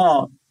went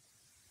off.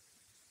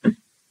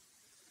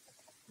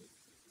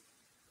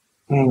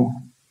 And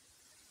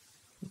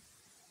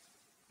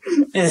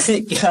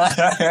it got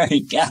her.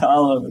 It got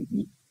all over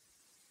me.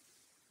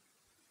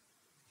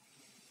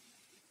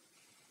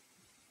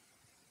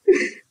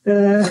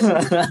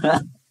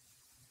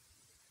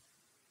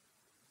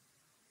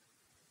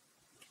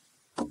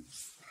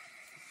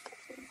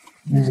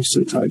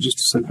 Sit tight just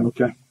a second,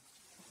 okay?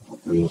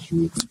 You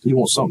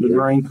want something to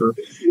drink or?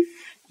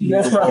 No.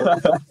 I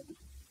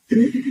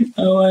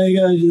want to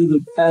go to the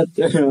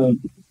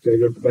bathroom. Okay,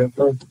 go to the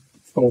bathroom.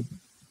 Come on.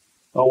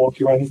 I'll walk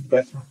you right into the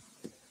bathroom.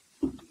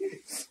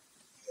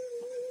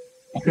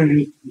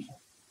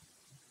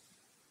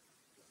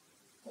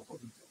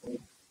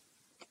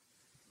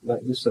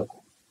 Let yourself.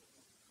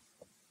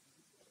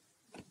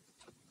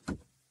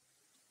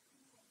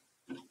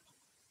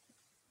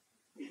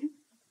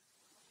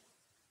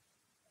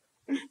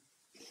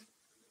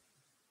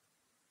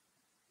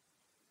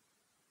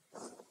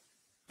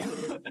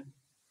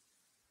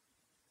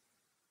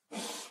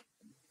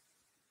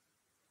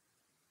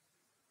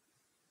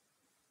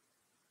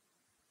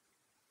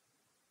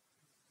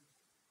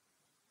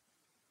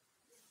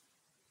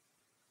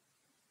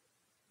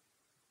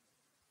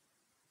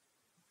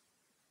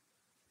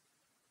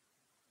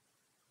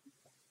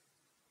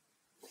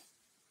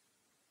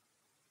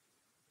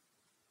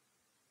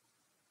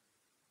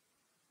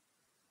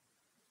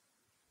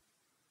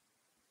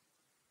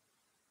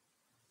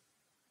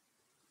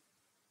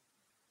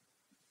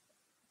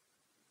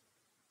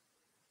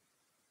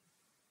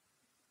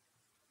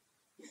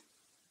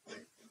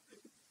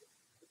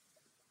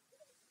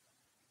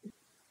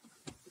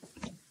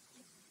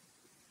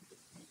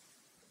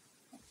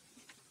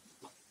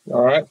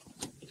 All right.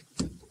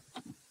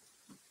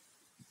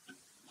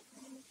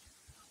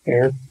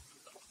 Aaron.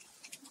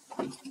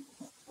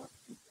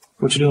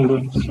 What you doing,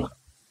 buddy?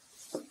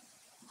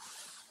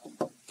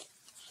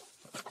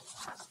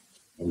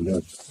 I'm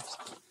done.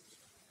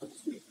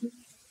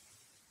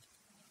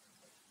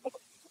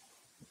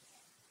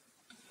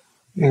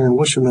 Aaron,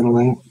 what's your middle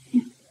name?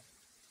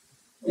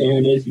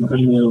 Aaron, that's my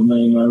middle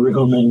name. My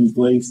real name is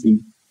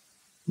Lacy.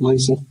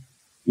 Lacy?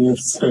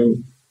 Yes, sir.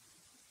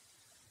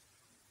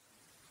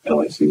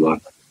 LACY.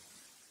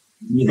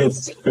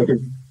 Yes, sir.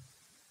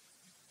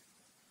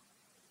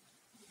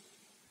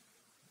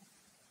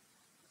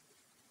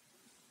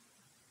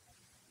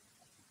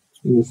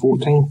 You were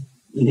 14?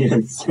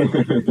 Yes, sir.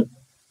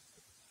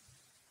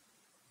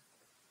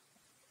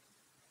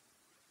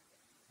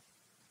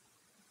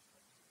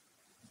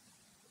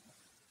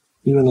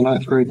 You in the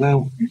 9th grade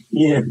now?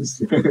 Yes,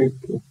 sir.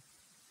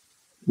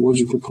 What did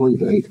you complete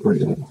the 8th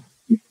grade at?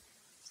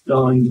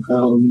 Starting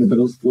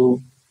middle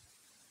school.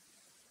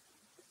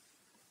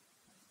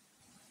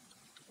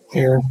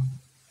 Aaron,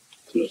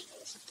 I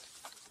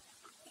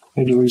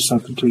need to read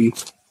something to you.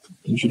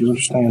 I need you to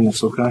understand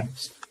this, okay?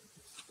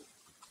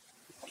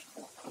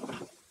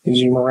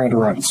 These are your Miranda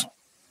rights.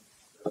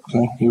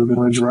 Okay? You ever been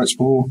read your rights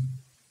before?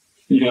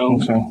 No.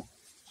 Okay.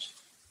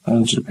 I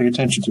need you to pay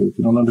attention to it. If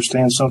you don't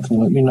understand something,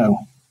 let me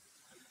know.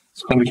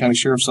 It's Columbia County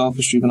Sheriff's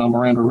Office, juvenile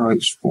Miranda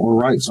rights, or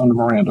rights under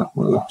Miranda.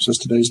 It says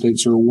today's date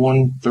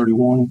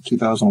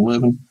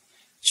 01/31/2011.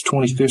 It's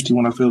 2050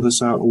 when I fill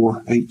this out,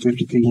 or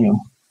 8:50 p.m.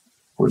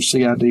 Or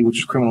CID, which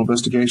is Criminal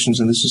Investigations,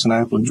 and this is in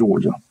Athens,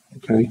 Georgia.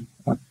 Okay?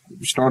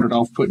 You started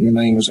off putting your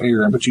name as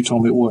Aaron, but you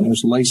told me it wasn't. It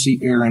was Lacy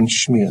Aaron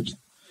Schmidt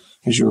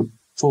is your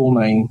full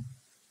name.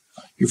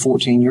 You're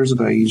 14 years of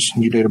age,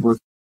 and your date of birth.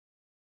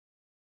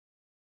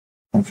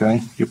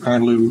 Okay? You're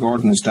apparently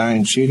regarded as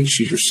Diane Chitty.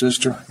 She's your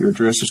sister. Your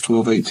address is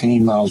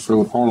 1218 Miles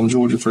Road, Harlem,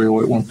 Georgia,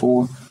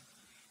 30814.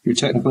 You're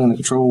technically in the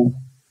control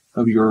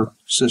of your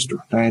sister,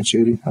 Diane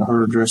Chitty, and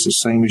her address is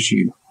the same as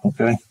you.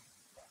 Okay?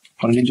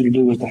 What I need you to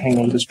do is to hang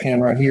on to this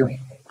pen right here.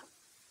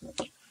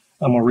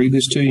 I'm going to read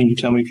this to you, and you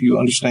tell me if you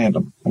understand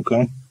them.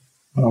 Okay?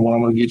 What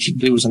I'm going to get you to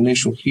do is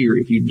initial here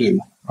if you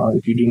do. All right?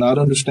 If you do not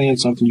understand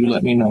something, you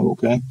let me know.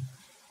 Okay? It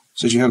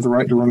says you have the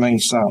right to remain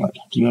silent.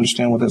 Do you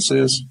understand what that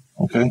says?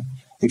 Okay?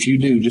 If you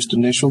do, just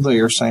initial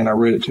there saying I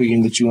read it to you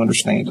and that you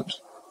understand it.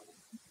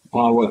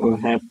 Well, what will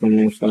happen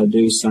if I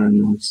do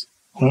sign this?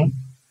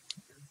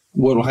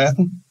 What will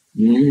happen?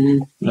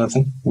 Mm-hmm.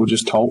 Nothing. We'll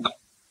just talk.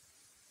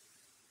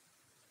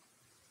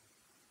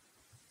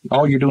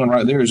 All you're doing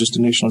right there is just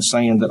initially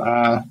saying that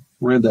I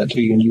read that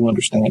to you and you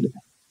understand it.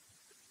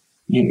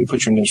 You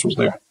put your initials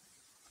there.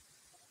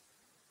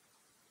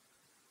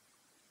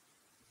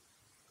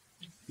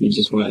 You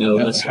just want to know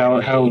that's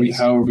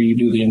however you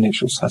do the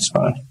initials, that's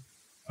fine.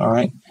 All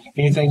right.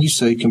 Anything you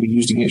say can be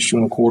used against you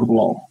in a court of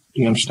law.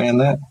 Do you understand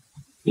that?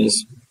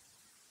 Yes.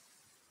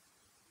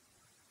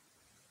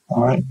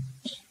 All right.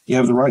 You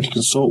have the right to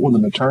consult with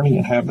an attorney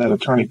and have that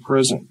attorney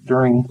present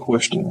during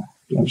questioning.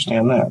 Do you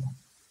understand that?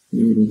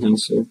 No,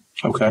 sir.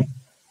 Okay.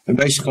 It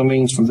basically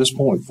means from this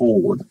point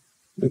forward,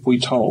 if we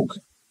talk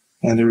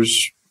and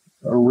there's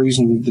a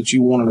reason that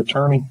you want an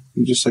attorney,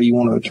 you just say you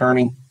want an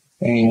attorney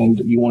and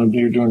you want him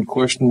here during the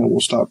questioning, and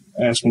we'll stop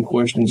asking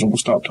questions and we'll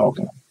stop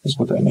talking. That's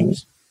what that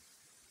means.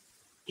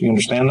 Do you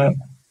understand that?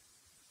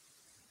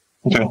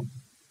 Okay.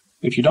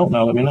 If you don't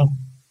know, let me know.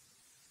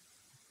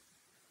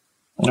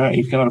 All right.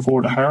 You cannot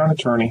afford to hire an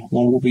attorney.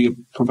 One will be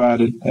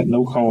provided at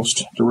no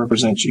cost to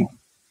represent you.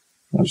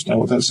 Understand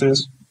what that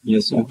says?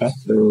 Yes, sir. Okay.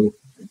 So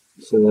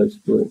that's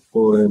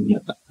for an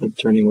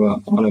attorney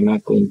will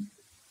automatically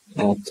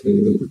have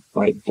to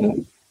fight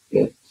that.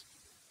 Yes.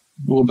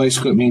 Well,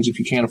 basically it means if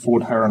you can't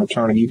afford to hire an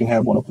attorney, you can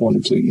have one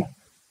appointed to you.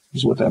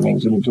 Is what that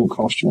means. It don't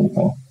cost you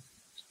anything.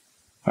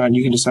 All right,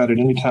 you can decide at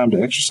any time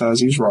to exercise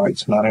these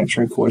rights, not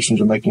answering questions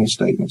or making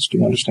statements. Do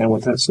you understand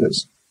what that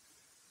says?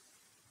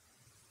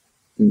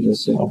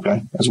 Yes, sir.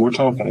 Okay. As we're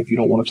talking, if you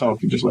don't want to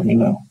talk, you just let me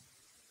know.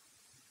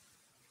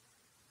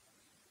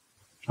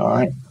 All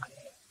right.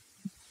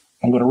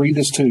 I'm going to read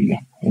this to you,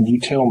 and you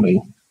tell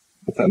me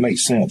if that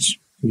makes sense.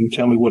 You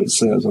tell me what it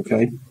says,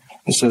 okay?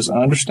 It says,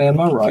 I understand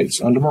my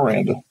rights under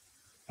Miranda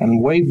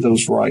and waive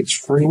those rights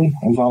freely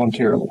and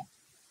voluntarily.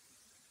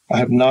 I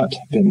have not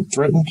been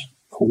threatened,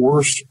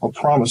 coerced, or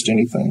promised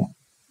anything.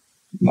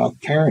 My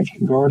parent,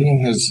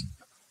 guardian has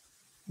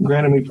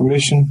granted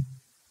permission,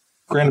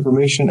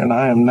 and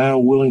I am now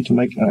willing to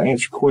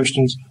answer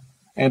questions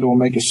and or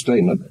make a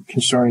statement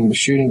concerning the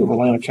shooting of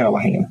Alana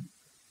Calahan.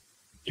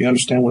 Do you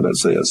understand what that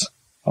says?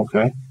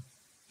 Okay.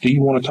 Do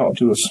you want to talk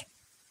to us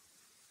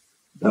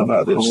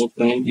about this? The whole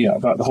thing? Yeah,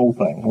 about the whole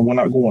thing. And we're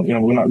not going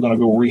to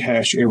go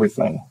rehash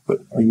everything,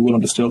 but are you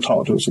willing to still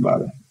talk to us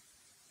about it?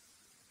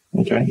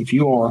 Okay. If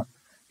you are,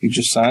 you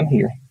just sign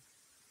here.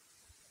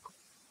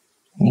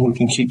 And we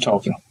can keep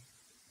talking.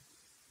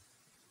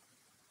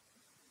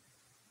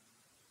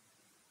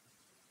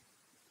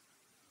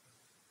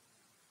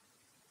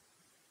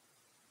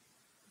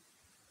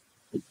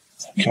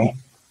 Okay.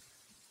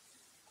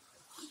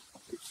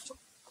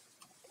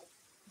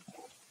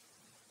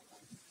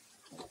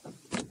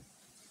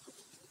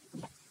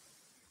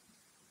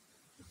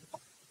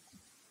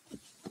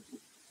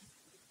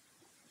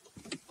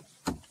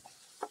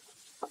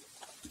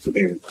 So,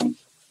 Aaron,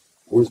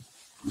 where's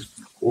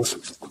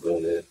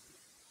that?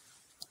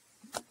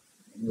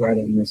 Right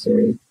in this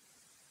area.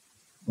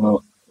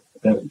 Well,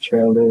 that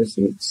trail is,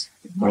 it's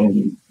right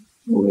in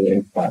over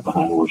there. Right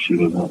behind where she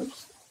was at.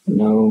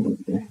 No,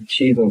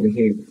 she's over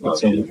here.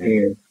 It's over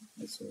here.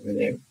 It's over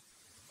there.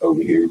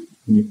 Over here.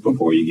 Mm-hmm.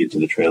 Before you get to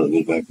the trail that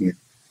goes back here.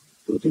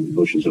 So it's in the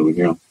bushes over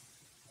here.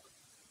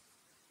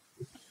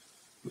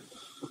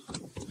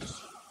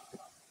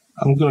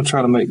 I'm going to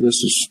try to make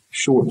this as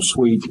short and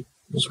sweet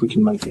as we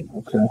can make it,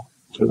 okay?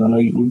 Because I know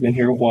you've been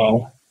here a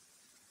while,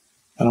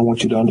 and I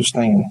want you to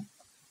understand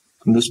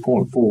from this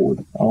point forward,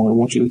 I only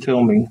want you to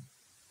tell me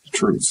the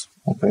truth,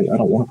 okay? I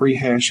don't want to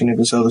rehash any of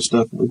this other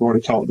stuff that we've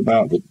already talked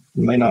about that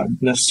may not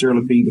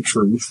necessarily be the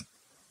truth.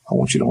 I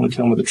want you to only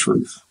tell me the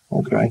truth,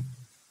 okay?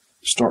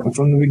 Starting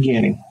from the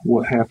beginning,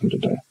 what happened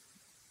today?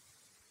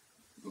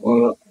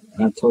 Well,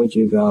 I told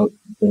you about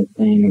the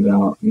thing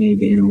about me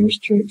being on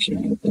restriction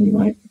and everything,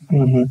 right?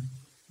 Mm-hmm.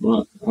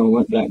 Well, I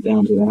went back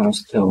down to the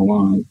house to tell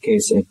Alana in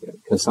case,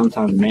 because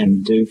sometimes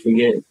men do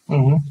forget.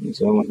 Mm-hmm. And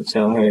so I went to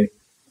tell her.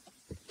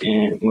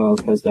 And, well,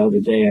 because the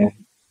other day,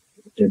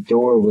 the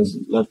door was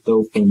left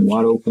open,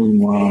 wide open,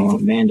 while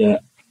Amanda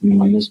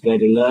and Miss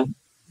Betty left.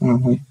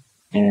 Mm-hmm.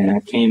 And I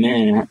came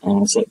in and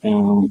I sat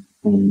down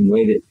and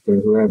waited for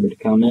whoever to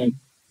come in.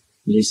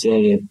 She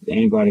said if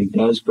anybody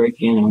does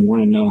break in, I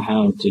want to know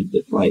how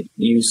to, like,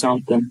 use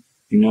something,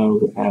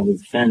 how to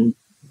defend,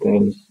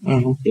 because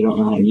you don't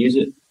know how to use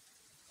it.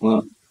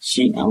 Well,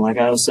 she, like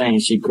I was saying,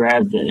 she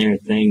grabbed it and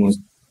everything, was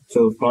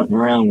still fronting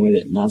around with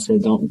it. And I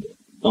said,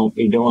 don't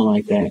be doing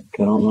like that,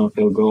 because I don't know if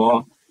it'll go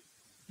off.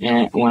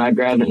 And when I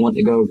grabbed it and went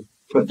to go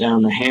put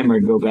down the hammer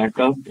to go back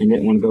up, and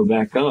didn't want to go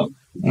back up,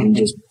 and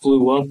just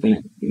flew up and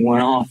it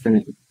went off and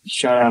it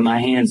shot out of my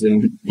hands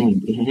and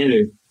hit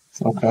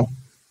her. Okay.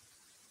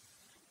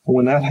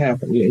 When that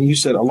happened, and you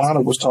said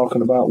Alana was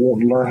talking about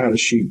wanting to learn how to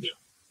shoot.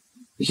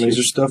 Is there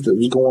stuff that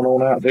was going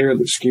on out there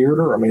that scared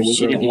her? I mean,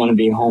 she didn't want to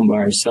be home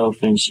by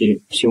herself, and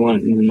she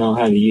wanted to know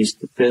how to use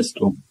the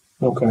pistol.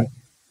 Okay.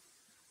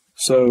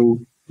 So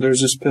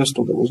there's this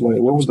pistol that was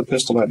laying. What was the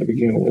pistol at to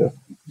begin with?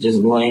 Just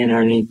laying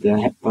underneath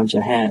a bunch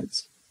of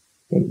hats.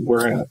 And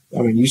where at?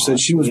 I mean, you said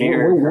she was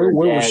where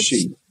was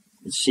she?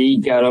 She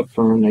got up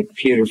from the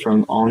computer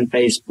on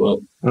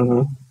Facebook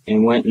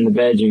and went in the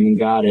bedroom and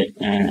got it.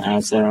 And I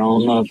said, I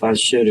don't know if I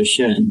should or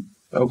shouldn't.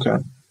 Okay.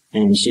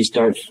 And she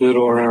started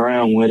fiddling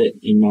around with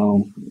it,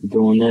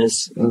 doing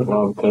this,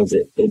 well, because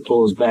it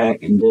pulls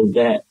back and does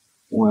that.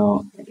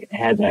 Well, it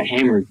had that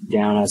hammer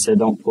down. I said,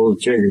 don't pull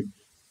the trigger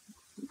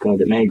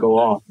because it may go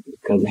off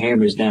because the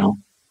hammer's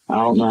down. I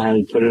don't know how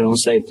to put it on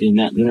safety,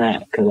 nothing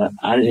that, because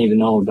I didn't even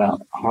know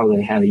about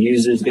hardly how to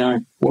use this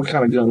gun. What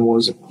kind of gun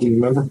was it? Do you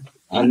remember?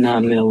 A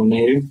 9mm. Do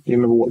you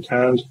remember what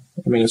kind?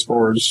 I mean, as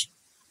far as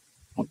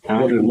what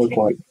did it look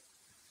like?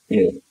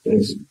 It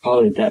was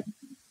probably that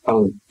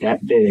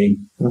big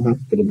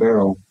for the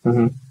barrel,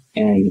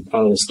 and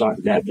probably the stock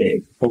that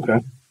big. Okay.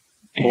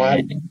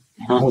 Black?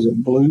 Was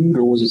it blued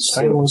or was it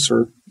stainless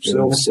or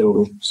silver?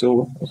 Silver.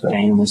 Silver. Okay.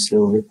 Stainless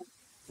silver.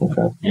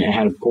 Okay. And it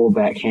had a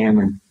pullback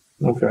hammer.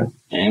 Okay.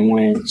 And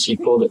when she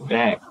pulled it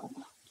back,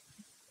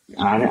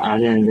 I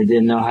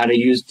didn't know how to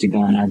use the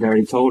gun. I'd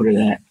already told her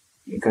that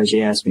because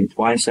she asked me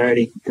twice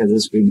already. Because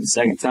this would be the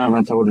second time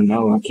I told her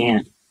no, I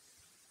can't.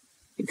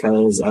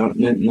 Because I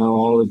didn't know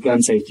all the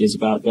gun safeties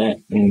about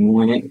that. And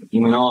when it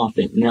went off,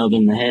 it nailed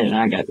in the head, and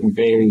I got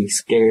very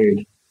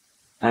scared.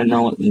 I didn't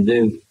know what to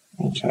do.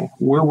 Okay.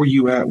 Where were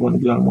you at when the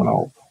gun went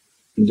off?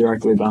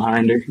 Directly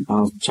behind her.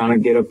 I was trying to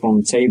get up on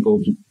the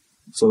table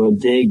so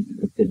if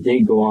it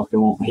did go off, it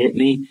won't hit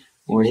me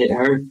or hit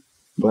her.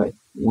 But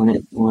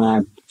when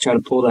I try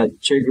to pull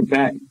that trigger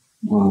back,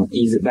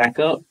 ease it back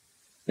up,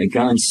 the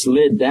gun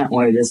slid that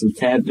way just a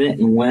tad bit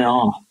and went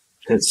off.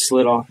 It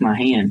slid off my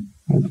hand.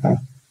 Okay.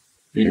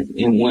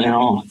 It went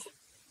off.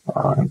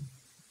 All right.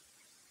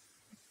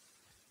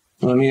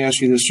 Let me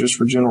ask you this just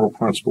for general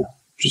principle,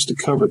 just to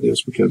cover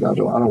this, because I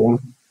don't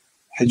want to.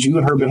 Had you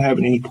and her been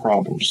having any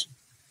problems?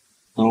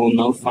 Oh,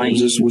 no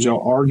fighting. Was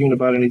y'all arguing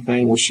about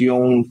anything? Was she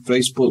on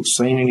Facebook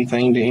saying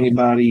anything to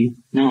anybody?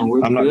 No,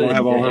 we're I'm not going to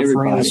have all her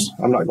friends.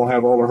 I'm not going to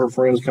have all of her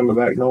friends coming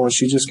back knowing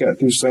she just got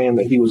through saying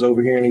that he was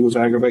over here and he was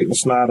aggravating the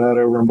snot out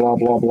over and blah,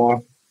 blah, blah.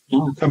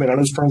 No. I mean, I know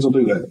his friends will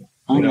do that.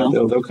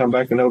 They'll come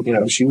back and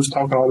they'll, she was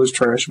talking all this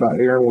trash about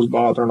Aaron was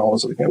bothering all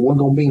this. It wasn't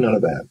going to be none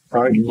of that,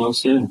 right? No,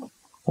 sir.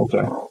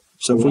 Okay.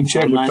 So if we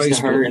check with Facebook. I'm nice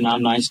to her and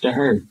I'm nice to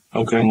her.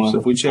 Okay. So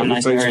if we check with Facebook. I'm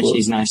nice to her and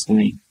she's nice to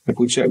me. If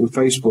we check with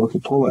Facebook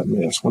and pull that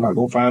mess, we're not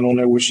going to find on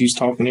there where she's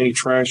talking any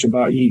trash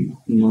about you.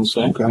 No,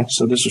 sir. Okay.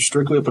 So this is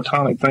strictly a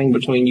platonic thing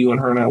between you and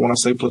her now. When I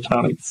say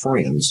platonic,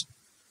 friends.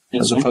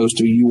 Yes, as opposed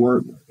to you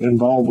weren't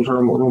involved with her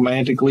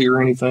romantically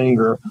or anything,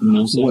 or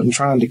wasn't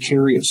trying to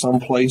carry it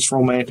someplace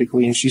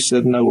romantically and she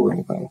said no or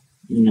anything.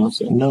 No,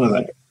 sir. None of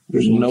that.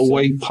 There's no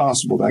way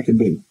possible that could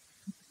be.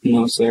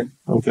 No, sir.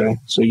 Okay.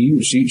 So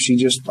she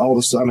just all of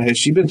a sudden, has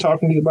she been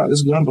talking to you about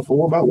this gun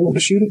before, about wanting to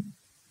shoot it?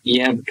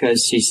 Yeah,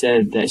 because she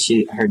said that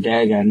her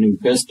dad got a new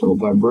pistol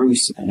by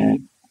Bruce,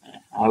 and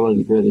I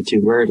wasn't really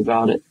too worried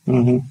about it.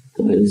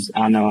 Because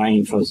I know I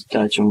ain't supposed to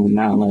touch them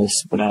unless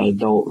without an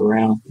adult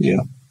around.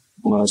 Yeah.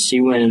 Well, she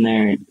went in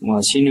there,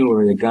 she knew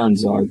where the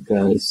guns are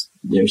because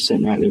they're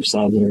sitting right there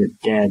beside their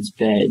dad's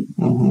bed,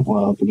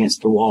 well, up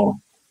against the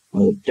wall,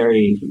 with a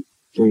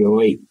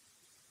 30-308.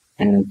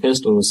 And a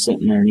pistol was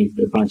sitting underneath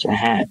a bunch of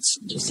hats,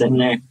 just sitting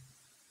there.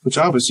 Which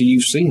obviously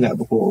you've seen that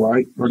before,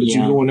 right? Or did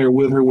you go in there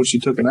with her when she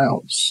took it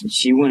out?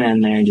 She went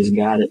in there and just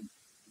got it.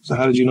 So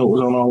how did you know it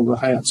was on all the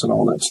hats and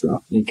all that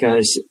stuff?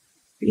 Because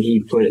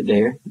he put it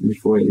there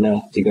before he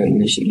left to go to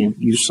Michigan.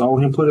 You saw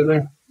him put it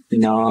there?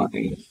 No,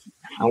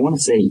 I want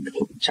to say he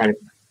tried to.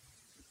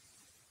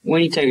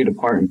 When you take it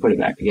apart and put it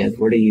back together,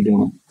 what are you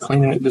doing?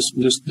 Cleaning it,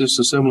 just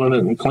assembling it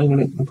and cleaning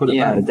it and put it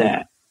back? Yeah,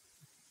 that.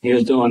 He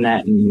was doing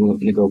that and he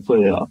wanted to go put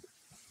it up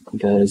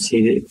because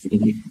he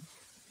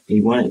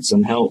wanted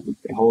some help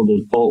to hold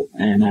his bolt,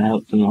 and I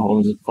helped him to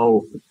hold his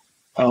bolt.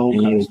 Oh, okay.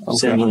 And he was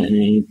assembling it and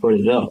he put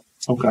it up.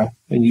 Okay,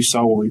 and you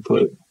saw where he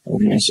put it.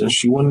 Okay, yeah, so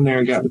she went in there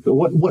and got it.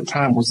 What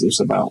time was this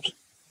about?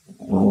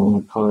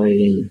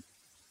 Probably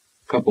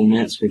a couple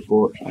minutes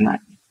before,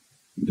 not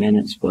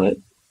minutes, but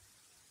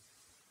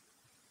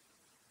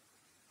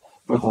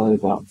probably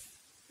about.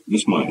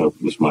 This might help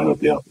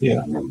you out.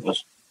 Yeah.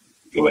 Let's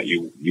go back.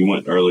 You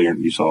went earlier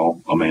and you saw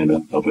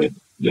Amanda up at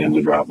the end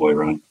of the driveway,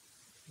 right?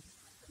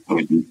 I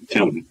mean,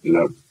 tell me, you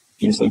know.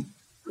 Yes, sir.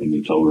 And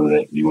you told her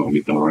that you won't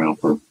be coming around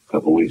for a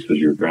couple of weeks because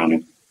you're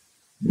drowning.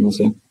 Yes,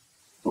 sir.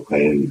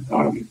 Okay, and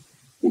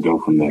we'll go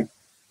from there.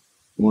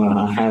 Well,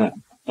 I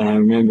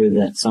remember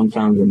that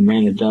sometimes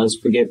Amanda does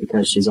forget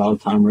because she's all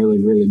the time really,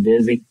 really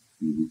busy.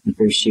 And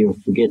first she'll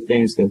forget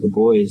things because the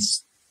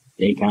boys,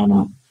 they kind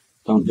of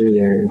don't do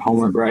their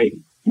homework right.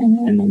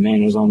 And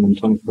Amanda's on them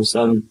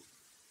 24/7.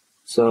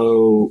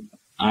 So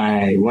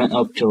I went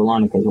up to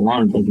Alana because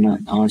Alana does not.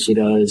 All she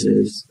does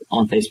is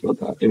on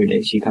Facebook every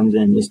day. She comes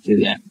in just to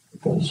do that.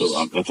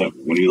 So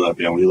when you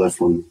left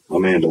from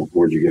Amanda,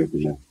 where'd you go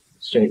from there?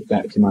 Straight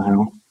back to my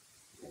house.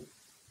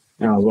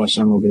 And I was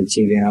watching a little bit of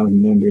TV, and I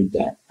remembered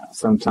that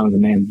sometimes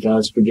Amanda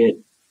does forget.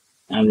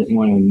 I didn't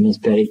want to Miss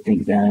Betty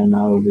think that I'm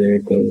not over there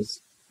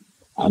because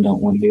I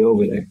don't want to be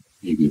over there.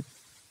 Mm-hmm.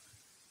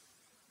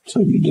 So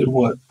you did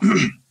what?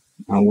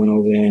 I went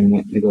over there and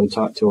went to go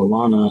talk to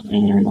Alana,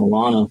 and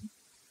Alana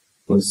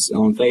was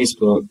on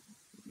Facebook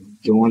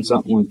doing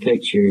something with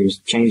pictures,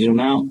 changing them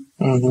out.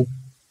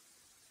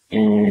 Mm-hmm.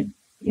 And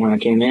when I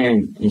came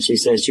in, and she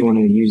said she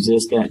wanted to use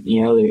this, that, and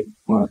the other,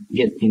 well,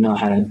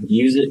 how to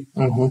use it.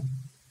 Mm-hmm.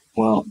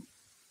 Well,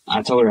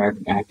 I told her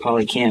I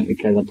probably can't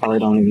because I probably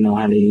don't even know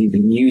how to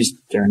even use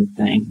the darn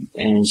thing.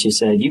 And she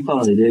said, you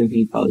probably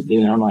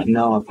do. And I'm like,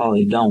 no, I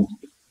probably don't.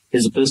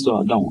 It's a pistol,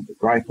 I don't.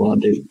 Rifle, I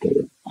do.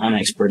 I'm an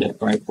expert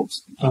at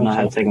rifles. I know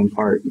how to take them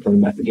apart and put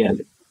them back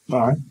together.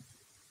 All right.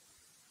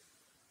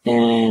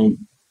 And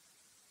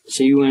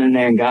she went in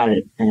there and got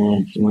it.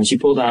 And when she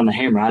pulled out the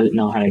hammer, I didn't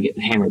know how to get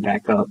the hammer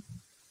back up.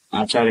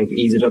 I tried to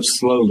ease it up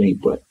slowly,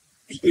 but...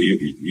 So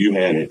you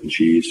had it, and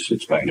she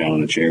sits back down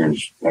in the chair and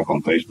is back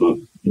on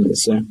Facebook?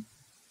 Yes, sir.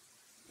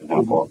 And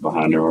how far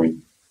behind her are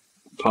you?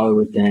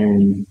 Probably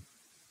within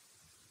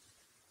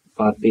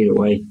 5 feet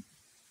away.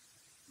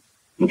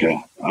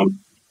 Okay.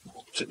 I'm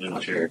sitting in a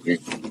chair here.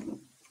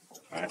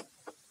 All right.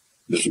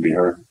 This would be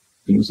her?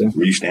 Yes, sir.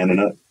 Were you standing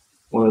up?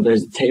 Well,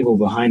 there's a table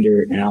behind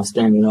her, and I was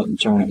standing up and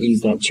trying to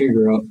ease that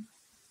trigger up,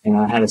 and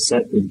I had to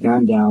set the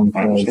gun down.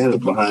 Stand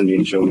up behind you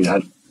and show me.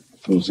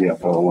 We'll see how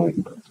far away.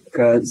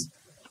 Because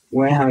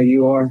way how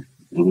you are,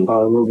 probably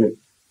a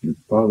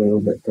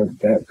little bit further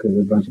back because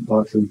there's a bunch of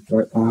boxes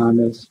right behind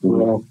us.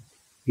 Well,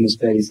 Miss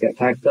Betty's got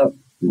packed up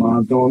while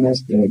I'm doing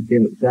this to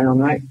get it down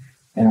right,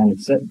 and I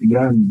set the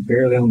gun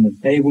barely on the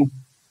table,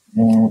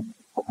 and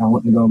I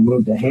went to go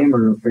move the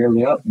hammer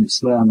barely up, and it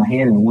slid out of my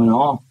hand and went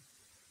off.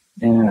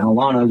 And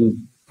Alana just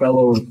fell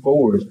over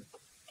forward.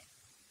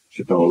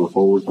 She fell over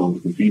forward on the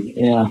computer?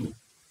 Yeah.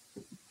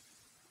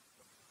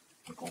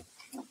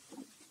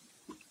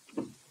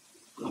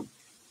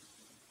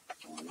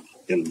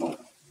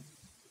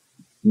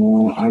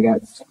 No, I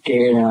got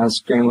scared and I was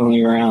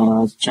scrambling around. I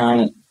was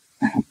trying to.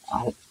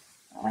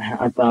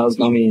 I thought I was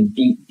going to be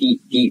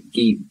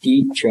in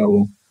deep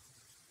trouble.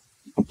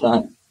 I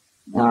thought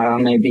I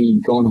may be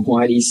going to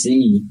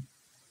YDC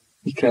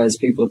because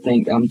people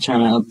think I'm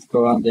trying to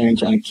go out there and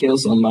try to kill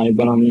somebody,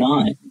 but I'm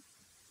not.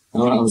 I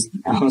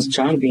was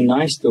trying to be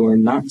nice to her,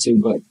 not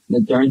to, but the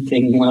darn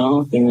thing went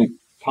off and it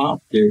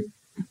popped her.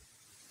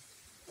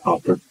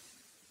 Popped her.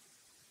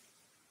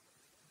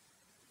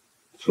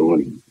 So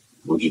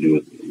what'd you do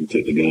with it? You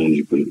took the gun,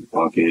 you put it in your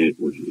pocket,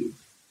 what'd you do?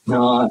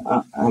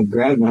 No, I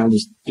grabbed it and I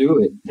just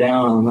threw it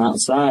down on the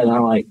outside.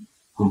 I'm like,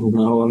 oh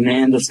no,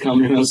 Amanda's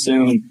coming real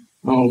soon.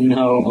 Oh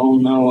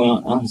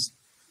no. I was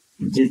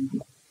just,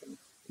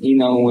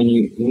 when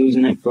you're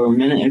losing it for a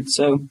minute or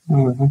so.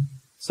 Mm-hmm.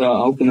 So I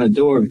opened the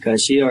door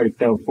because she already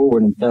fell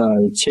forward and fell out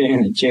of the chair,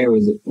 and the chair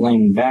was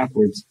laying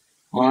backwards.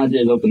 All I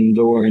did was open the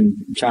door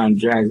and try and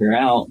drag her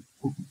out,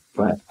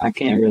 but I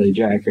can't really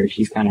drag her.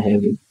 She's kind of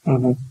heavy.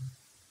 Mm-hmm.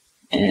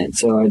 And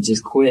so I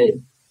just quit.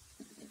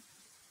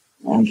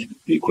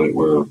 You quit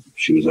where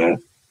she was at?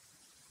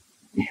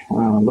 A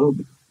little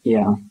bit,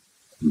 yeah.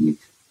 Mm-hmm.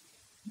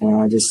 And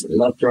I just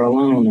left her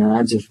alone, and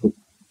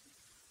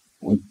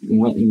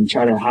went and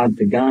tried to hide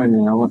the gun,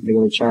 and I went to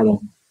go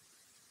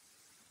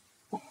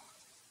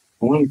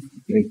I wanted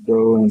to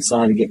go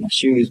inside to get my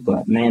shoes,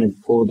 but man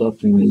had pulled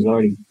up and was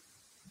already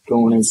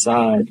going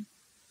inside.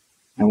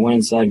 I went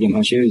inside to get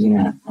my shoes,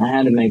 and I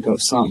had to make up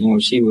something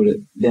or she would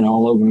have been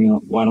all over me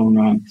white on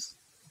rocks.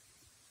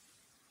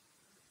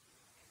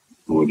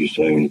 What would you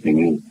say?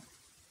 Anything else?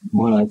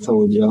 What I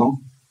told y'all.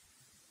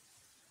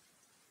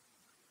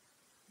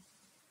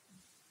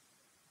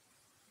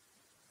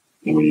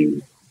 And when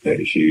you had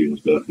your shoes and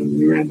stuff and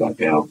you ran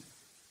back out,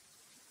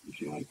 you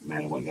feel like the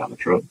man went down the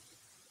truck.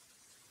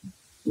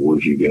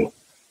 Where'd you go?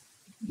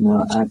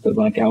 No, I acted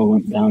like I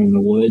went down in the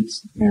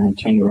woods, and I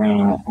turned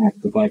around and I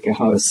acted like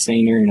I was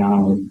seen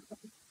her,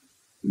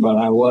 but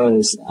I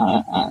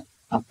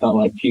felt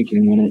like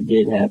puking when it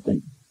did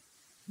happen.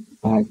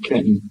 I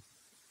couldn't.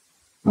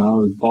 I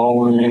was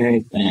bawling and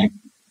everything.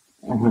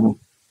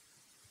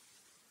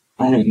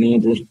 I didn't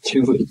mean to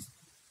do it.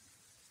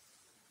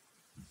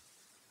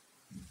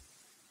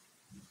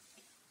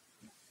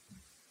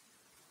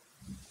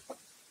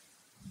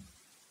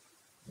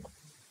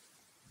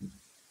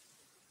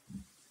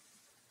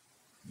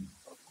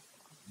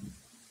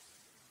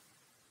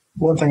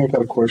 One thing I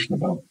got a question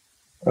about,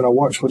 and I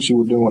watched what you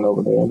were doing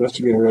over there.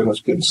 Investigator Ed,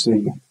 it's good to see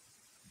you.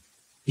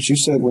 But you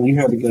said when you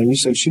had the gun, you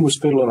said she was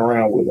fiddling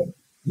around with it.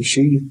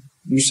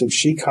 You said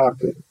she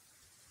cocked it.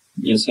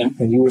 Yes, sir.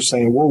 And you were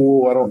saying,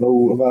 whoa, I don't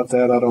know about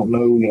that. I don't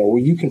know.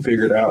 Well, you can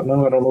figure it out.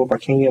 No, I don't know if I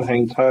can.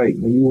 Hang tight.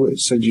 And you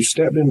said you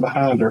stepped in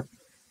behind her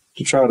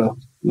to try to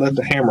let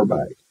the hammer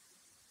back.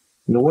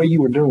 And the way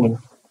you were doing,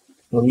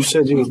 when you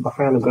said you was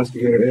behind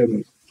Investigator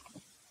Evans,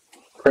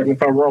 correct me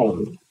if I'm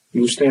wrong,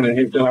 you were standing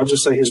here, I'll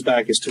just say his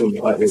back is to me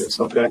like this,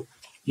 okay?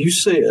 You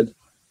said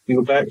you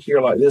were back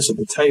here like this at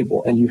the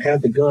table, and you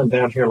had the gun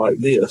down here like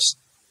this,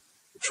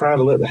 trying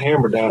to let the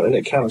hammer down, and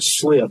it kind of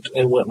slipped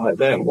and went like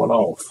that and went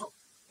off,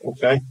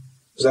 okay?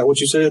 Is that what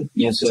you said?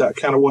 Yes, sir. Is that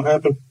kind of what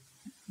happened?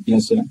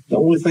 Yes, sir. The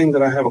only thing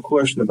that I have a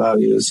question about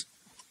is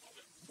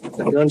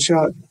the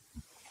gunshot,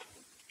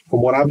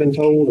 from what I've been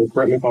told, and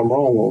correct me if I'm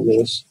wrong on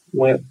this,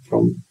 went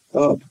from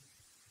up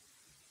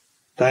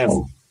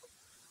down,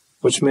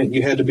 which meant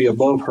you had to be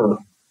above her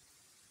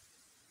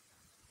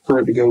for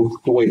it to go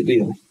the way it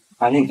did.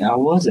 I think I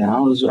wasn't. I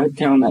was right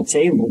there on that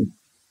table.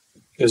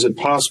 Is it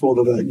possible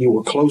that you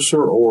were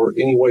closer or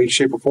any way,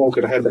 shape, or form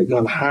could have had that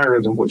gun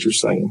higher than what you're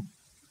saying?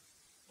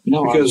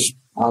 No, Because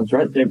I was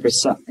right there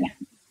beside me.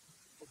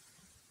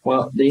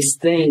 Well,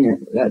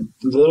 that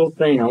little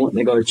thing, I went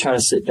to go try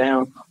to sit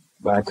down,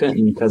 but I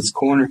couldn't because it's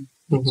corner.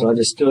 Mhm. So I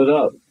just stood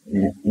up,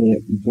 and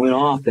it went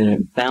off, and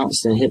it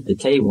bounced and hit the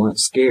table, and it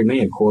scared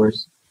me, of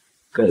course,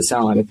 because it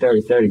sounded like a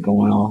 30-30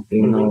 going off,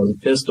 even though it was a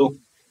pistol.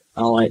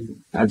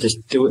 I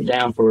just threw it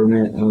down for a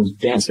minute. I was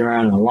dancing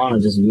around, and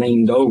Alana just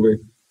leaned over,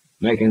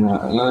 making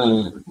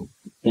a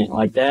thing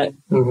like that.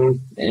 Mm-hmm.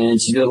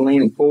 And she just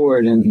leaned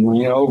forward and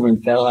leaned over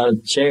and fell out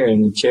of the chair,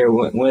 and the chair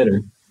went with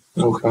her.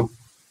 Okay.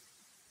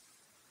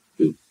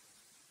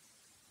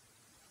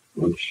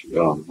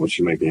 Once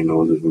you make any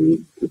noises when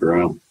you took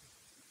her out?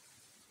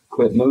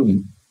 Quit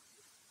moving.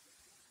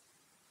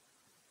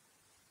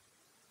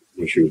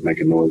 When she was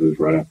making noises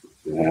right after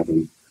it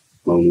happened,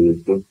 moaning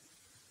and stuff?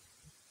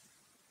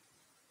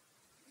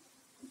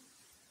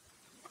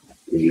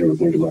 Did you ever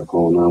think about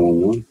calling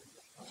 911?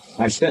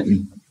 I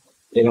couldn't.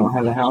 They don't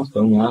have a house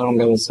phone. I don't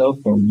got a cell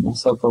phone. My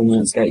cell phone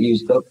once got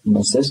used up from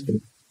my sister.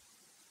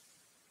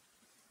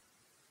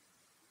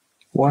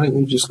 Why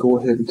didn't you just go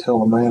ahead and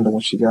tell Amanda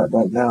when she got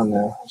back down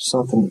there?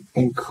 Something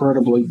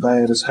incredibly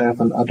bad has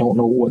happened. I don't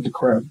know what the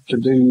crap to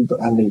do,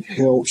 but I need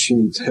help. She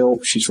needs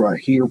help. She's right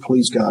here.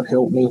 Please, God,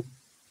 help me.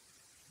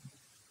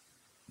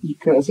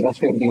 Because I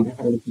didn't want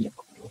her to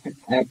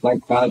act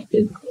like God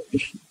did.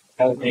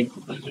 I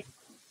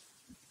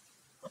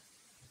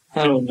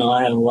don't know.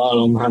 I had a lot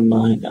on my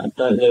mind. I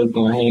thought they was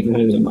going to hang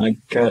me with my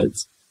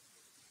cuts.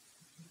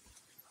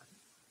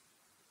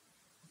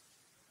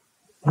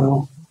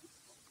 Well,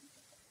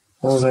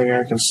 the only thing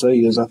I can say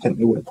is I think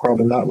they would have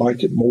probably not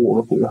liked it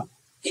more if we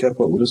kept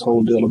up with this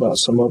whole deal about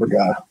some other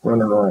guy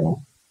running around.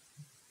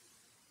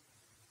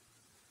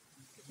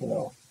 You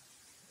know,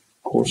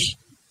 of course,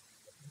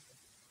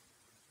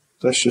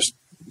 that's just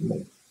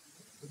me.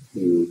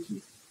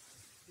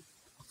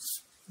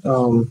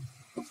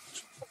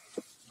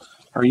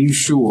 Are you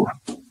sure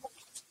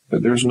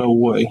that there's no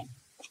way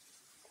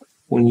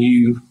when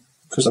you,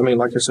 because I mean,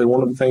 like I said,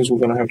 one of the things we're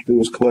going to have to do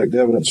is collect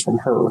evidence from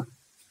her.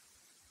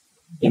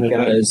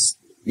 Because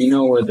you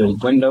know where the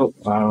window,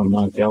 I don't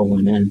know if y'all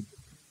went in.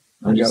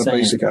 I got a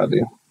basic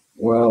idea.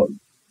 Well,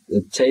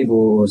 the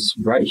table was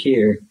right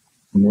here,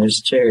 and there's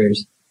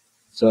chairs.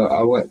 So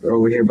I went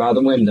over here by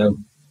the window,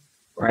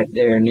 right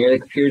there near the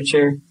computer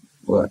chair.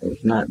 Well,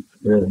 it's not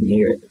really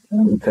near it,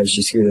 because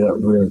she screwed it up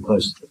really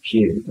close to the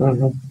computer.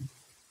 Mm-hmm.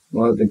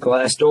 Well, the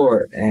glass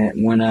door,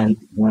 and when I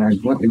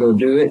went to go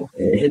do it,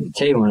 it hit the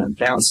table and it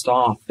bounced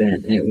off,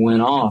 and it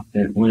went off.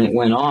 And when it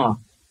went off,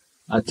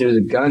 I threw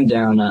the gun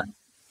down.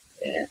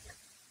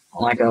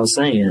 Like I was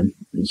saying,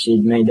 and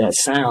she'd made that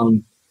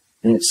sound,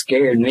 and it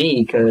scared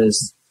me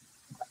because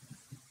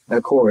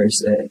Of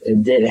course,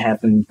 it did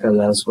happen because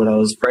that's what I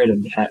was afraid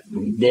of.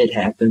 It did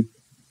happen,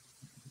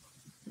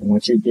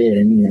 which it did,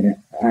 and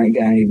I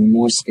got even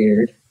more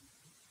scared.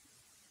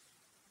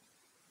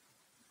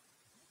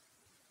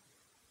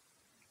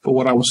 But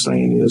what I was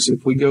saying is,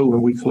 if we go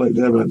and we collect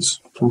evidence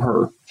from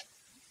her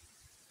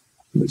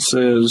that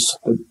says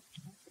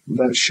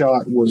that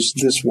shot was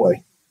this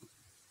way,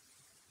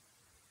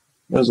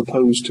 as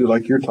opposed to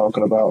like you're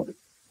talking about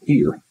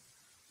here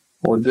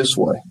or this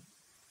way,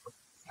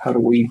 how do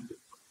we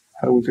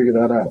figure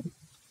that out?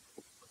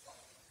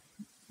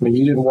 I mean,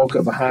 you didn't walk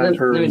up behind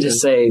her. Let me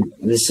just say,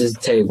 this is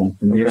the table,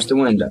 and here's the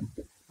window.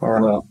 All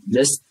right. Well,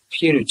 this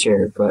computer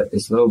chair, but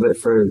it's a little bit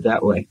further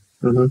that way.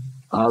 Mm-hmm.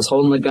 I was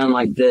holding the gun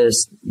like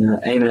this,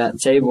 aiming at the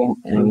table,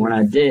 and when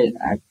I did,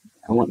 I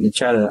wanted to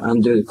try to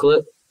undo the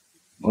clip.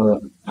 Well,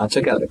 I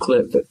took out the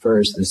clip at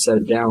first and set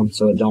it down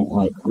so it don't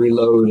like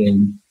reload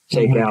and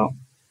take out.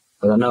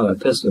 But I know a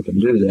pistol can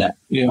do that.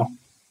 Yeah.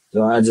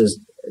 So I just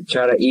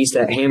try to ease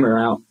that hammer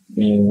out,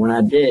 and when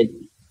I did,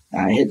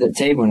 I hit the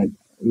table and it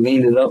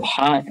leaned it up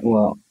high.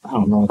 Well, I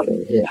don't know if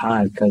it hit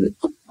high because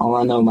all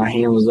I know, my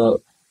hand was up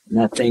and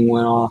that thing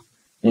went off.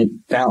 And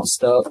it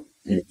bounced up.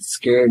 And it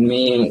scared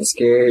me and it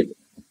scared.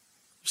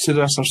 See,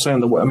 that's what I'm saying.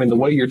 The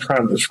way you're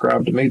trying to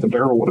describe to me, the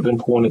barrel would have been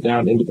pointed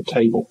down into the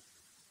table.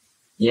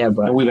 Yeah,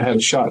 but and we'd have had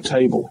a shot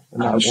table.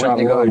 And I went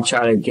to go and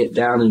try to get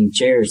down in the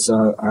chair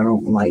so I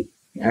don't like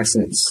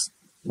accidents.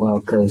 Well,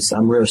 because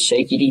I'm real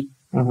shaky.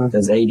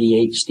 Because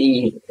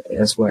ADHD,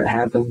 that's what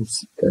happens.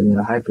 Because of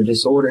the hyper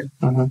disorder.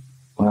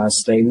 When I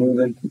stay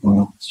moving,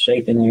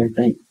 shaking and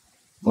everything.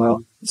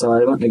 Well, so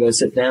I went to go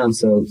sit down.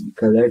 So,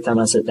 because every time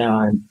I sit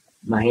down,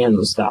 my hands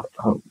will stop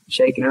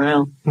shaking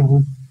around.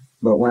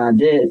 But when I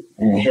did,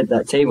 and I hit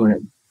that table,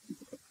 and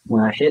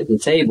when I hit the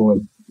table,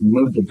 it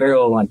moved the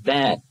barrel like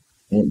that,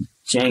 and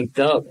janked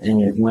up,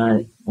 and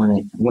when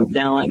it went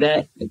down like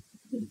that, the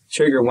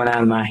trigger went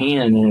out of my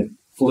hand, and it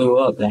flew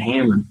up, the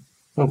hammer.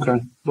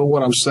 Okay. But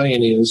what I'm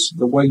saying is,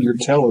 the way you're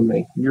telling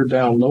me, you're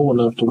down low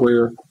enough to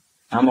where...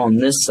 I'm on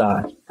this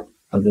side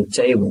of the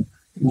table.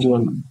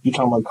 You're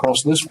talking about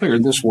across this way or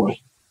this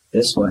way?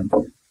 This way.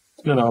 You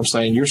know what I'm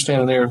saying? You're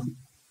standing there,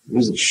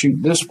 is it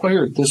shoot this way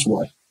or this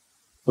way?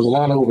 Was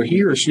Alana over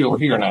here or is she over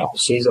here now?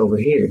 She's over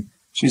here.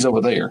 She's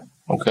over there.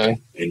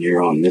 Okay. And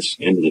you're on this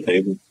end of the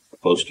table,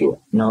 close to her?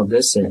 No,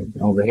 this end,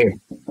 over here.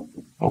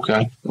 Okay.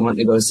 I went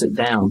to go sit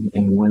down,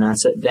 and when I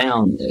sat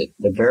down,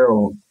 the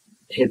barrel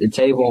hit the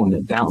table and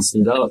it bounced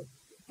it up,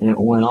 and it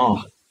went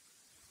off.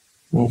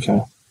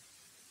 Okay.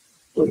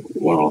 But it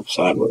went off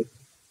sideways.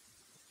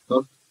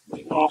 Huh?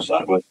 It went off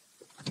sideways.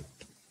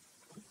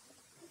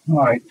 All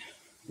right.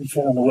 We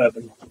found the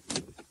weapon.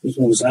 This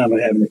one was I'm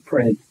having it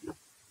printed.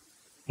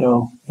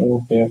 Oh,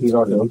 yeah, he's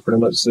already pretty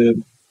much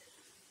said.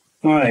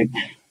 All right.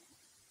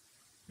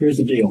 Here's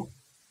the deal.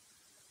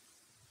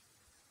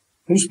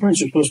 Whose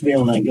prints are supposed to be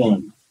on that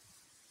gun?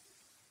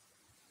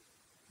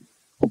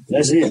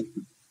 That's it.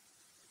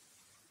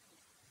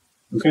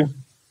 Okay?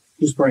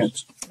 Whose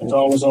prints? It's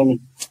always on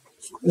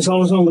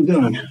the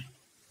gun.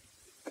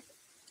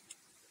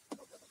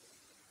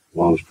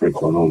 Alana's prints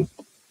aren't on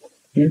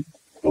it.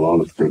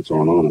 Alana's prints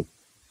aren't on it.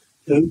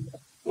 Who?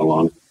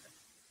 Alana.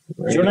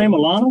 Is your name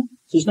Alana?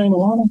 Is his name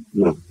Alana?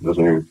 No, that's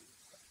Aaron.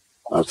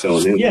 I was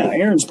telling him. Yeah,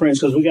 Aaron's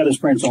prints, because we got his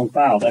prints on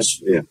file. That's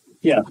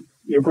yeah.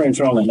 Your prints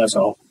are on it. That's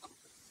all.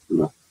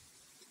 No.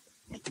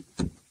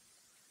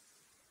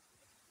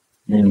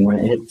 And when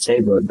it hit the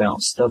table, it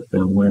bounced up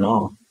and went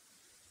off.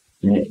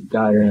 And it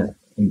got her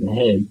in the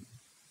head.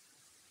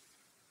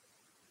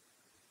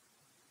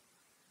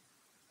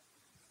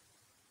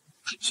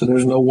 So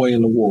there's no way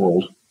in the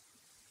world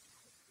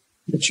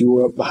that you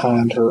were up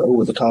behind her,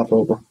 over the top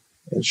of her,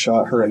 and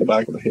shot her in the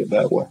back of the head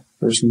that way.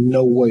 There's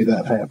no way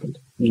that happened.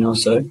 No,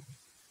 sir.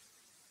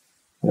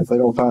 If they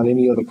don't find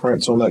any other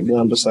prints on that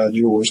gun besides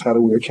yours, how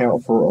do we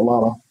account for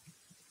Alana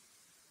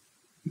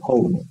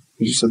holding it?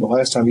 You said the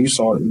last time you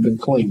saw it had been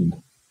cleaned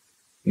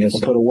Yes,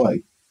 and sir. put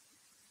away.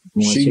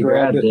 When she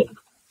grabbed it.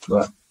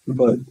 But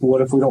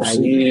what if we don't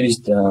see it?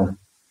 used, I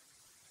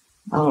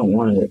don't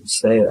want to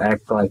say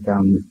act like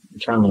I'm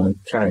trying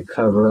to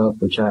cover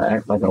up or try to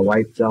act like I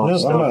wiped off No,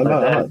 stuff like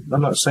that.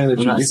 I'm not saying that I'm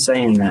you not did.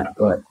 saying that,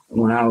 but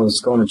when I was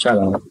going to try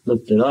to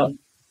lift it up,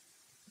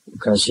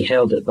 because she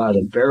held it by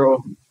the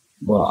barrel,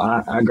 well,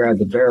 I grabbed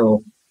the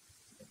barrel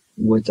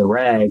with the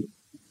rag,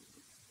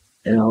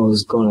 and I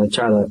was going to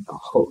try to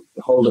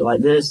hold it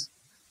like this.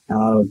 I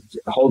was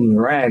holding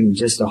the rag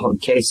just in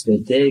case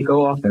if it did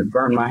go off and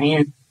burn my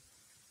hand.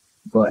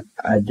 But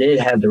I did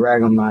have the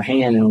rag on my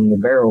hand and on the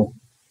barrel,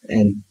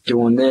 and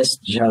doing this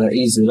to try to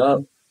ease it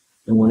up.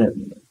 And when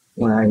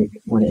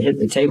it hit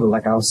the table,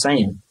 like I was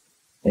saying,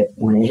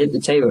 when it hit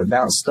the table, it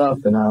bounced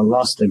up, and I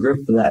lost the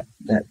grip of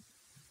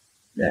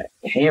that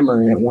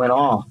hammer, and it went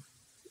off.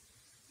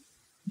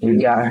 And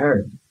got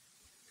hurt.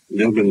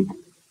 You've been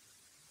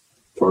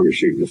target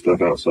shooting and stuff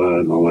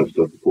outside and all that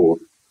stuff before.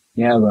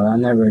 Yeah, but I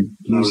never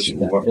used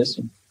that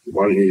pistol.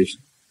 Why didn't you just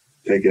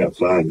take it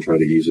outside and try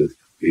to ease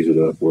it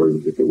up where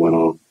if it went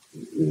off,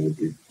 you'd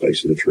be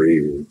facing the tree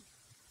or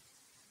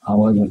I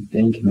wasn't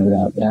thinking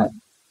about that.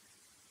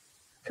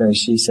 Because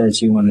she said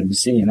she wanted to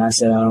see it, and I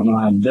said, I don't know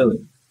how to do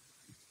it.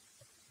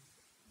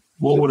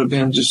 What would have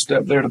been just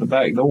step there to the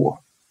back door?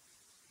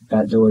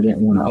 That door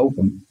didn't want to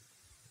open.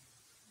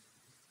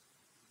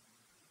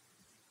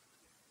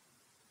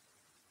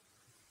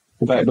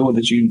 The back door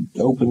that you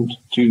opened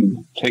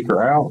to take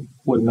her out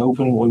wouldn't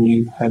open when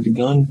you had the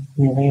gun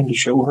in your hand to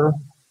show her?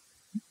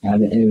 I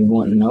didn't even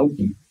want it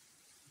open.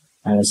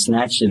 I had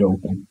snatched it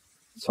open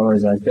as far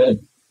as I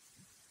could.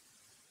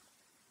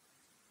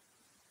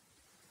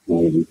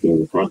 Why did you feel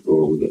the front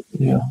door with it?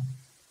 Yeah.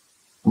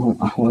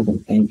 I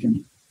wasn't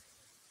thinking.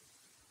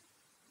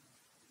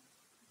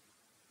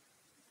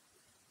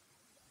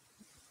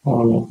 I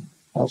don't know.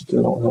 I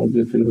still don't have a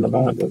good feeling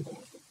about it,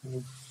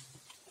 but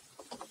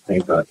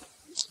Thank God.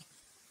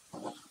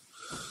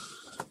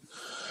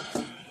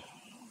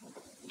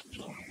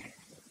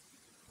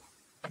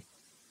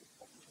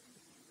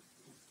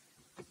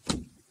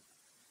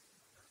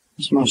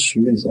 Where's my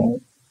shoes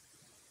at?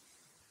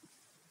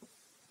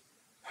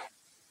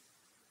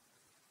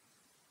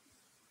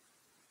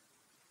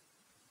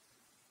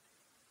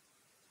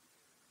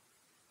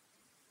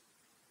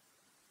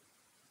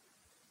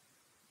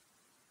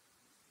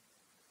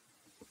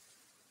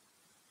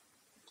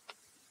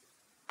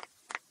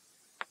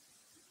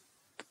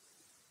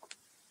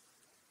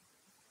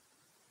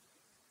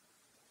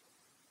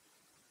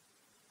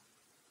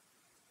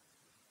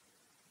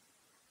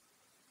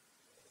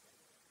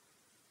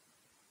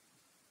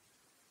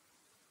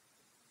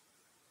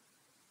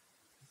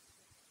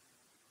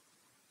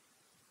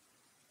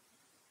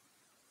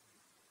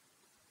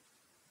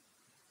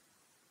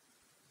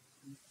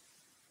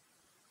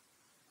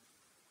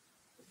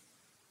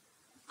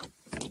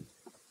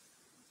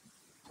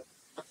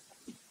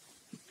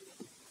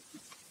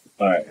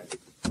 All right.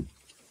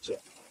 So,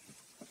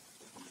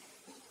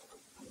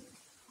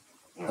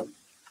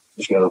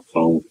 just got off the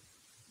phone.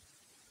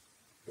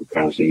 We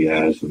kind of see you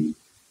guys and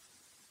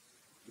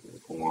the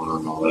corner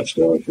and all that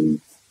stuff,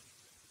 and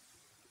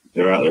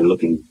they're out there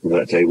looking where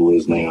that table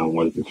is now, and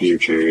where the computer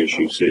chair is.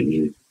 She's sitting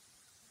in.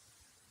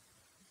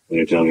 And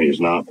they're telling me it's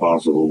not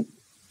possible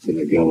that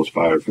the gun was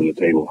fired from the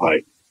table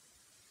height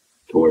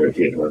to where it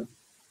hit her.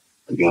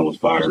 The gun was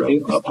fired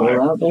up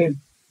higher. Out there?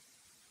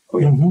 Oh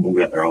yeah, Mhm. we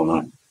got there all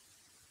night.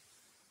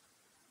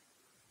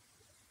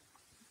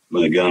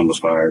 But the gun was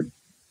fired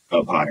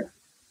up higher.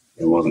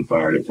 It wasn't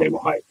fired at table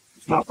height.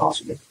 It's not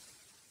possible.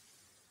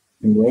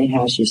 The way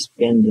how she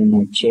spins in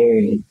her chair,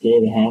 it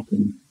did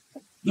happen.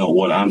 No,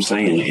 what I'm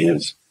saying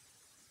is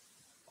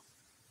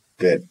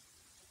that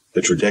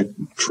the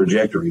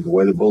trajectory, the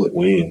way the bullet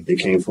went in, it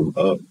came from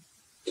up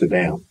to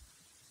down.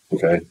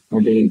 Okay?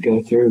 Or did it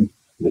go through?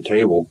 The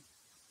table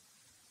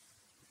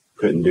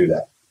couldn't do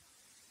that.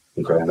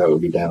 Okay? That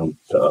would be down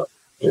to up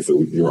if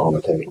you were on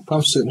the table.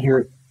 I'm sitting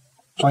here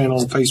playing on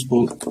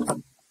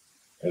Facebook,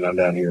 And I'm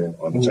down here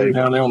on the and you're table.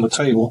 down there on the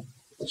table.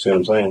 See what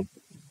I'm saying?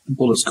 The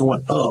bullet's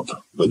going up,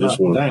 But this not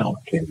one down.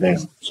 came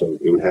down. So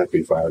it would have to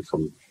be fired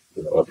from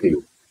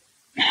uphill.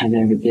 I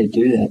never did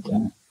do that,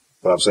 though.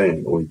 But I'm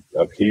saying, we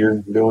up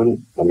here doing it.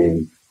 I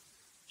mean,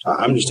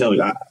 I'm just telling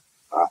you.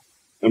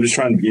 I'm just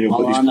trying to put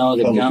All these I know,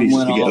 the puzzle gun pieces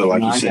went together, off like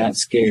and you I said. got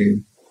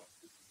scared.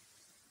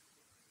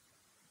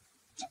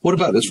 What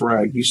about this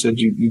rag you said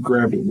you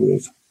grabbed it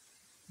with?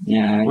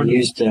 Yeah, I Where did-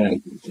 used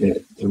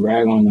the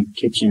rag on the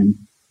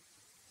kitchen.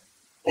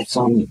 It's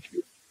on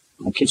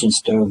the kitchen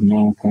stove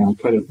now. I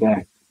put it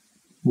back.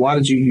 Why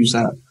did you use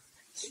that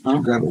Huh?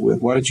 to grab it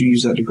with? Why did you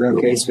use that to grab In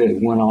it with? case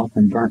it went off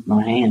and burnt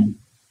my hand.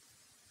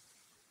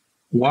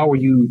 Why were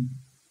you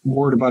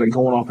worried about it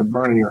going off and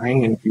burning your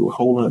hand if you were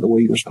holding it the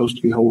way you were supposed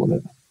to be holding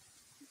it?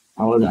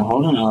 I wasn't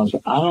holding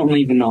it. I don't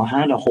even know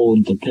how to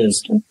hold the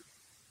pistol.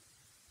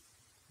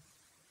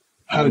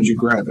 How did you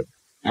grab it?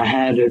 I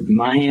had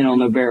my hand on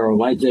the barrel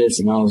like this,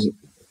 and I was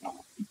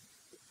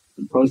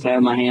supposed to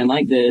have my hand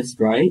like this,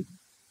 right?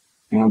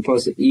 And I'm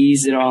supposed to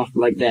ease it off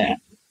like that.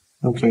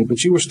 Okay,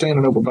 but you were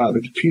standing up about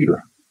the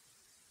computer.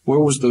 Where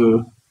was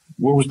the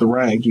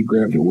rag you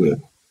grabbed it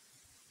with?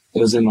 It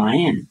was in my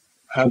hand.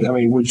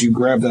 Would you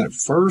grab that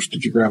first?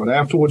 Did you grab it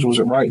afterwards? Was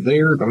it right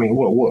there? I mean,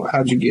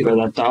 how'd you get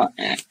it? But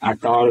I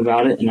thought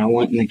about it, and I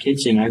went in the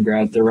kitchen. I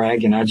grabbed the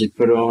rag, and I just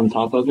put it on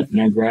top of it,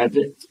 and I grabbed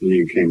it. And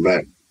you came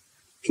back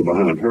to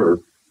behind her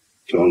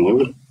to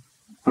unload it.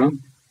 Huh?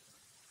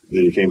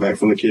 Then you came back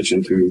from the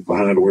kitchen to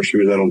behind where she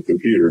was at on the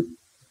computer.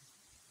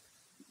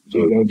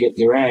 To go get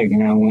the rag,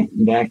 and I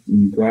went back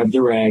and grabbed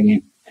the rag.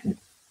 And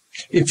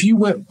If you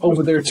went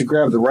over there to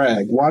grab the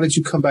rag, why did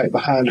you come back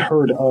behind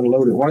her to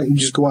unload it? Why didn't you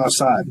just go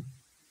outside?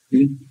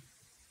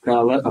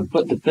 I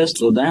put the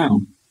pistol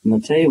down on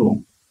the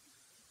table.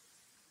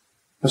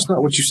 That's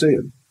not what you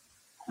said.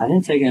 I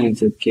didn't take it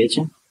into the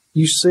kitchen.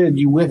 You said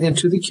you went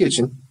into the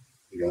kitchen,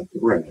 You got the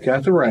rag.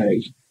 got the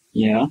rag,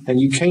 Yeah.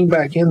 and you came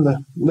back in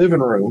the living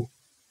room,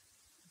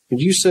 and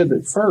you said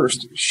that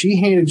first she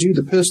handed you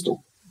the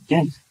pistol,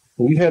 Yes.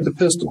 and you had the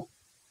pistol,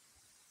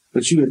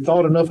 but you had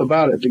thought enough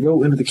about it to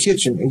go into the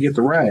kitchen and get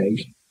the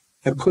rag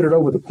and put it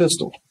over the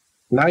pistol.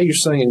 Now you're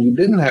saying you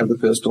didn't have the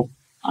pistol,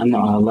 I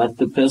know I left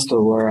the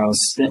pistol where I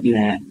was sitting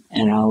at,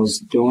 and I was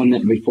doing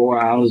it before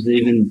I was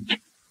even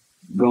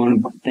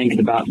thinking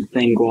about the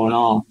thing going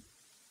off.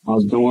 I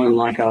was doing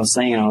like I was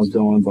saying I was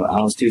doing, but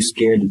I was too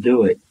scared to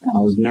do it. I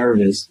was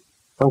nervous.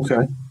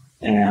 Okay.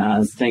 And I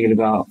was thinking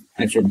about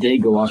if it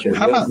did go off.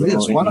 How about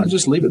this? Why not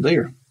just leave it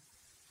there?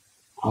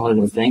 I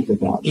wasn't thinking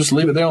about it. Just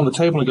leave it there on the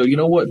table and go, you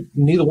know what?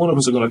 Neither one of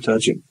us are going to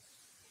touch it.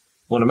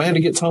 When Amanda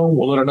gets home,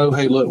 we'll let her know,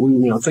 hey, look, we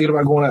thinking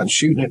about going out and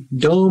shooting it.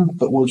 Dumb,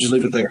 but we'll just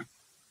leave it there.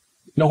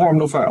 No harm,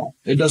 no foul.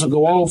 It doesn't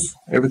go off.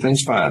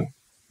 Everything's fine.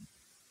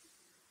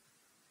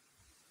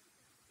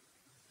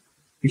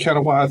 And kind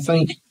of why I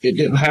think it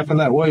didn't happen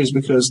that way is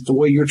because the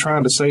way you're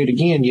trying to say it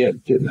again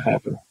yet didn't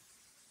happen.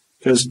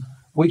 Because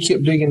we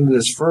kept digging into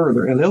this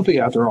further, and they'll be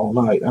out there all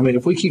night. I mean,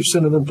 if we keep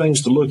sending them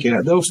things to look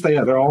at, they'll stay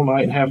out there all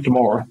night and have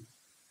tomorrow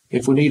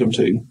if we need them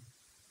to.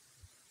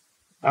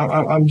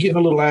 I'm getting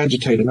a little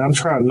agitated. I'm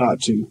trying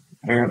not to,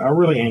 Aaron. I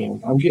really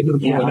am. I'm getting to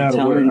the point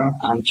now where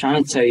I'm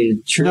trying to tell you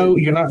the truth. No,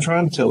 you're not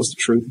trying to tell us the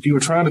truth. If you were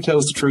trying to tell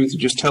us the truth,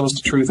 just tell us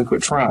the truth and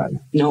quit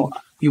trying. No.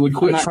 You would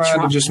quit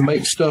trying to just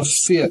make stuff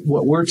fit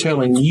what we're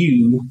telling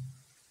you.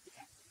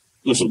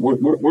 Listen,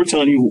 we're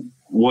telling you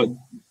what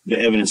the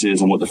evidence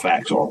is and what the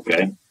facts are,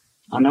 okay?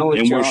 I know,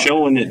 and we're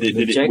showing that the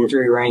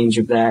trajectory range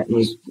of that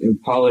was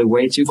probably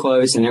way too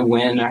close, and it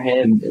went in our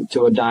head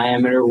to a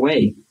diameter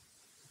way.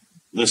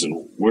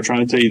 Listen, we're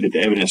trying to tell you that the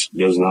evidence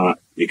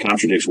it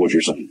contradicts what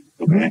you're saying,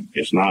 okay?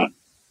 It's not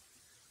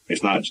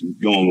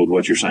going with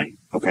what you're saying,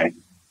 okay?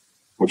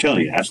 We're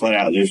telling you, that's flat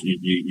out.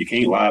 You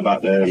can't lie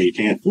about that. I mean, you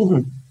can't.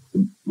 Mm-hmm.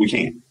 We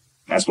can't.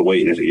 That's the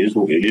way it is. It is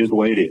the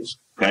way it is,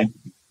 okay?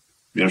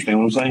 You understand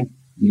what I'm saying?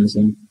 Yes,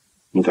 sir.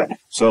 Okay.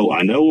 So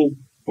I know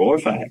for a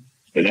fact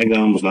that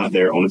gun was not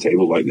there on the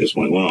table like this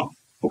when it went off,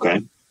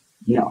 okay?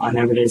 No, I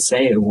never did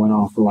say it went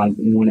off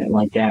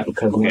like that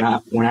because when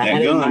I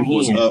had it in my hand,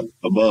 was up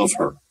above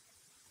her.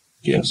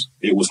 Yes.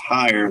 It was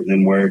higher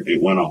than where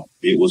it went off.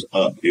 It was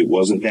up. It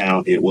wasn't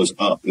down. It was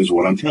up, is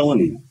what I'm telling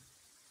you.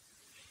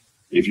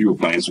 If you were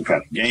playing some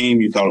kind of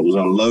game, you thought it was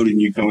unloaded,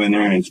 and you come in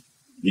there and,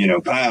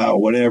 pow,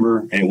 whatever,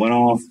 and it went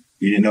off,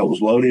 you didn't know it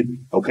was loaded,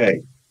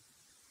 okay.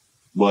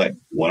 But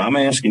what I'm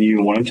asking you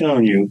and what I'm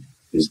telling you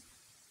is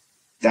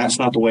that's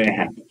not the way it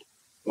happened,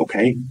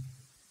 okay?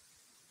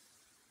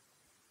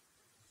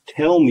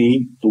 Tell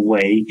me the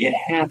way it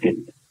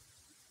happened.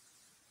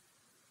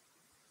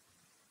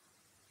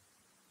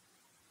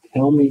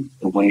 Tell me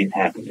the way it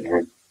happened,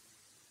 Aaron.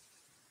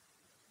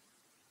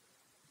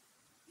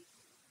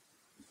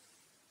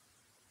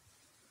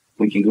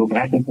 We can go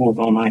back and forth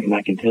all night, and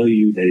I can tell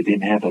you that it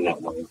didn't happen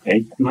that way,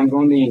 okay? Am I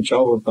going to be in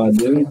trouble if I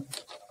do?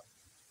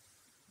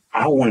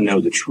 I want to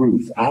know the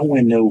truth. I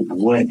want to know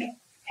what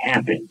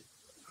happened.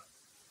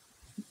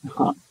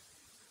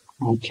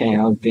 Okay,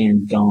 I was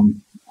being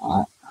dumb.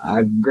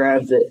 I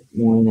grabbed it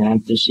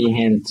after she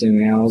handed it to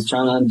me. I was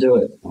trying to undo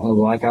it,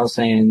 like I was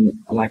saying,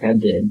 like I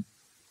did.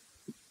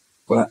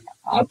 But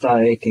I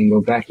thought it can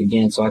go back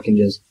again, so I can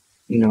just,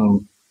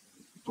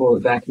 pull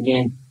it back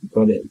again.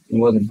 But it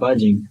wasn't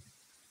budging.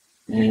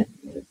 And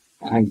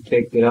I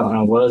picked it up, and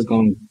I was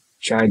going to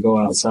try to go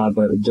outside,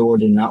 but the door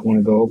did not want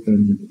to go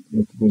open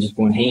with just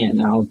one hand.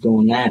 And I was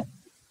doing that.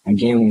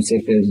 Again, when we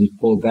said if it was just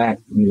pulled back,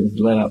 we just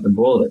let out the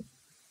bullet.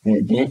 And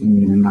it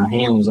didn't, and my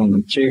hand was on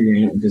the trigger,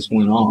 and it just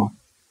went off.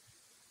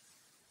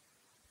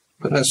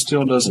 But that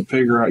still doesn't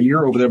figure out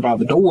you're over there by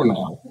the door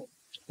now,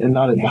 and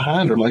not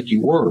behind her like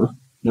you were.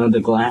 No,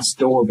 the glass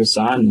door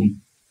beside me.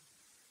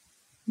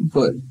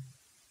 But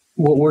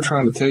what we're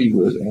trying to tell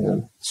you is,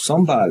 Aaron,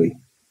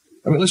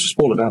 let's just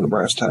boil it down to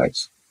brass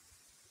tacks.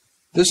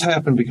 This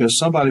happened because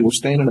somebody was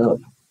standing up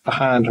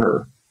behind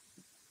her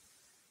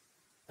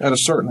at a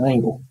certain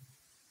angle.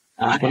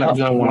 When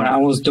I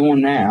was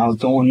doing that, I was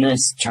doing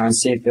this, trying to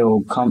see if it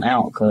will come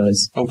out,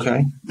 cause.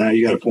 Okay. Now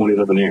you got to point it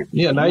up in the air.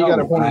 Yeah, now you got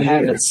to point it in the air.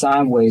 I had it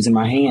sideways in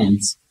my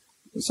hands,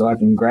 so I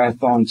can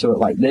grasp onto it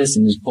like this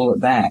and just pull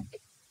it back.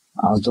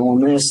 I was doing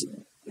this,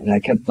 and I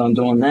kept on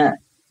doing that,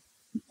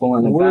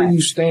 pulling it back. Where are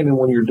you standing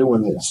when you're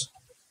doing this?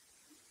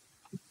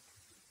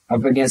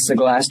 Up against the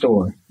glass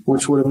door.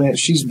 Which would have meant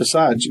she's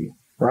beside you,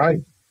 right?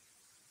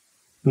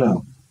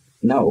 No.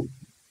 No.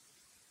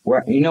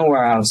 You know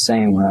where I was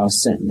saying where I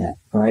was sitting at,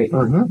 right?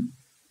 Mm-hmm.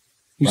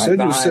 You said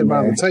you were sitting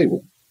by the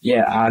table.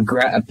 Yeah, I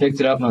picked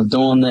it up and I was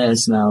doing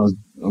this, and I was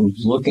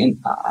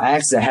looking. I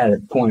actually had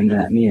it pointed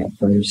at me at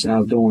first, and I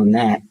was doing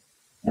that.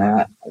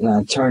 And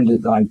I turned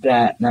it like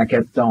that, and I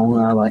kept on.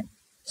 And I like.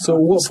 So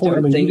at what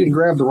point? You didn't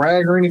grab the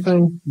rag or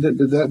anything? Did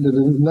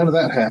none of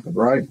that happen,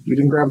 right? You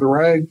didn't grab the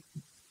rag?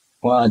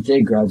 Well, I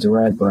did grab the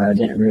rag, but I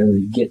didn't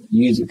really get to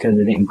use it because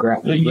I didn't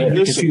grab it. You're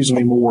confusing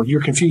me more.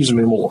 You're confusing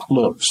me more.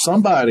 Look,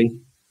 somebody.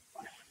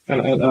 I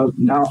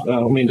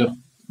don't mean to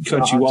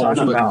cut you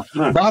off,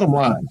 but bottom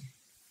line,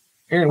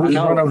 Aaron, we can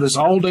run over this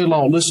all day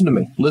long. Listen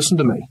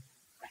to me.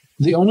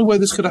 The only way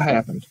this could have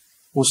happened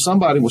was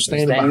somebody was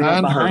standing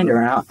behind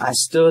her. And I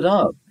stood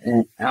up,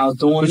 and I was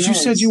doing this. But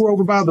you said you were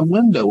over by the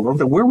window.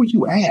 Where were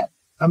you at?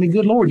 I mean,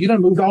 good Lord, you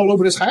done moved all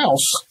over this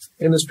house.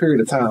 in this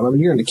period of time? I mean,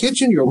 you're in the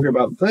kitchen, you're over here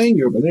about the thing,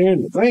 you're over there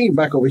in the thing,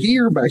 back over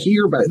here, back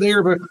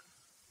there. But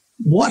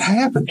what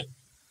happened?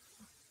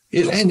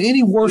 It ain't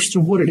any worse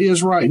than what it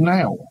is right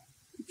now.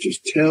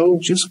 Just tell.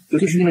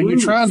 You're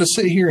trying to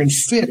sit here and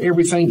fit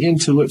everything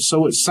into it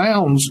so it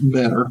sounds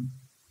better.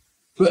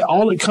 But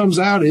all it comes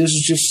out is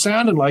just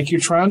sounding like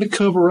you're trying to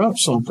cover up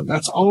something.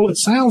 That's all it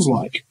sounds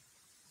like.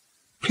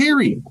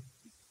 Period.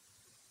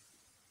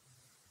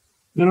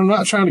 And I'm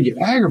not trying to get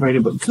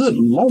aggravated, but good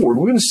Lord,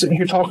 we're going to sit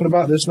here talking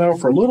about this now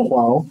for a little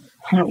while.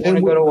 I don't want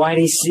to go to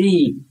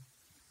YDC.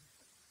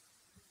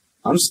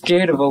 I'm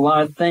scared of a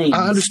lot of things.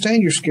 I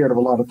understand you're scared of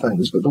a lot of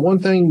things, but the one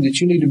thing that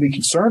you need to be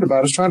concerned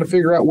about is trying to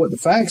figure out what the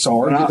facts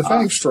are and get the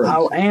facts straight.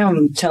 I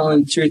am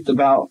telling the truth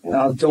about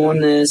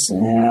doing this,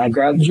 and I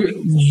grabbed.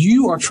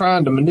 You are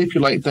trying to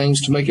manipulate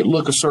things to make it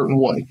look a certain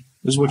way.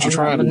 Is what you're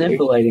trying to do.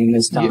 Manipulating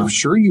this time. Yeah,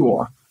 sure you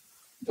are.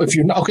 If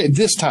you're not okay,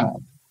 this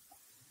time.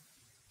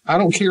 I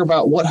don't care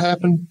about what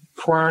happened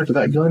prior to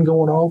that gun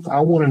going off. I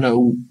want to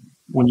know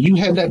when you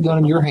had that gun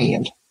in your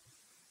hand,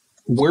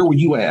 where were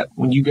you at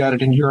when you got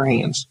it in your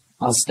hands?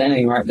 I was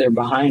standing right there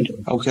behind her.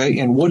 Okay,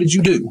 and what did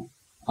you do?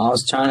 I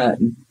was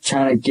trying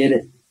to get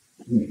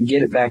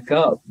it back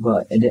up,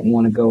 but it didn't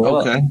want to go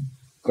up. Okay.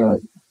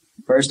 But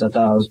first, I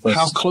thought I was supposed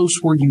How close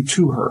were you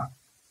to her?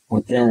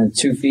 Within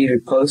 2 feet or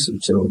closer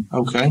to her.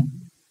 Okay.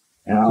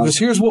 And because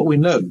here's what we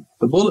know.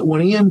 The bullet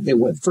went in, it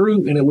went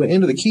through, and it went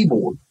into the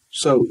keyboard.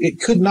 So it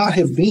could not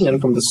have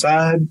been from the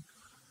side,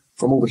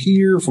 from over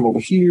here, from over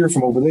here,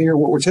 from over there.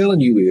 What we're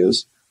telling you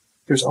is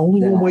there's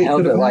only one way it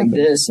could have happened. I held it like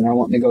this, and I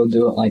wanted to go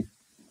do it like,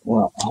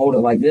 hold it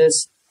like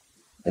this,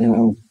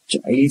 and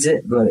ease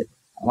it. But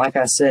like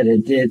I said,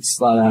 it did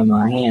slide out of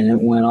my hand.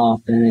 It went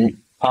off, and it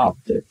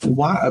popped it.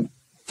 Why?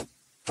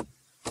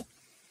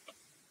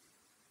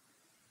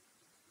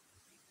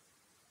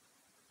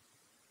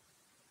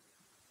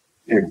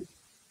 Here.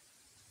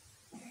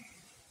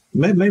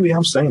 Maybe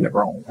I'm saying it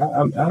wrong.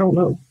 I don't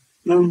know.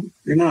 No,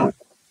 you're not.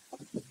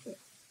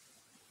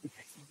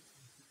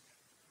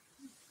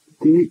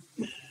 Do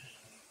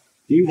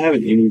you have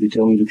it in you to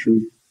tell me the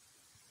truth?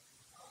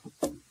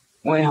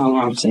 Well, how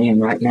I'm saying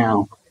right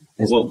now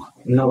is,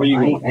 no, I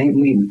ain't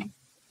leaving.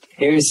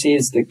 Here you see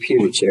it's the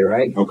computer chair,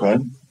 right? Okay.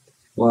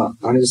 Well,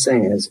 I'm just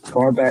saying, as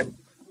far back.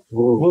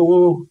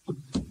 Whoa.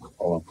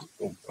 Hold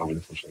on. I'll be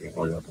for a second.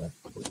 Oh, yeah, okay.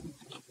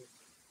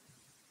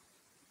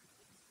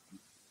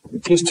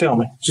 Just tell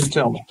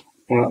me.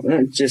 Well,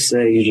 let's just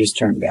say you just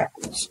turn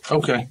backwards.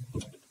 Okay.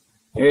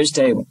 Here's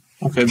the table.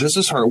 Okay, this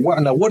is her.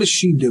 What is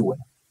she doing?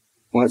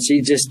 Well,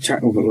 she just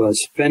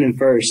was spinning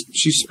first.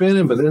 She's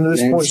spinning, but then at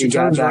this point she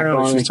turns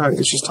around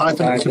and she's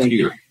typing on the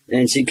computer.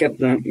 And she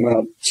kept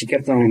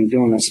on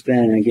doing a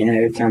spin again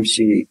every time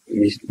she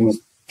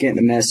was getting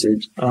the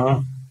message.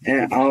 Uh-huh.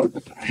 And I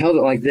held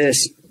it like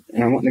this,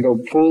 and I wanted to go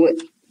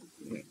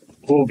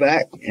pull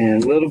back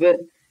and a little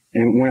bit.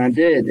 And when I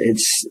did,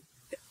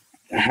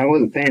 I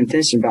wasn't paying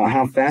attention about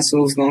how fast it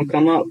was going to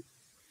come up.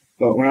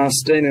 But when I was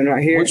standing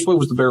right here. Which way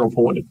was the barrel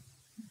pointed?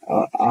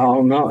 I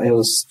don't know. It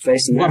was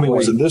facing that way.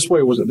 Was it this way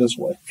or was it this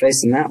way?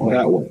 Facing that way.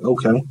 That way.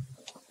 Okay.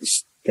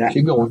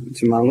 Keep going.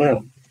 To my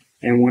left.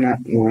 And when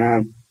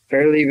I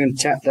barely even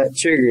tapped that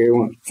trigger, it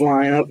went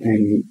flying up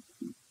and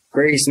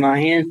grazed my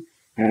hand.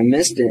 And I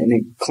missed it, and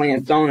it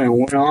clamped on and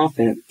went off,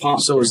 and it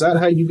popped. So is that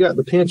how you got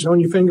the pinch on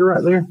your finger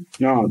right there?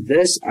 No,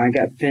 I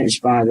got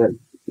pinched by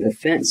the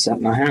fence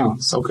at my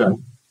house. Okay.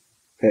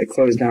 It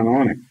closed down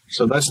on it.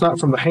 So that's not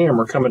from the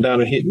hammer coming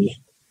down and hitting you?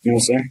 No,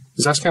 sir.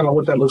 Because that's kind of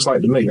what that looks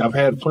like to me. I've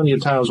had plenty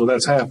of times where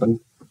that's happened.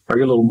 I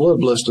get a little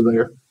blood blister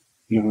there.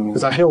 No.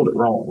 Because I held it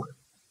wrong.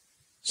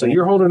 So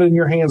you're holding it in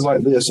your hands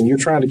like this, and you're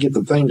trying to get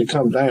the thing to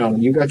come down,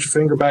 and you got your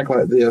finger back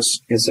like this.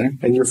 Yes, sir.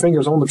 And your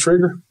finger's on the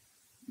trigger,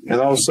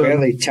 and all of a sudden... I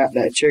barely tapped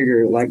that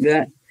trigger like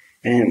that,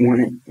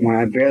 and when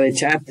I barely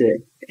tapped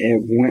it,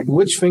 it went...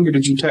 Which finger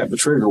did you tap the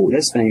trigger with?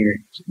 This finger.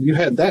 You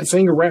had that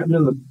finger wrapped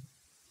in the...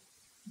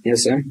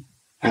 Yes, sir.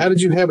 How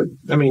did you have it?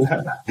 I mean...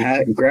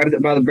 I grabbed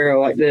it by the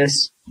barrel like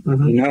this.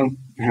 Mm-hmm. You know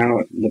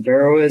how the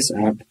barrel is?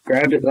 And I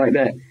grabbed it like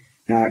that.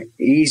 And I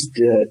eased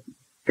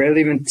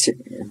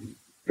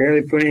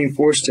barely put any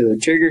force to the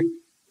trigger.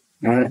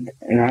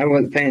 And I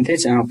wasn't paying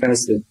attention how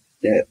fast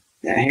that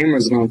hammer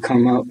was going to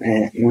come up.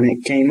 And when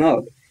it came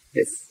up,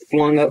 it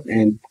flung up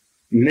and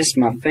missed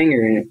my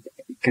finger, and it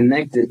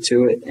connected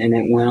to it, and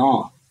it went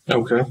off.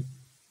 Okay.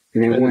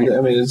 And it went.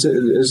 I mean, is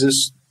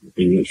this...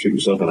 You didn't shoot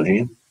yourself in the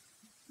hand?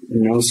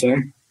 No,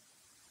 sir.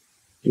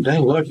 You're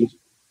dang lucky.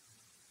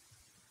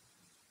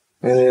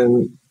 And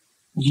then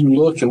you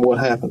look, and what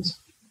happens?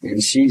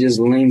 And she just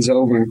leans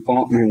over and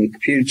the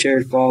computer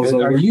chair falls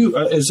over.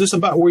 Is this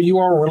about where you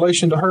are in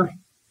relation to her?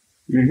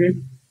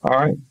 Mm-hmm. All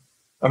right.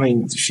 I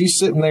mean, she's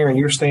sitting there and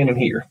you're standing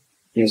here.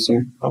 Yes,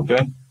 sir.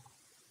 Okay.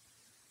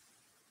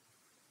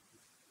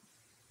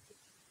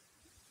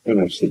 And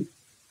I've seen.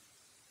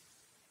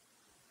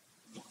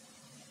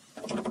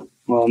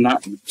 Well,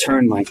 not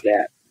turned like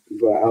that,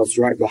 but I was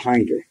right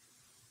behind her.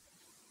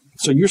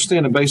 So you're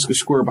standing basically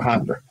square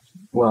behind her.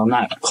 Well,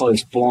 not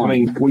close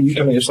blind. I mean,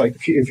 it's like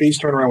if he's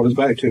turned around with his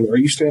back to her, are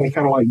you standing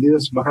kind of like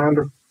this behind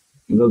her?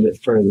 a little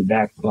bit further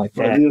back like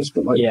that. Like this,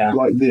 but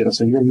like this,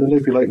 and you're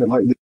manipulating it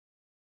like this.